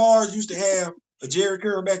Chico the Bars used to have a Jerry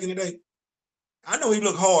Curl back in the day? I know he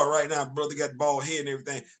look hard right now. Brother got the bald head and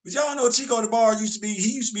everything. But y'all know Chico the Bar used to be.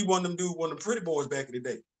 He used to be one of them dudes, one of them pretty boys back in the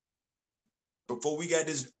day. Before we got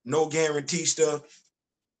this no guarantee stuff.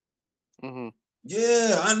 Mm-hmm.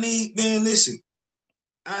 Yeah, I need, man. Listen,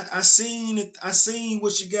 I seen it. I seen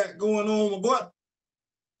what you got going on, but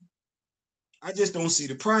I just don't see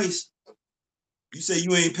the price. You say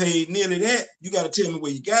you ain't paid nearly that. You got to tell me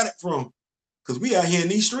where you got it from, because we out here in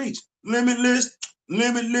these streets. Limitless,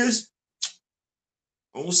 limitless,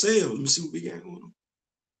 on sale. Let me see what we got going on.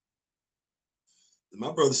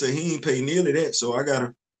 My brother said he ain't paid nearly that, so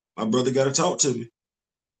my brother gotta talk to me.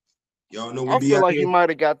 Y'all know we I be feel out like here. you might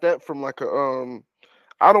have got that from like a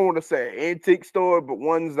I don't want to say an antique store, but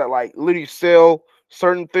ones that like literally sell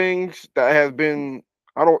certain things that has been.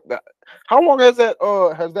 I don't. That, how long has that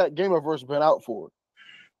Gamerverse been out for?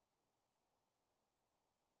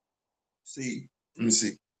 See, let me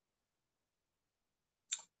see.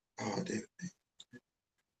 Oh, damn.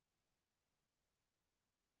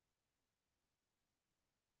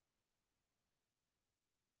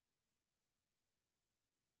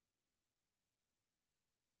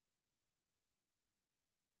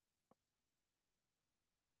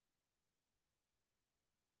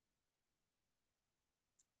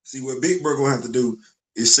 See, what Big Bird gonna have to do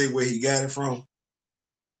is say where he got it from,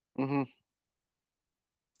 Mm-hmm.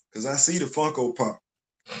 because I see the Funko Pop.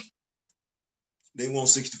 They want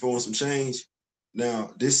 64 and some change.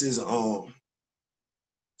 Now this is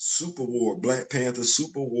Super War, Black Panther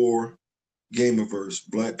Super War Gamerverse,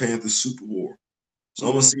 Black Panther Super War. So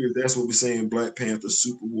I'm gonna see if that's what we're saying. Black Panther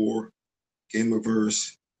Super War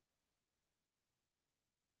Gamerverse.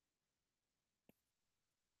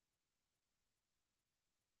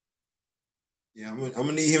 Yeah, I'm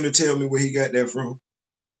gonna need him to tell me where he got that from.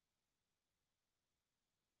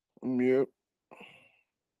 Yep.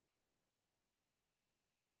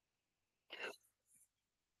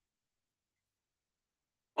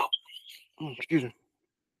 Excuse me.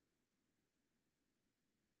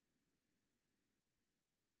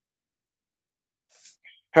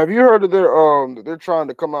 Have you heard of they're trying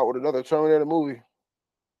to come out with another Terminator movie?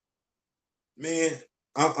 Man,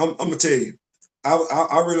 I'm gonna tell you,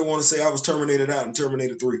 I really want to say I was terminated out in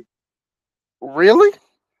Terminator 3. Really?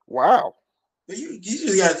 Wow. But you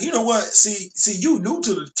just got, you know what? See, you new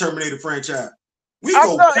to the Terminator franchise. We I'm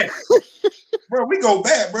go not. back, bro. We go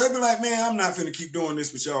back, bro. Be like, man, I'm not finna keep doing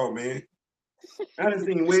this with y'all, man. I done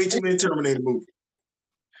seen way too many Terminator movies.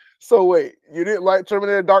 So wait, you didn't like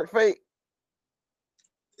Terminator Dark Fate?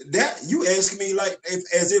 That you asking me like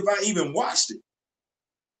as if I even watched it.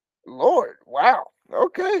 Lord, wow.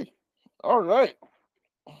 Okay. All right.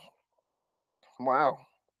 Wow.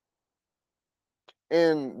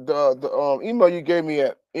 And the email you gave me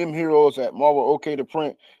at mheroes at Marvel OK to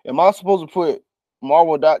print, am I supposed to put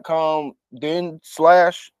marvel.com then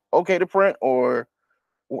slash OK to print, or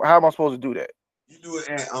how am I supposed to do that? You do it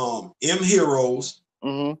at mheroes,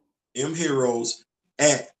 Mm-hmm. mheroes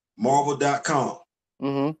at marvel.com.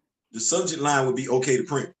 Mm-hmm. The subject line would be okay to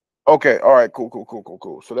print. Okay. All right. Cool. Cool. Cool. Cool.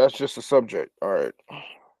 Cool. So that's just the subject. All right.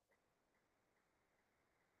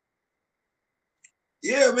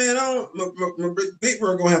 Yeah, man. My big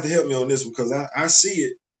bro gonna have to help me on this one because I see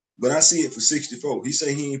it, but I see it for 64. He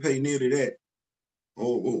say he ain't pay nearly that.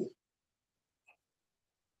 Oh.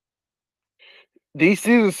 These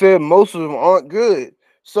seasons said most of them aren't good.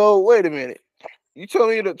 So wait a minute. You telling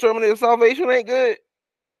me the Terminator Salvation ain't good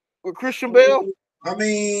with Christian Bale? I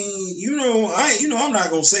mean, I'm not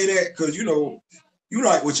gonna say that because you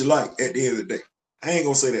like what you like at the end of the day. I ain't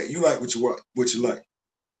gonna say that. You like what you like.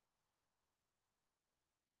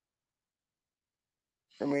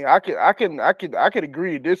 I mean, I could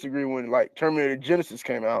agree to disagree when like Terminator Genesis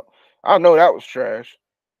came out. I know that was trash.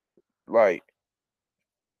 Like,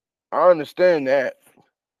 I understand that.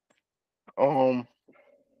 Um,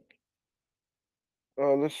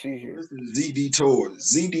 let's see here. This is ZD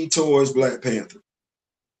Toys. ZD Toys Black Panther.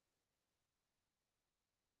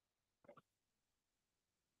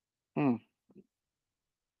 Hmm.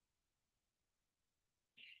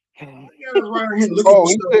 You guys around here looking for Oh,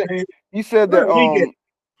 stuff, man. he said Where that the link at?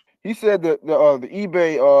 he said that the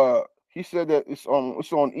eBay he said that it's on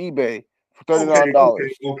eBay for Okay, $39.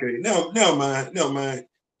 okay. No, never mind.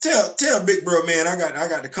 Tell Big Bro, man, I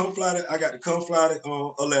got to come fly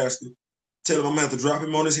to Alaska. Tell him I'm gonna have to drop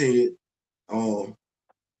him on his head. Um,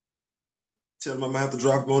 tell him I'm gonna have to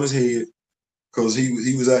drop him on his head because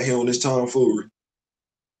he was out here on this tomfoolery.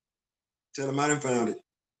 Tell him I done found it.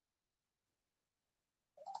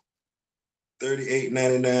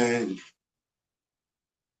 38.99.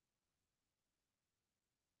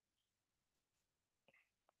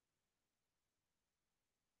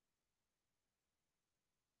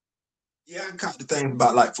 Yeah, I caught the thing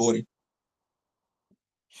about like 40.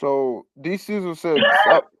 So DC said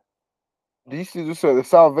the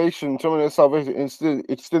salvation, terminated salvation,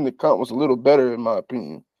 extended cut was a little better in my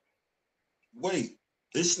opinion. Wait,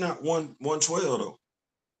 it's not 112 though.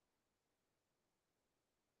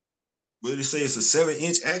 What did it say? It's a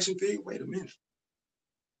 7-inch action figure? Wait a minute.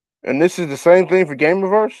 And this is the same thing for Game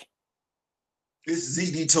Reverse? It's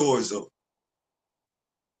ZD Toys though.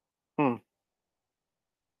 Hmm.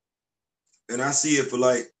 And I see it for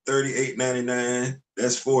like $38.99.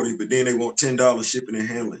 That's 40, but then they want $10 shipping and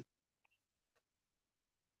handling.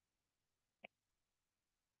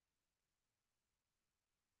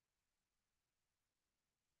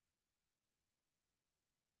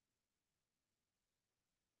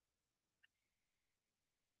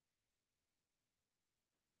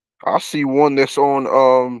 I see one that's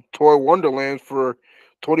on Toy Wonderland for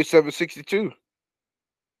 $27.62.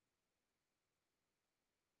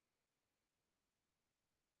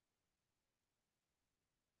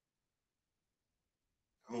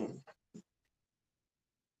 Oh.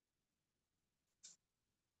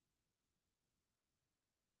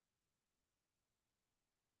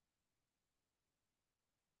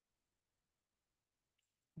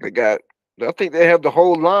 They got I think they have the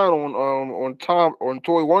whole line on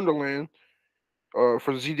Toy Wonderland for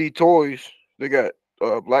ZD Toys. They got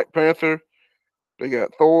Black Panther, they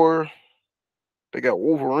got Thor, they got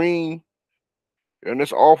Wolverine, and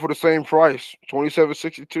it's all for the same price,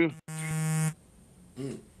 $27.62.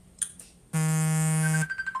 Mm.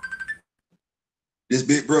 This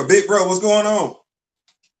big bro, what's going on?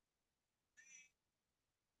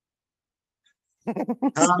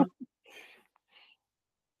 Huh?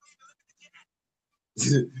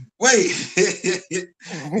 Wait.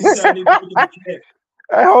 He said I need to look at the chat.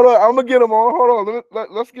 Hey, hold on. I'm gonna get them on. Hold on.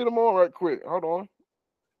 Let's get them on right quick. Hold on.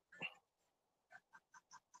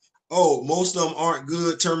 Oh, most of them aren't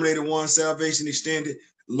good. Terminator 1, Salvation Extended.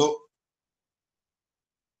 Low.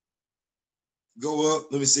 Go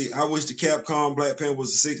up. Let me see. I wish the Capcom Black Panther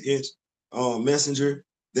was a 6-inch messenger.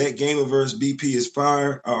 That Gamerverse BP is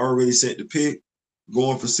fire. I already sent the pic.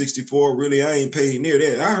 Going for 64. Really, I ain't paid near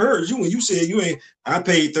that. I heard you when you said you ain't. I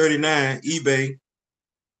paid 39 eBay.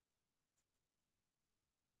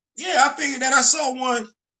 Yeah, I figured that. I saw one.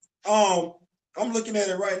 I'm looking at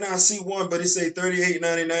it right now. I see one, but it say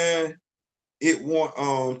 $38.99. It want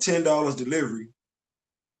 $10 delivery.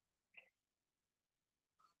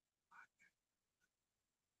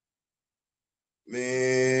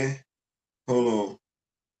 Man, hold on.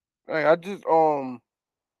 Hey, I just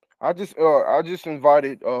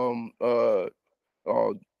invited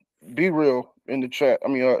Be Real in the chat. I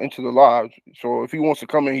mean, into the live. So if he wants to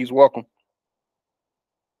come in, he's welcome.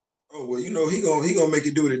 Oh well, you know he gonna make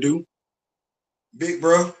it do what it do. Big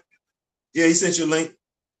bro. Yeah, he sent you a link.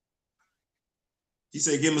 He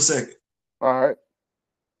said, give him a second. All right.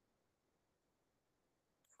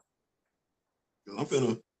 I'm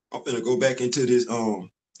finna go back into this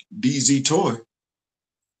DZ toy.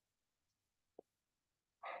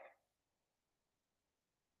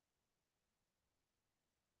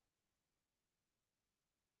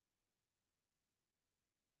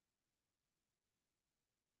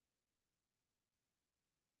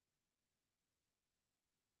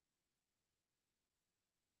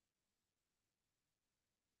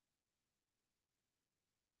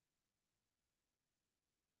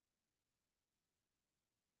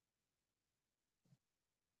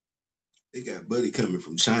 They got Buddy coming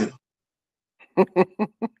from China. I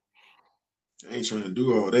ain't trying to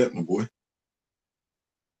do all that, my boy.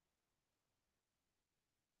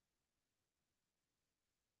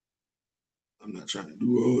 I'm not trying to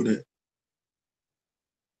do all that.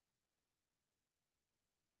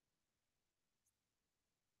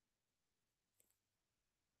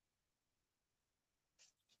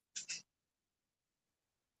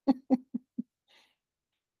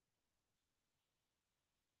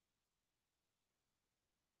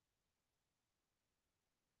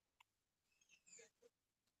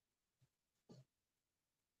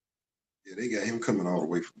 Yeah, they got him coming all the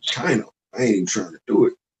way from China. I ain't even trying to do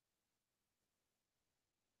it.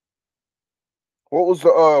 What's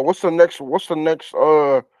the next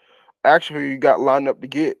action figure you got lined up to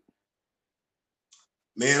get?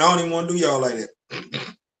 Man, I don't even want to do y'all like that.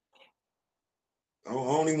 I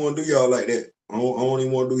don't even want to do y'all like that. I don't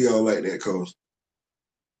even want to do y'all like that, cause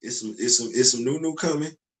it's some new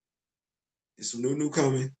coming. It's some new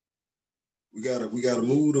coming. We gotta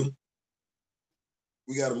move them.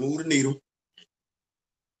 We gotta move the needle.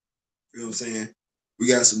 You know what I'm saying? We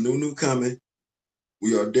got some new coming.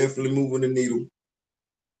 We are definitely moving the needle.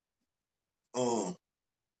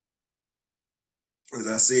 As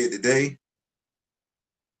I said today,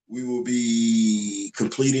 we will be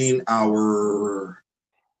completing our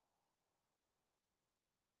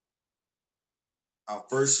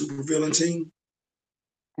first supervillain team.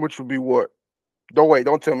 Which would be what?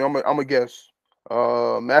 Don't tell me. I'm a guess.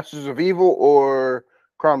 Masters of Evil or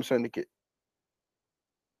Crime Syndicate?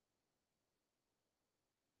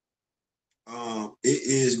 It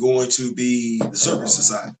is going to be the Serpent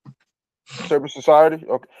Society. Serpent Society?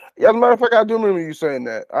 Okay. Yeah, as a matter of fact, I do remember you saying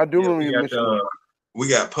that. I do remember you mentioning that. We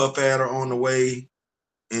got Puff Adder on the way,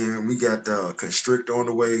 and we got Constrictor on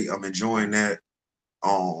the way. I'm enjoying that.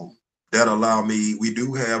 That allow me. We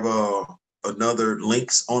do have another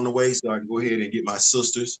links on the way, so I can go ahead and get my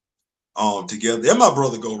sisters together. There my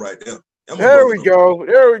brother go right there. There we go.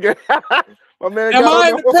 There we go. My man. Am I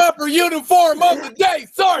in the proper uniform of the day,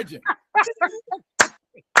 Sergeant?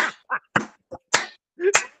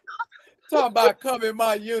 Talking about coming in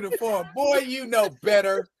my uniform. Boy, you know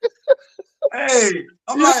better. Hey,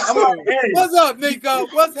 I'm like, hey. What's up, Nico?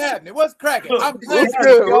 What's happening? What's cracking? I'm What's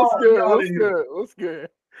good? What's good?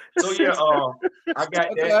 So yeah, I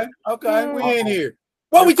got that. Okay, we in here.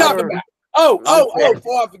 What we talking about? Oh,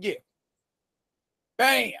 before I forget.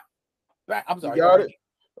 Bam. I'm sorry. You got it?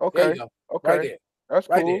 Okay. There you go. Okay. Right there. That's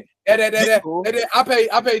right cool. There. Cool. I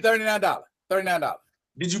paid $39. $39.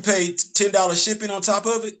 Did you pay $10 shipping on top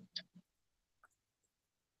of it?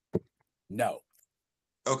 No.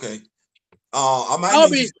 Okay. I might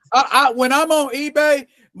when I'm on eBay,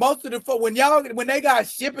 most of the when they got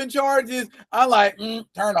shipping charges, I'm like,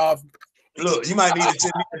 turn off. Look, you might need to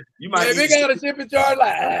tell me. You might if they got a shipping charge,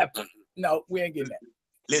 like no, we ain't getting that.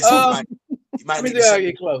 Listen, you might let me see how I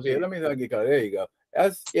get close here. Let me see how I get close. There you go.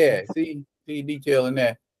 That's see detail in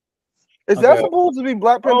there. Is that supposed to be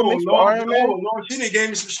Black Panther mixed with Iron Man? Oh Lord, she didn't gave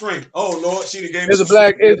me some strength. Oh Lord, she didn't gave me It's some a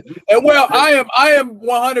black. strength. And well, I am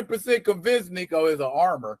 100% convinced Nico is an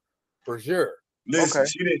armor for sure. Listen,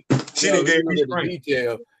 she didn't gave me strength.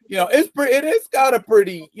 Detail. You know, it's got a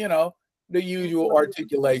pretty, the usual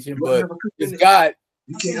articulation, but it's got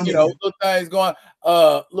little things going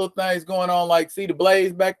on, like see the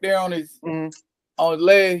blades back there on his on his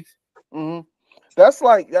legs. Mm-hmm. That's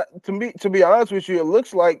like that to me. To be honest with you, it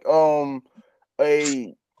looks like of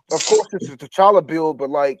course it's a T'Challa build, but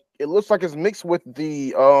like it looks like it's mixed with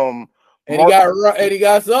the and he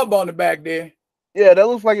got something on the back there. Yeah, that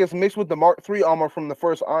looks like it's mixed with the Mark III armor from the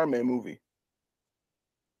first Iron Man movie.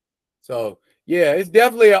 So yeah, it's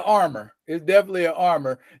definitely an armor. It's definitely an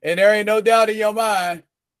armor, and there ain't no doubt in your mind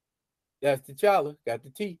that's T'Challa. Got the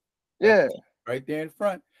T. Yeah, right there in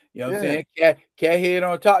front. You know what I'm saying? Cat head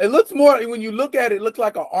on top. It looks more, when you look at it, it looks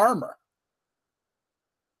like an armor.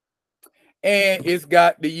 And it's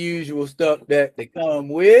got the usual stuff that they come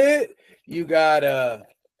with. You got all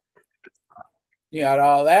that. You know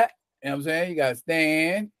what I'm saying? You got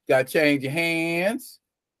stand, got to change your hands.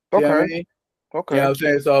 Okay. You know what I mean? Okay. You know what I'm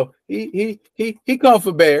saying? So he come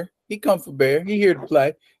for bear. He come for bear. He here to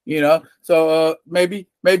play, So maybe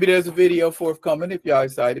there's a video forthcoming if y'all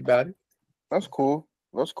excited about it. That's cool.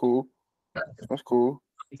 That's cool.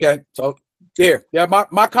 Okay, so there. Yeah,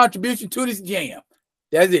 my contribution to this jam.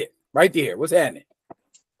 That's it. Right there. What's happening?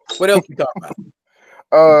 What else we talking about?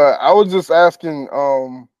 I was just asking,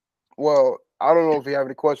 well, I don't know if you have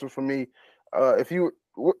any questions for me. I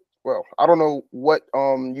don't know what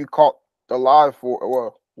you caught the live for,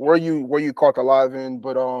 well, where you caught the live in,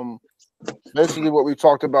 but basically what we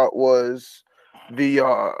talked about was the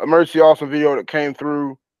Emergency Awesome video that came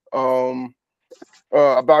through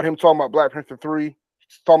about him talking about Black Panther 3.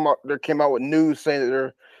 Talking about they came out with news saying that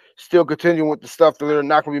they're still continuing with the stuff that they're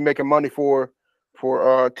not going to be making money for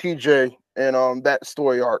TJ and that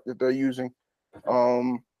story arc that they're using.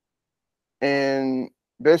 And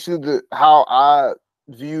basically how I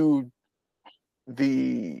viewed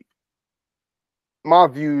my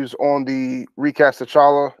views on the recast of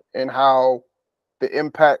T'Challa and how the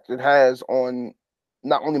impact it has on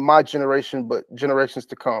not only my generation but generations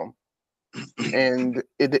to come, and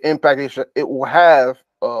the impact it will have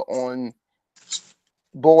on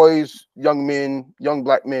boys, young men, young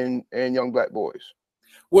black men, and young black boys.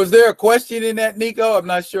 Was there a question in that, Nico? I'm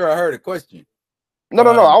not sure I heard a question. No.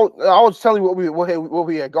 I was telling you what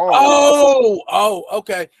we had gone. Oh,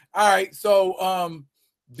 okay. All right. So,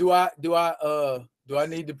 do I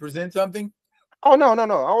need to present something? Oh no.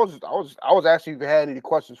 I was asking if you had any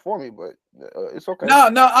questions for me, but it's okay. No.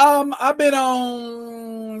 I've been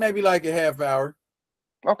on maybe like a half hour.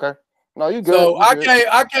 Okay. No, you good. So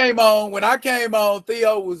I came on. When I came on,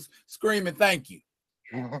 Theo was screaming, "Thank you."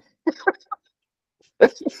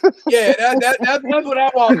 Yeah, that's what I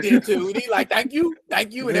walked into. And he like, thank you,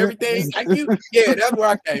 and everything. Thank you. Yeah, that's where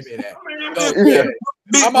I came in at. So,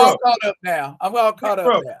 I'm all caught up now. I'm all caught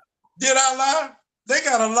up now. Did I lie? They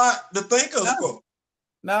got a lot to thank us for.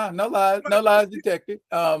 No lies detected.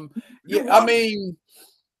 Yeah, I mean,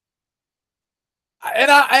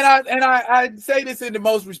 and I say this in the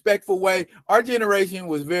most respectful way. Our generation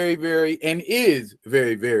was very, very, and is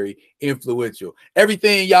very, very influential.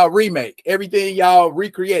 Everything y'all remake, everything y'all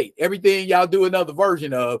recreate, everything y'all do another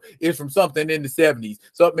version of is from something in the 70s,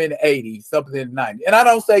 something in the 80s, something in the 90s. And I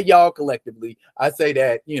don't say y'all collectively. I say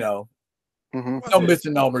that, you know, no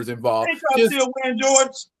misnomers involved. Ain't y'all still wearing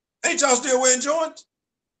Jordans? Ain't y'all still wearing Jordans?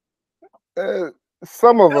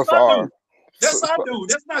 Some of us are. That's I do.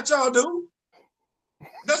 That's not y'all do.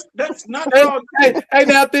 That's not y'all. Hey,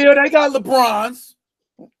 now Theo, they got LeBrons,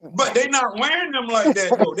 but they not wearing them like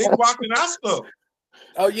that though. They rocking our stuff.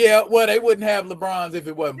 Oh yeah, well they wouldn't have LeBrons if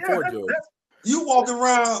it wasn't for Jordan. You walking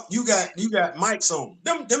around, you got mics on.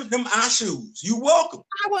 Them eye shoes. You welcome.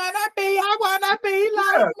 I wanna be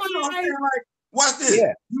like Mike. Like, watch this.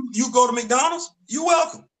 Yeah. You go to McDonald's, you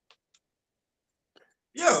welcome.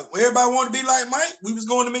 Yeah, everybody want to be like Mike. We was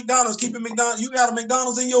going to McDonald's, keeping McDonald's. You got a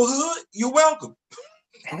McDonald's in your hood, you're welcome.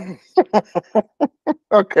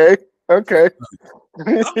 Okay. I'm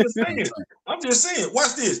just saying.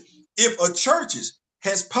 Watch this. If a churches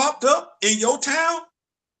has popped up in your town,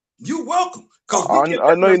 you welcome.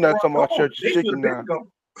 I know you're not talking about church's chicken now.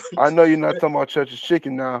 I know you're not talking about church's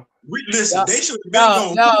chicken now. Listen, they should have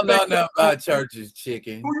been gone. No, about church's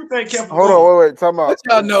chicken. Who you think kept Hold on, wait. Talking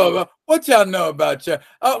about what y'all know about church?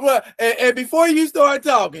 Well, and before you start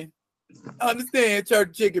talking, understand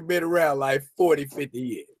church chicken been around like 40, 50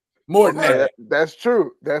 years. More than that. That's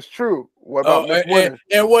true. That's true. What about Miss Winter?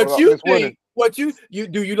 And what you think? What you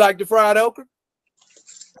do? You like the fried okra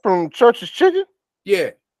from Church's Chicken?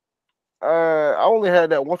 Yeah. I only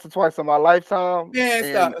had that once or twice in my lifetime.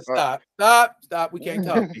 Man, stop. We can't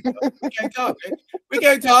talk. We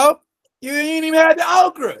can't talk. You ain't even had the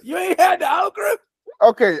okra. You ain't had the okra.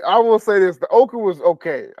 Okay, I will say this: the okra was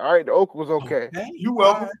okay. All right, the okra was okay. You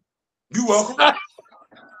welcome. Right. You welcome.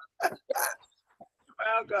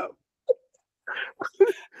 Welcome.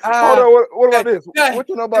 Hold on. What about this? What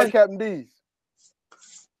you know about Captain D's?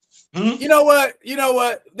 You know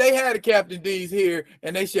what? They had a Captain D's here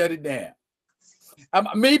and they shut it down.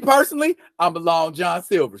 Me personally, I'm a Long John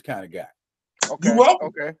Silver's kind of guy. Okay. You welcome.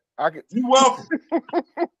 Okay. You welcome.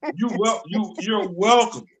 You're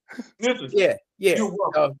welcome. Listen, yeah. You're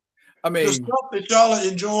welcome. I mean, the stuff that y'all are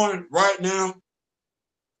enjoying right now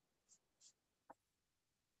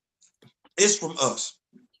is from us.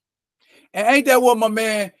 And ain't that what my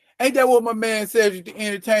man Cedric the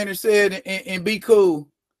Entertainer said in Be Cool?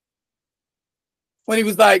 When he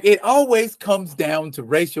was like, it always comes down to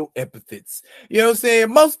racial epithets. You know what I'm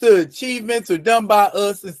saying? Most of the achievements are done by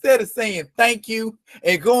us. Instead of saying thank you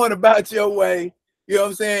and going about your way, you know what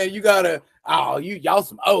I'm saying? You gotta, y'all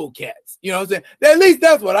some old cats. You know what I'm saying? At least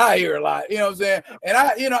that's what I hear a lot. You know what I'm saying? And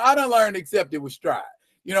I done learned to accept it with stride.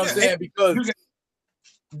 You know what I'm saying? Because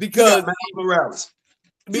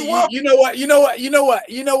you know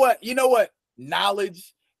what?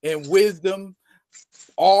 Knowledge and wisdom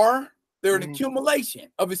are. They're an accumulation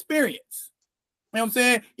of experience. You know what I'm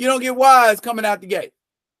saying? You don't get wise coming out the gate.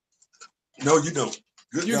 No, you don't.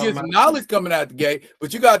 You get some knowledge coming out the gate,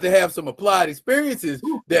 but you got to have some applied experiences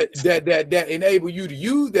that enable you to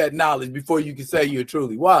use that knowledge before you can say you're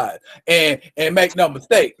truly wise. And make no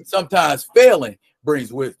mistake, sometimes failing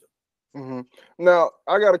brings wisdom. Now,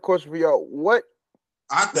 I got a question for y'all. What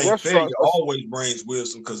I think failure always brings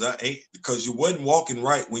wisdom because you wasn't walking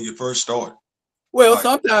right when you first started. Well,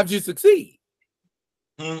 sometimes you succeed.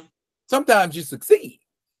 Sometimes you succeed.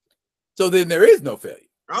 So then there is no failure.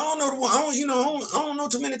 I don't know. I don't know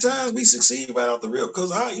too many times we succeed right off the rip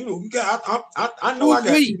because I know I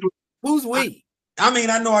got. Who's we? I mean,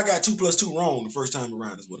 I know I got 2 + 2 wrong the first time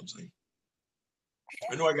around. Is what I'm saying.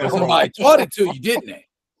 I know I got. Somebody taught it to you, didn't they?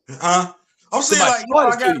 I'm saying I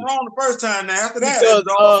got it wrong the first time. Now after that, because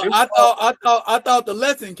I thought the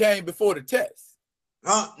lesson came before the test.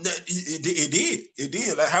 It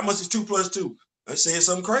did. Like, how much is 2 + 2? I said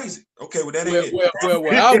something crazy. Okay, well that ain't it. Well,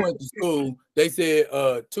 when I went to school, they said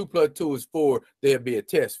 2 + 2 is 4. There'll be a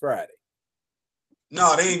test Friday.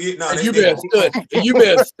 No, they ain't get. No, you better study. You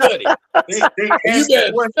better study. You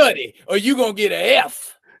better study, or you gonna get an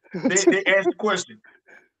F. They asked the question.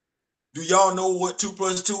 Do y'all know what 2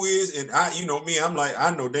 + 2 is? And I'm like, I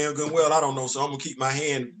know damn good well I don't know, so I'm gonna keep my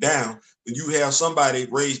hand down. When you have somebody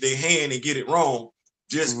raise their hand and get it wrong,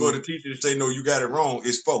 just for the teacher to say no, you got it wrong,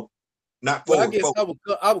 it's 4, not 4. Well, I guess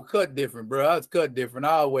I would cut different, bro. I was cut different. I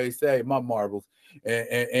always say my marbles,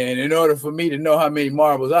 and in order for me to know how many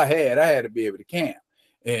marbles I had to be able to count.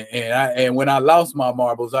 And when I lost my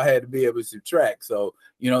marbles, I had to be able to subtract. So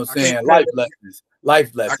you know what I'm saying?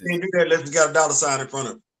 Life I lessons. can't do that unless we got a dollar sign in front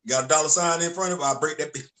of it. Got a dollar sign in front of it, I break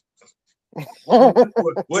that. Well,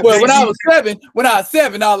 when I was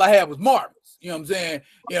seven, all I had was marbles. You know what I'm saying?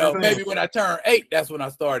 You know, maybe when I turned 8, that's when I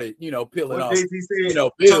started, you know, peeling off, you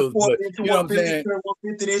know, bills. But you know what I'm saying?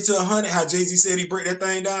 150 into 100. How Jay-Z said he break that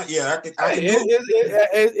thing down. Yeah, I can do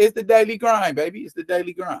it. It's the daily grind, baby. It's the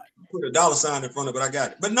daily grind. Put a dollar sign in front of it. I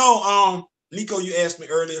got it. But no, Nico, you asked me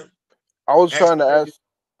earlier. I was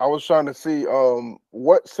trying to see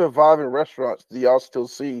what surviving restaurants do y'all still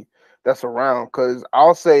see that's around? Because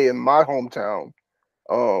I'll say in my hometown,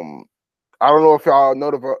 I don't know if y'all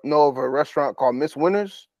know of a restaurant called Miss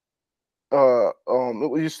Winters. It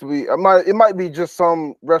used to be. It might be just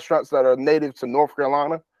some restaurants that are native to North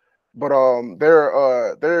Carolina, but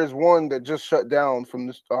there is one that just shut down from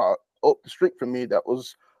this up the street from me that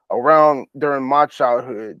was around during my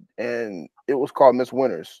childhood, and it was called Miss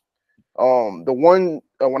Winters. The one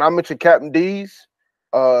when I mentioned Captain D's,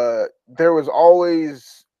 there was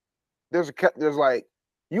always there's like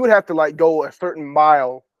you would have to like go a certain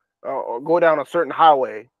mile or go down a certain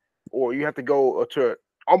highway, or you have to go to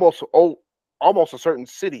almost a certain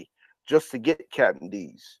city just to get Captain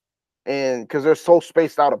D's, and because they're so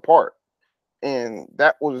spaced out apart, and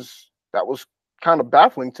that was kind of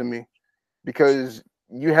baffling to me because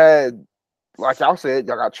you had, like y'all said,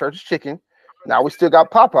 y'all got Church's Chicken. Now we still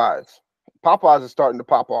got Popeyes. Popeyes is starting to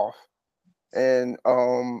pop off, and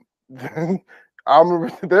I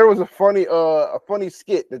remember there was a funny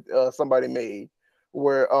skit that somebody made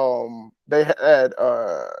where they had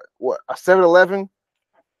a 7-Eleven,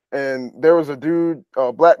 and there was a dude,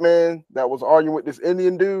 a black man, that was arguing with this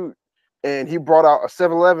Indian dude, and he brought out a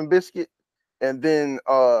 7-Eleven biscuit, and then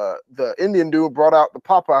the Indian dude brought out the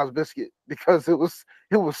Popeyes biscuit because it was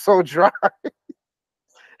so dry.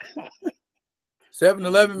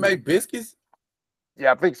 7-Eleven make biscuits?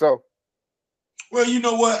 Yeah, I think so. Well, you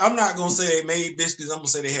know what? I'm not gonna say they made biscuits. I'm gonna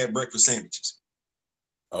say they had breakfast sandwiches.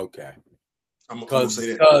 Okay. I'm gonna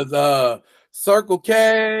say that because Circle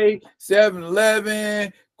K,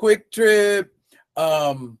 7-Eleven, Quick Trip,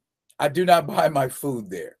 I do not buy my food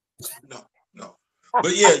there. No.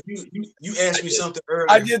 But yeah, you asked me something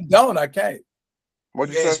earlier. I just don't. I can't. You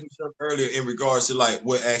asked me something earlier in regards to like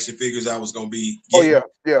what action figures I was gonna be getting.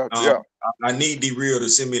 Oh yeah. I need D-Real to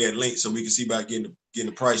send me that link so we can see about getting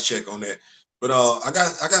the price check on that. But I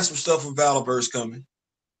got some stuff from Valorverse coming.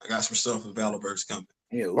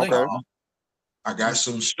 Yeah, okay. I got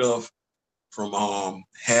some stuff from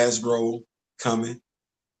Hasbro coming.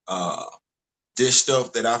 This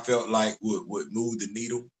stuff that I felt like would move the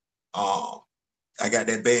needle. I got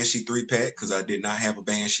that Banshee 3-pack because I did not have a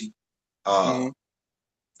Banshee. I'm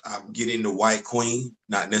getting the White Queen.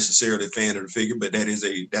 Not necessarily a fan of the figure, but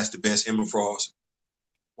that's the best Emma Frost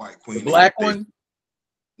White Queen. The black one?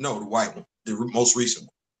 No, the white one, the most recent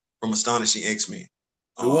one from Astonishing X-Men.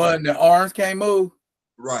 The one the arms can't move.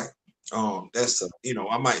 Right. That's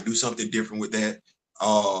I might do something different with that.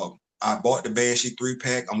 I bought the Banshee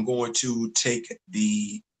 3-pack. I'm going to take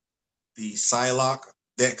the Psylocke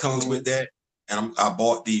that comes with that, and I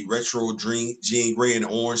bought the retro Jean Grey and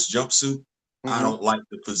orange jumpsuit. I don't like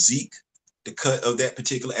the physique, the cut of that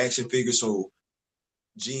particular action figure. So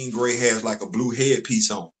Jean Grey has like a blue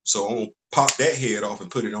headpiece on. So I'm gonna pop that head off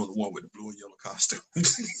and put it on the one with the blue and yellow costume.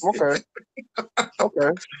 Okay.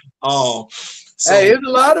 Hey, there's a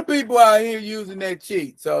lot of people out here using that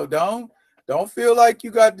cheat. So don't feel like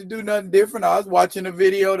you got to do nothing different. I was watching a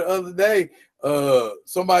video the other day.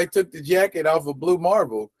 Somebody took the jacket off of Blue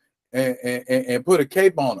Marvel and put a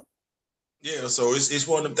cape on him. Yeah, so it's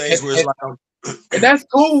one of them things where it's like and that's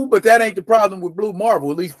cool, but that ain't the problem with Blue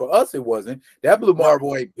Marvel. At least for us, it wasn't. That Blue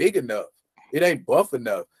Marvel ain't big enough. It ain't buff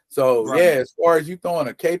enough. So yeah, as far as you throwing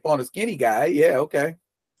a cape on a skinny guy, yeah, okay.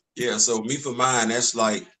 Yeah, so me for mine, that's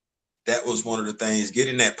like that was one of the things.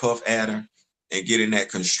 Getting that Puff Adder and getting that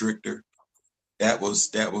Constrictor, that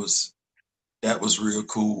was real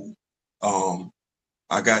cool.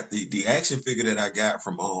 I got the action figure that I got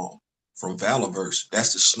from Valorverse.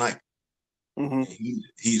 That's the Sniper.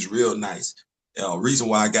 He's real nice. Reason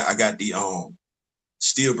why I got the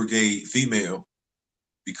Steel Brigade female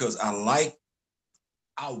because I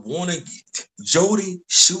want to get Jody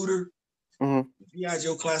Shooter, G.I.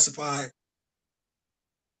 Joe Classified.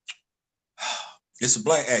 It's a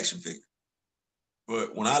black action figure.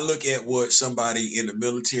 But when I look at what somebody in the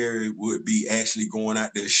military would be actually going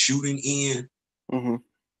out there shooting in,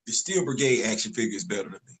 the Steel Brigade action figure is better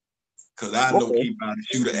than me. Because I know keep out the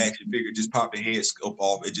shooter action figure, just pop the head scope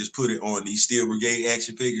off and just put it on the Steel Brigade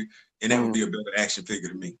action figure, and that would be a better action figure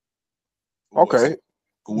to me. Okay.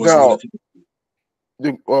 who was Now, willing to.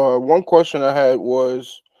 the one question I had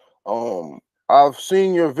was, I've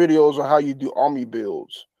seen your videos on how you do army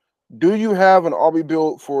builds. Do you have an army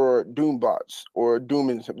build for Doombots or Doom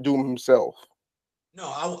himself?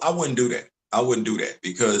 No, I wouldn't do that. I wouldn't do that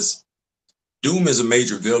because Doom is a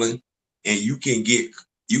major villain, and you can get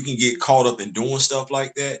caught up in doing stuff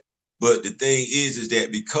like that. But the thing is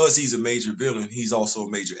that because he's a major villain, he's also a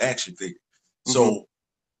major action figure. So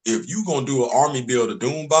if you gonna do an army build of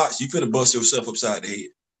Doom bots, you finna bust yourself upside the head.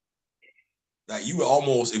 Like you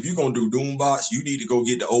almost, if you're gonna do Doom bots, you need to go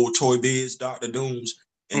get the old Toy Biz Dr. Dooms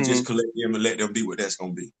and just collect them and let them be what that's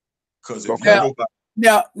gonna be. Because if you go by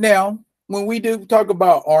now, when we do talk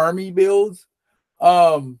about army builds,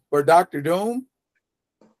 for Dr. Doom,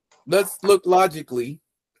 let's look logically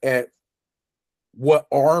at what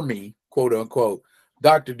army, quote unquote,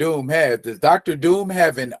 Dr. Doom has. Does Dr. Doom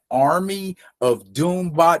have an army of Doom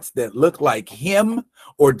bots that look like him?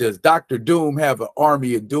 Or does Dr. Doom have an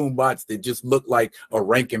army of Doom bots that just look like a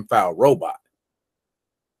rank and file robot?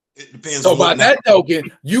 It depends so on by that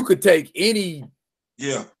token, you could take any,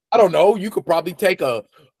 I don't know, you could probably take a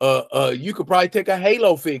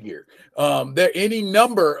Halo figure. There are any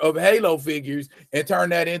number of Halo figures and turn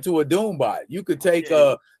that into a Doom bot. You could take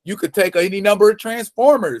any number of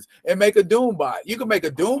Transformers and make a Doom bot. You can make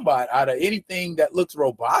a Doom bot out of anything that looks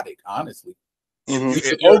robotic, honestly.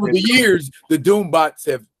 Because over the years, the Doom bots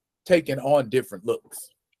have taken on different looks.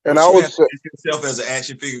 And I would say yourself as an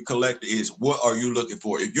action figure collector is, what are you looking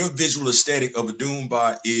for? If your visual aesthetic of a Doom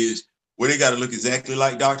bot is where they got to look exactly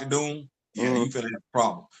like Dr. Doom, you finna have a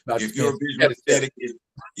problem. If your visual aesthetic is,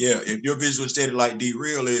 if your visual aesthetic like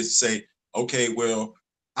D-Real is, say, okay, well,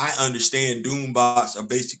 I understand Doom bots are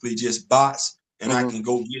basically just bots, and I can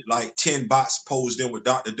go get like 10 bots, pose them with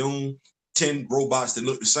Dr. Doom, 10 robots that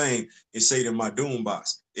look the same, and say they're my Doom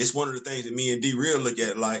bots. It's one of the things that me and D-Real look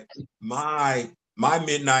at, like my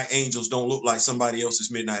Midnight Angels don't look like somebody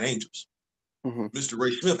else's Midnight Angels. Mr.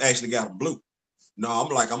 Ray Smith actually got a blue. No, I'm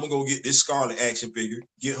like, I'm gonna go get this Scarlet action figure,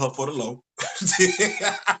 get her for the low.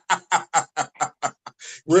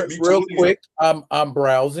 Real quick, I'm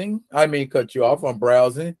browsing. I mean, cut you off. I'm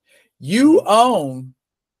browsing. You own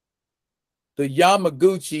the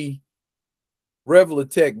Yamaguchi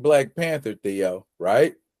Revelatech Black Panther, Theo,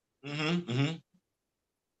 right?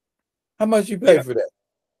 How much you pay for that?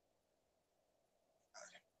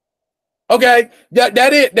 Okay, that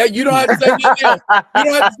it. That you don't have to say nothing else. You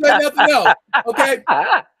don't have to say nothing else. Okay.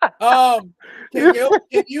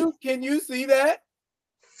 Can you see that?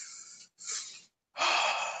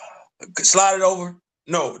 Slide it over.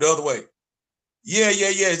 No, the other way. Yeah.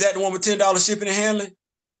 Is that the one with $10 shipping and handling?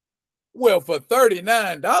 Well, for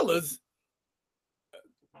 $39.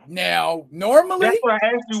 Now, normally, that's what I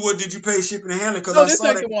asked you. What did you pay shipping and handling? Because no, this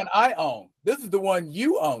ain't the one I own. This is the one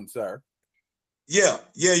you own, sir. Yeah.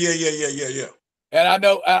 And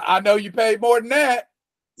I know you paid more than that.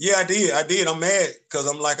 Yeah, I did. I'm mad because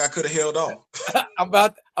I'm like, I could have held off. I'm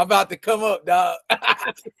about to come up, dog.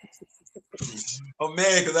 I'm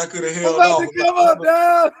mad because I could have held off. Come up,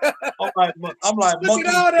 dog. I'm like, look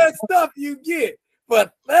at all that stuff you get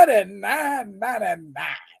for $39.99.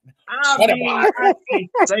 I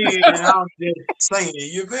ain't saying, I'm just saying.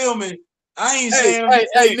 You feel me? I ain't saying.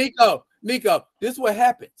 Hey, Nico, this is what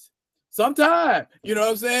happens. Sometimes, you know what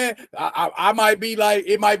I'm saying? I might be like,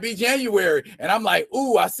 it might be January, and I'm like,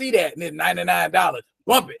 ooh, I see that, and it's $99.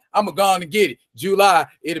 Bump it. I'm gonna go on and get it. July,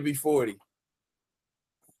 it'll be 40.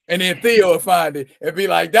 And then Theo will find it and be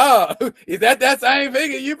like, dog, is that same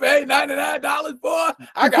figure you paid $99 for?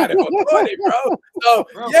 I got it for 40, bro. So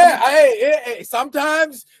yeah, hey,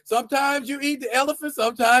 sometimes you eat the elephant,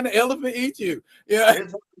 sometimes the elephant eats you. Yeah.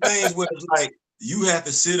 There's things where it's like you have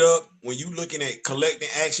to sit up when you looking at collecting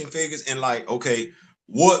action figures and like, okay,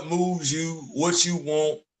 what moves you, what you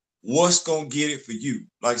want, what's gonna get it for you.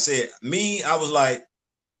 Like I said, I was like,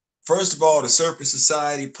 first of all, the Serpent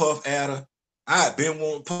Society, Puff Adder. I had been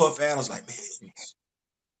wanting Puff Adder. I was like, man,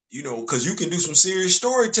 you know, because you can do some serious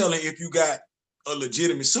storytelling if you got a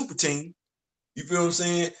legitimate super team. You feel what I'm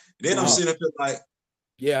saying? Then I'm sitting up there like,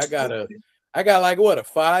 yeah, I got like what, a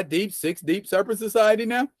 5 deep, 6 deep Serpent Society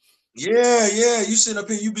now? Yeah. You sit up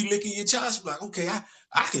here, you be licking your chops, like, okay,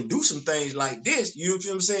 I can do some things like this. You know what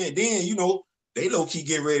I'm saying? Then, you know, they low-key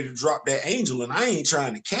get ready to drop that Angel, and I ain't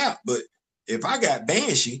trying to cap, but if I got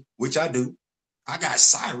Banshee, which I do, I got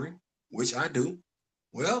Siren, which I do,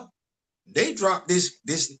 well, they drop this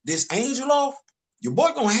Angel off, your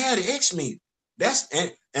boy gonna have the X-Men.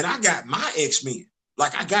 And I got my X-Men.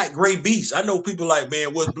 Like, I got Gray Beast. I know people like,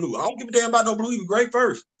 man, what's blue? I don't give a damn about no blue, even Gray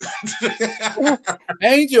first.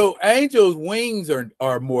 Angel's wings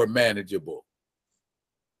are more manageable.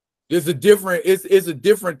 It's a different, it's a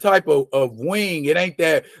different type of wing. It ain't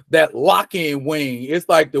that lock-in wing. It's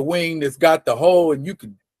like the wing that's got the hole and you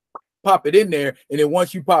can pop it in there, and then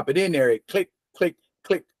once you pop it in there, it click, click,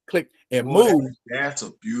 click, click, and moves. That's a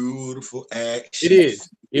beautiful action. It is.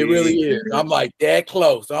 It really is. I'm like that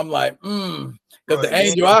close. I'm like, because the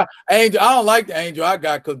Angel, I don't like the Angel I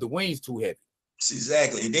got because the wing's too heavy.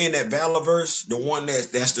 Exactly. And then that Valorverse, the one that's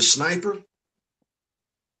the sniper,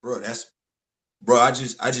 bro. I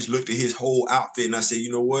just looked at his whole outfit and I said,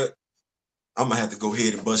 you know what? I'm gonna have to go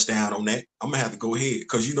ahead and bust down on that. I'm gonna have to go ahead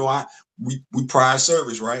because you know we prize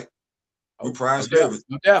service, right? We prize service.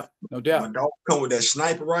 No doubt. No doubt. My dog come with that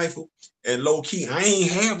sniper rifle, and low key, I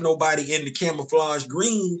ain't have nobody in the camouflage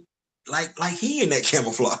green like he in that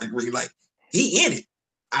camouflage green, like he in it.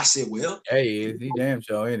 I said, well, hey, he damn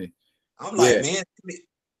sure in it. I'm like, man,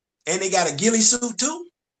 and they got a ghillie suit too.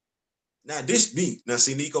 Now this me. Now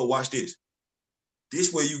see, Nico, watch this.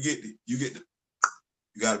 This way you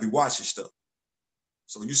gotta be watching stuff.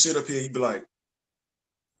 So you sit up here, you be like,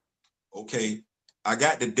 okay, I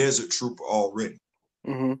got the Desert Trooper already.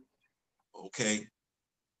 Okay.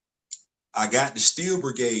 I got the Steel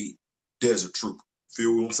Brigade Desert Trooper.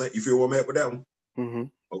 Feel what I'm saying? You feel where I'm at with that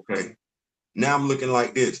one? Okay. Now I'm looking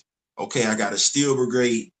like this. Okay, I got a Steel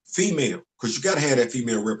Brigade female, because you got to have that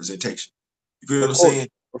female representation. You feel what I'm saying?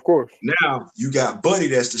 Of course. Now you got Buddy,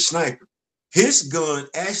 that's the sniper. His gun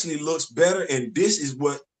actually looks better, and this is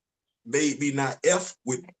what made me not F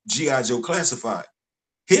with G.I. Joe Classified.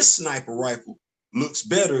 His sniper rifle looks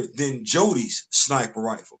better than Jody's sniper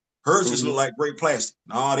rifle. Hers just look like great plastic.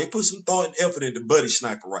 Nah, they put some thought and effort into Buddy's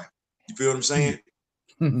sniper rifle. You feel what I'm saying?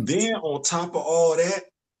 Then on top of all that,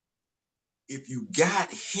 if you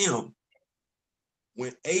got him,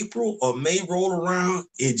 when April or May roll around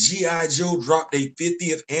and G.I. Joe dropped their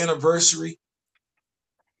 50th anniversary,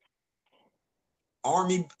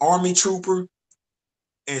 Army Trooper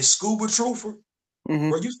and Scuba Trooper,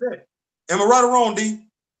 where you said, am I right or wrong, D?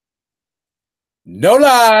 No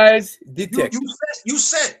lies, detective. You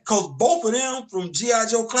said, because both of them from G.I.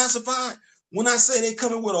 Joe Classified, when I say they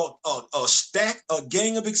coming with a stack, a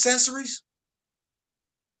gang of accessories,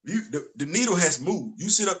 the needle has moved. You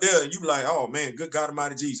sit up there and you be like, oh man, good God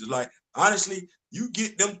Almighty Jesus. Like, honestly, you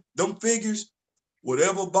get them figures,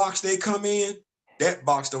 whatever box they come in, that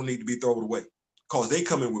box don't need to be thrown away, because they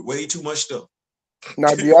come in with way too much stuff.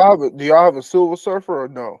 Now, do y'all have a Silver Surfer or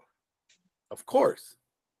no? Of course.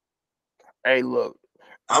 Hey, look.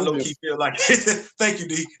 I low-key feel like thank you,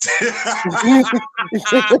 D.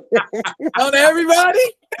 On everybody.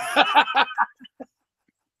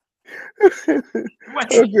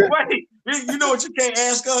 Wait. You know what you can't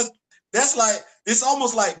ask us? That's like, it's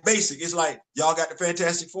almost like basic. It's like, y'all got the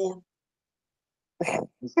Fantastic Four? Hey,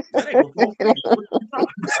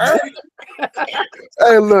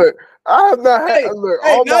 look, I have not had.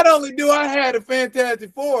 Not only do I have the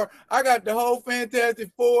Fantastic Four, I got the whole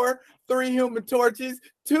Fantastic Four, 3 Human Torches,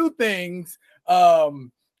 2 things,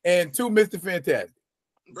 and 2 Mr. Fantastic.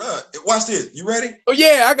 Bruh, watch this. You ready? Oh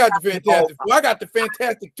yeah, I got the Fantastic Four. I got the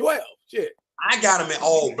Fantastic 12. Shit. I got them in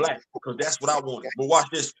all black because that's what I wanted. But watch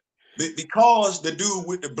this. Because the dude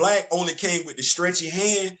with the black only came with the stretchy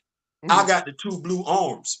hand, I got the 2 blue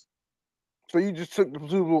arms. So you just took the 2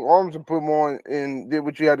 blue arms and put them on and did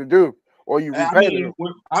what you had to do, or you repainted them?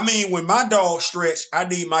 When my dog stretch, I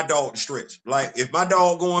need my dog to stretch. Like if my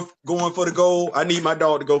dog going for the goal, I need my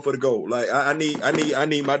dog to go for the goal. Like I need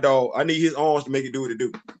my dog. I need his arms to make it do what it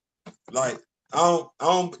do. Like I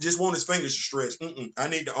don't just want his fingers to stretch. I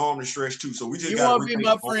need the arm to stretch too. So we just got to want to be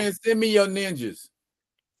my friend? Send me your ninjas.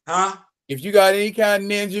 Huh? If you got any kind of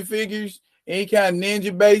ninja figures, any kind of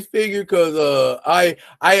ninja based figure, because I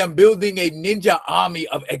am building a ninja army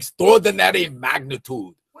of extraordinary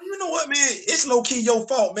magnitude. Well, you know what, man? It's low key your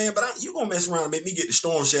fault, man. But you gonna mess around and make me get the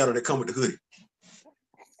Storm Shadow that come with the hoodie.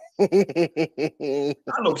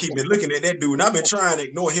 I low key been looking at that dude, and I've been trying to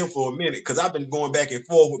ignore him for a minute because I've been going back and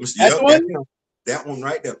forth with Mr. That one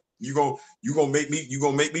right there. You gonna make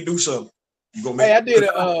me do something. You gonna make. Hey,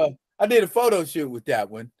 I did a photo shoot with that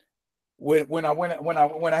one. When I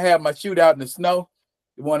had my shootout in the snow,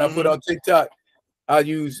 the one I put on TikTok, a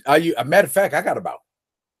matter of fact, I got about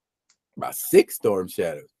 6 Storm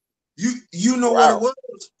Shadows. You know what it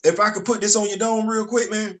was? If I could put this on your dome real quick,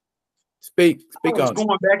 man. Speak I was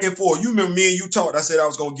going back and forth. You remember me and you talked. I said I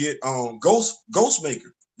was gonna get Ghostmaker.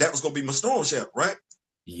 That was gonna be my Storm Shadow, right?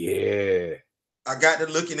 Yeah. I got to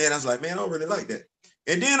looking at it, I was like, man, I don't really like that.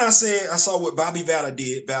 And then I saw what Bobby Valor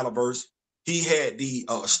did, Valorverse. He had the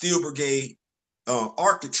Steel Brigade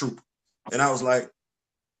Arctic Trooper. And I was like,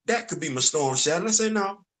 that could be my Storm Shadow. And I said,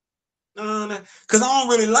 no, No, because I don't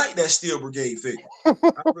really like that Steel Brigade figure. I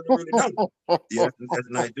really don't. Yeah, that's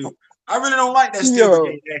a nice dude. I really don't like that Steel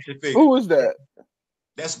Brigade action figure. Who is that?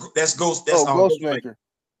 That's Ghost. That's Ghostmaker.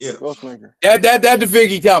 Yeah, Ghostmaker. That the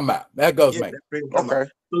figure you talking about. That Ghostmaker. Okay.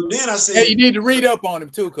 So then I said, hey, you need to read up on him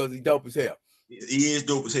too, because he's dope as hell. He is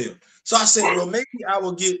dope as hell. So I said, well, maybe I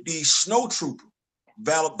will get the Snow Trooper.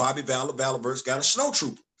 Bobby Valorverse got a Snow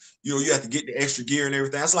Trooper. You know, you have to get the extra gear and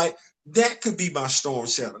everything. I was like, that could be my Storm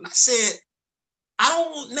Shadow. And I said, I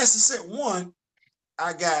don't necessarily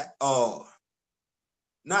I got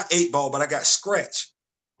not 8-Ball, but I got Scratch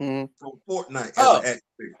from Fortnite as an action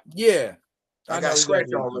figure. Yeah. I got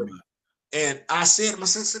Scratch already. And I said to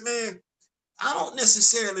myself, man, I don't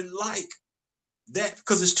necessarily like that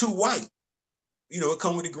because it's too white. You know, it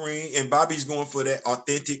come with the green, and Bobby's going for that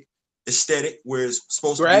authentic aesthetic where it's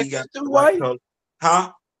supposed to be. Got too white? Color.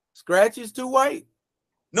 Huh? Scratch is too white?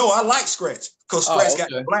 No, I like Scratch because Scratch got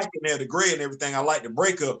the black in there, the gray and everything. I like the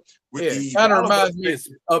breakup with the kind of reminds me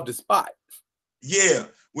of the Spot. Yeah,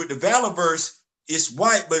 with the Valorverse, it's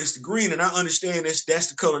white, but it's the green, and I understand that's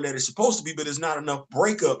the color that it's supposed to be, but it's not enough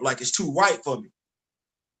breakup. Like it's too white for me.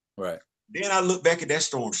 Right. Then I look back at that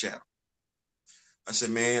Storm Shadow. I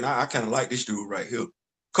said, man, I kind of like this dude right here.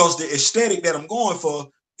 Because the aesthetic that I'm going for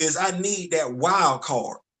is I need that wild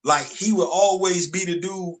card. Like he would always be the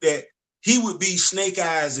dude that he would be Snake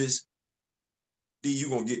Eyes' you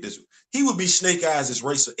gonna get this one. He would be Snake Eyes'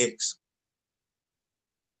 Racer X.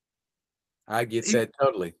 I get that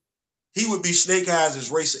totally. He would be Snake Eyes'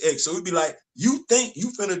 Racer X. So it'd be like, you think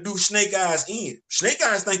you finna do Snake Eyes in. Snake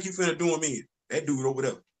Eyes think you finna do him in. That dude over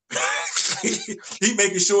there. He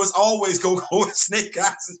making sure it's always gonna go in Snake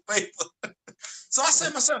Eyes' favor. So I said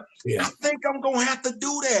to myself, I think I'm gonna have to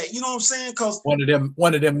do that. You know what I'm saying? Because one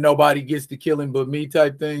of them nobody gets to kill him but me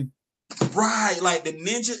type thing. Right, like the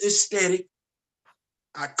ninja aesthetic.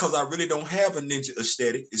 Because I really don't have a ninja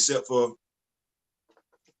aesthetic except for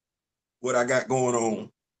what I got going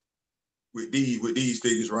on with these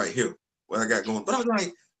figures right here. What I got going, but I was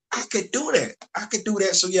like, I could do that. I could do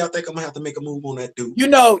that. So yeah, I think I'm gonna have to make a move on that dude. You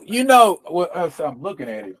know. Well, I'm looking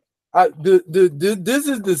at it. This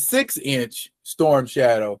is the 6-inch Storm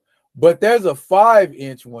Shadow, but there's a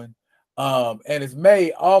 5-inch one, and it's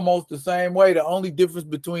made almost the same way. The only difference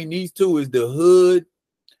between these two is the hood,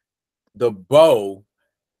 the bow,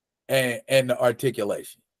 and the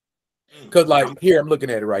articulation. Because like here, I'm looking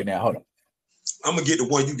at it right now. Hold on. I'm gonna get the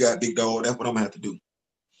one you got, big dog. That's what I'm gonna have to do.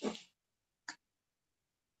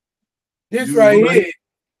 This right here.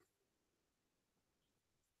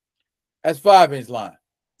 That's 5-inch line.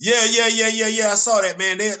 Yeah. I saw that,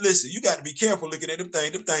 man. Listen, you got to be careful looking at them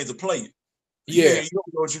things. Them things are playing. Yeah, you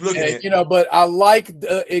don't know what you're looking at. You know, but I like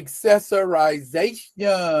the accessorization.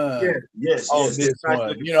 Yes. This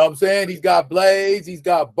one. You know what I'm saying? He's got blades, he's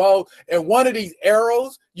got bow, and one of these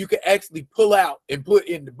arrows you can actually pull out and put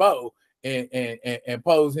in the bow and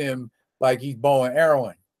pose him like he's bow and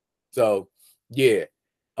arrowing. So yeah.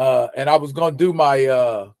 And I was gonna do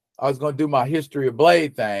my history of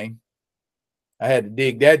blade thing. I had to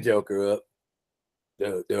dig that joker up.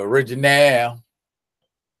 The original.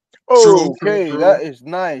 Oh, okay, that is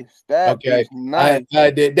nice. Is nice. I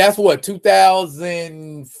did. That's what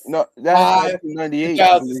 2000. No, that's 1998.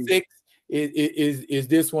 2006 is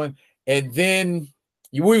this one, and then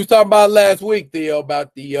we was talking about last week, Theo,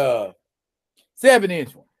 about the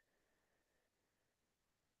 7-inch one.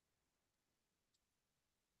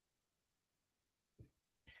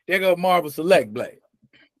 There go Marvel Select Blade.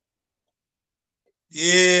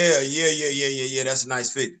 Yeah. That's a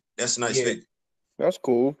nice fit. That's a nice fit. That's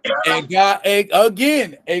cool. And got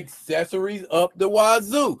again accessories up the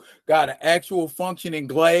wazoo. Got an actual functioning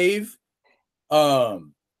glaive. Well,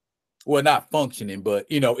 not functioning, but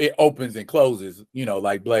you know, it opens and closes, you know,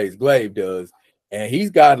 like Blade's glaive does. And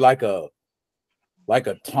he's got like a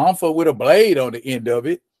tonfa with a blade on the end of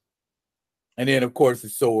it. And then of course the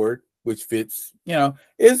sword, which fits, you know,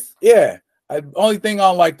 it's only thing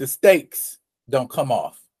on like the stakes don't come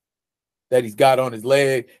off that he's got on his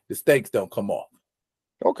leg. The stakes don't come off.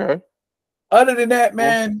 Okay. Other than that,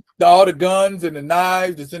 man, all the guns and the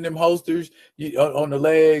knives that's in them holsters on the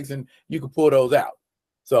legs, and you can pull those out.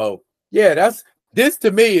 So yeah, this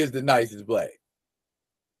to me is the nicest blade.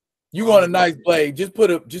 You want a nice blade? Just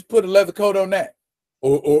put a leather coat on that,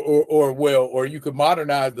 or you could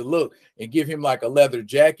modernize the look and give him like a leather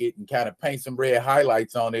jacket and kind of paint some red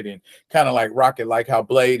highlights on it and kind of like rock it like how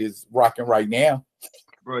Blade is rocking right now.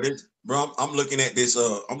 Bro, I'm looking at this.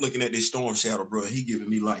 I'm looking at this Storm Shadow, bro. He giving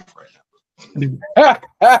me life right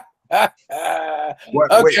now.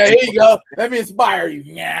 Okay, here you go. Let me inspire you.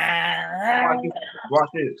 Watch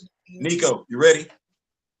this. Nico, you ready?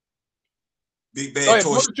 Big Bad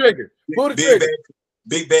Toy Pull the trigger. Pull the trigger.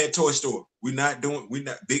 Big Bad Toy Store. We not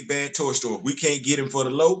Big Bad Toy Store. We can't get him for the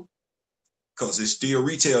low because it's still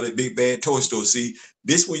retail at Big Bad Toy Store. See,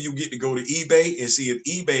 this when you get to go to eBay and see if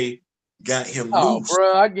eBay got him loose.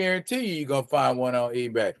 Bro, I guarantee you're gonna find one on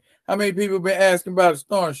eBay. How many people been asking about a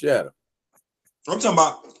Storm Shadow? I'm talking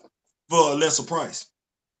about for a lesser price.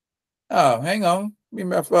 Oh, hang on. Give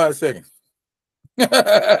me about 5 seconds.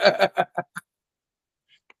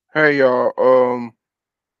 Hey y'all,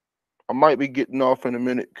 I might be getting off in a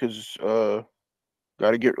minute because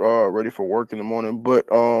gotta get ready for work in the morning. But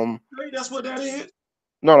hey, that's what that is.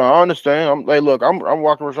 No, I understand. Look, I'm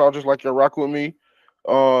walking with y'all just like you're rocking with me.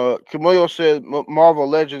 Camilo said Marvel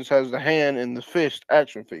Legends has the hand and the fist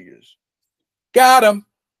action figures. Got him.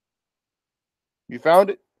 You found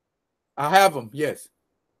it? I have them. Yes.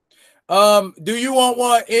 Do you want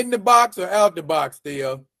one in the box or out the box,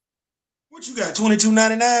 Theo? What you got?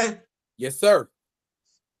 $22.99? Yes, sir.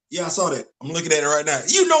 Yeah, I saw that. I'm looking at it right now.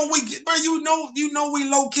 You know we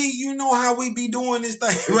low key. You know how we be doing this thing.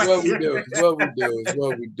 It's right? What we do. It's what we do. It's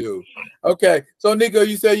what we do. Okay. So, Nico,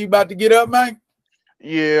 you say you about to get up, man?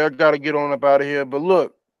 Yeah, I gotta get on up out of here. But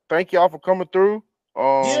look, thank y'all for coming through.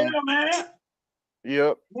 Yeah, man.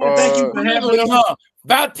 Yep. Man, thank you for having me. Huh?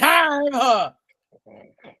 About time, huh?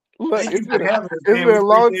 Look, it's been a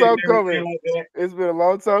long time coming. It's been a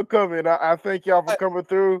long time coming. I thank y'all for coming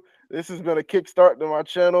through. This has been a kickstart to my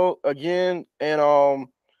channel again, and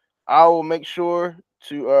I will make sure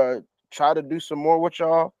to try to do some more with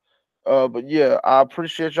y'all. But yeah, I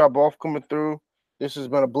appreciate y'all both coming through. This has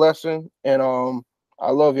been a blessing, and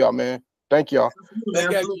I love y'all, man. Thank y'all. All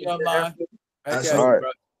right.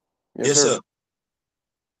 Yes, sir.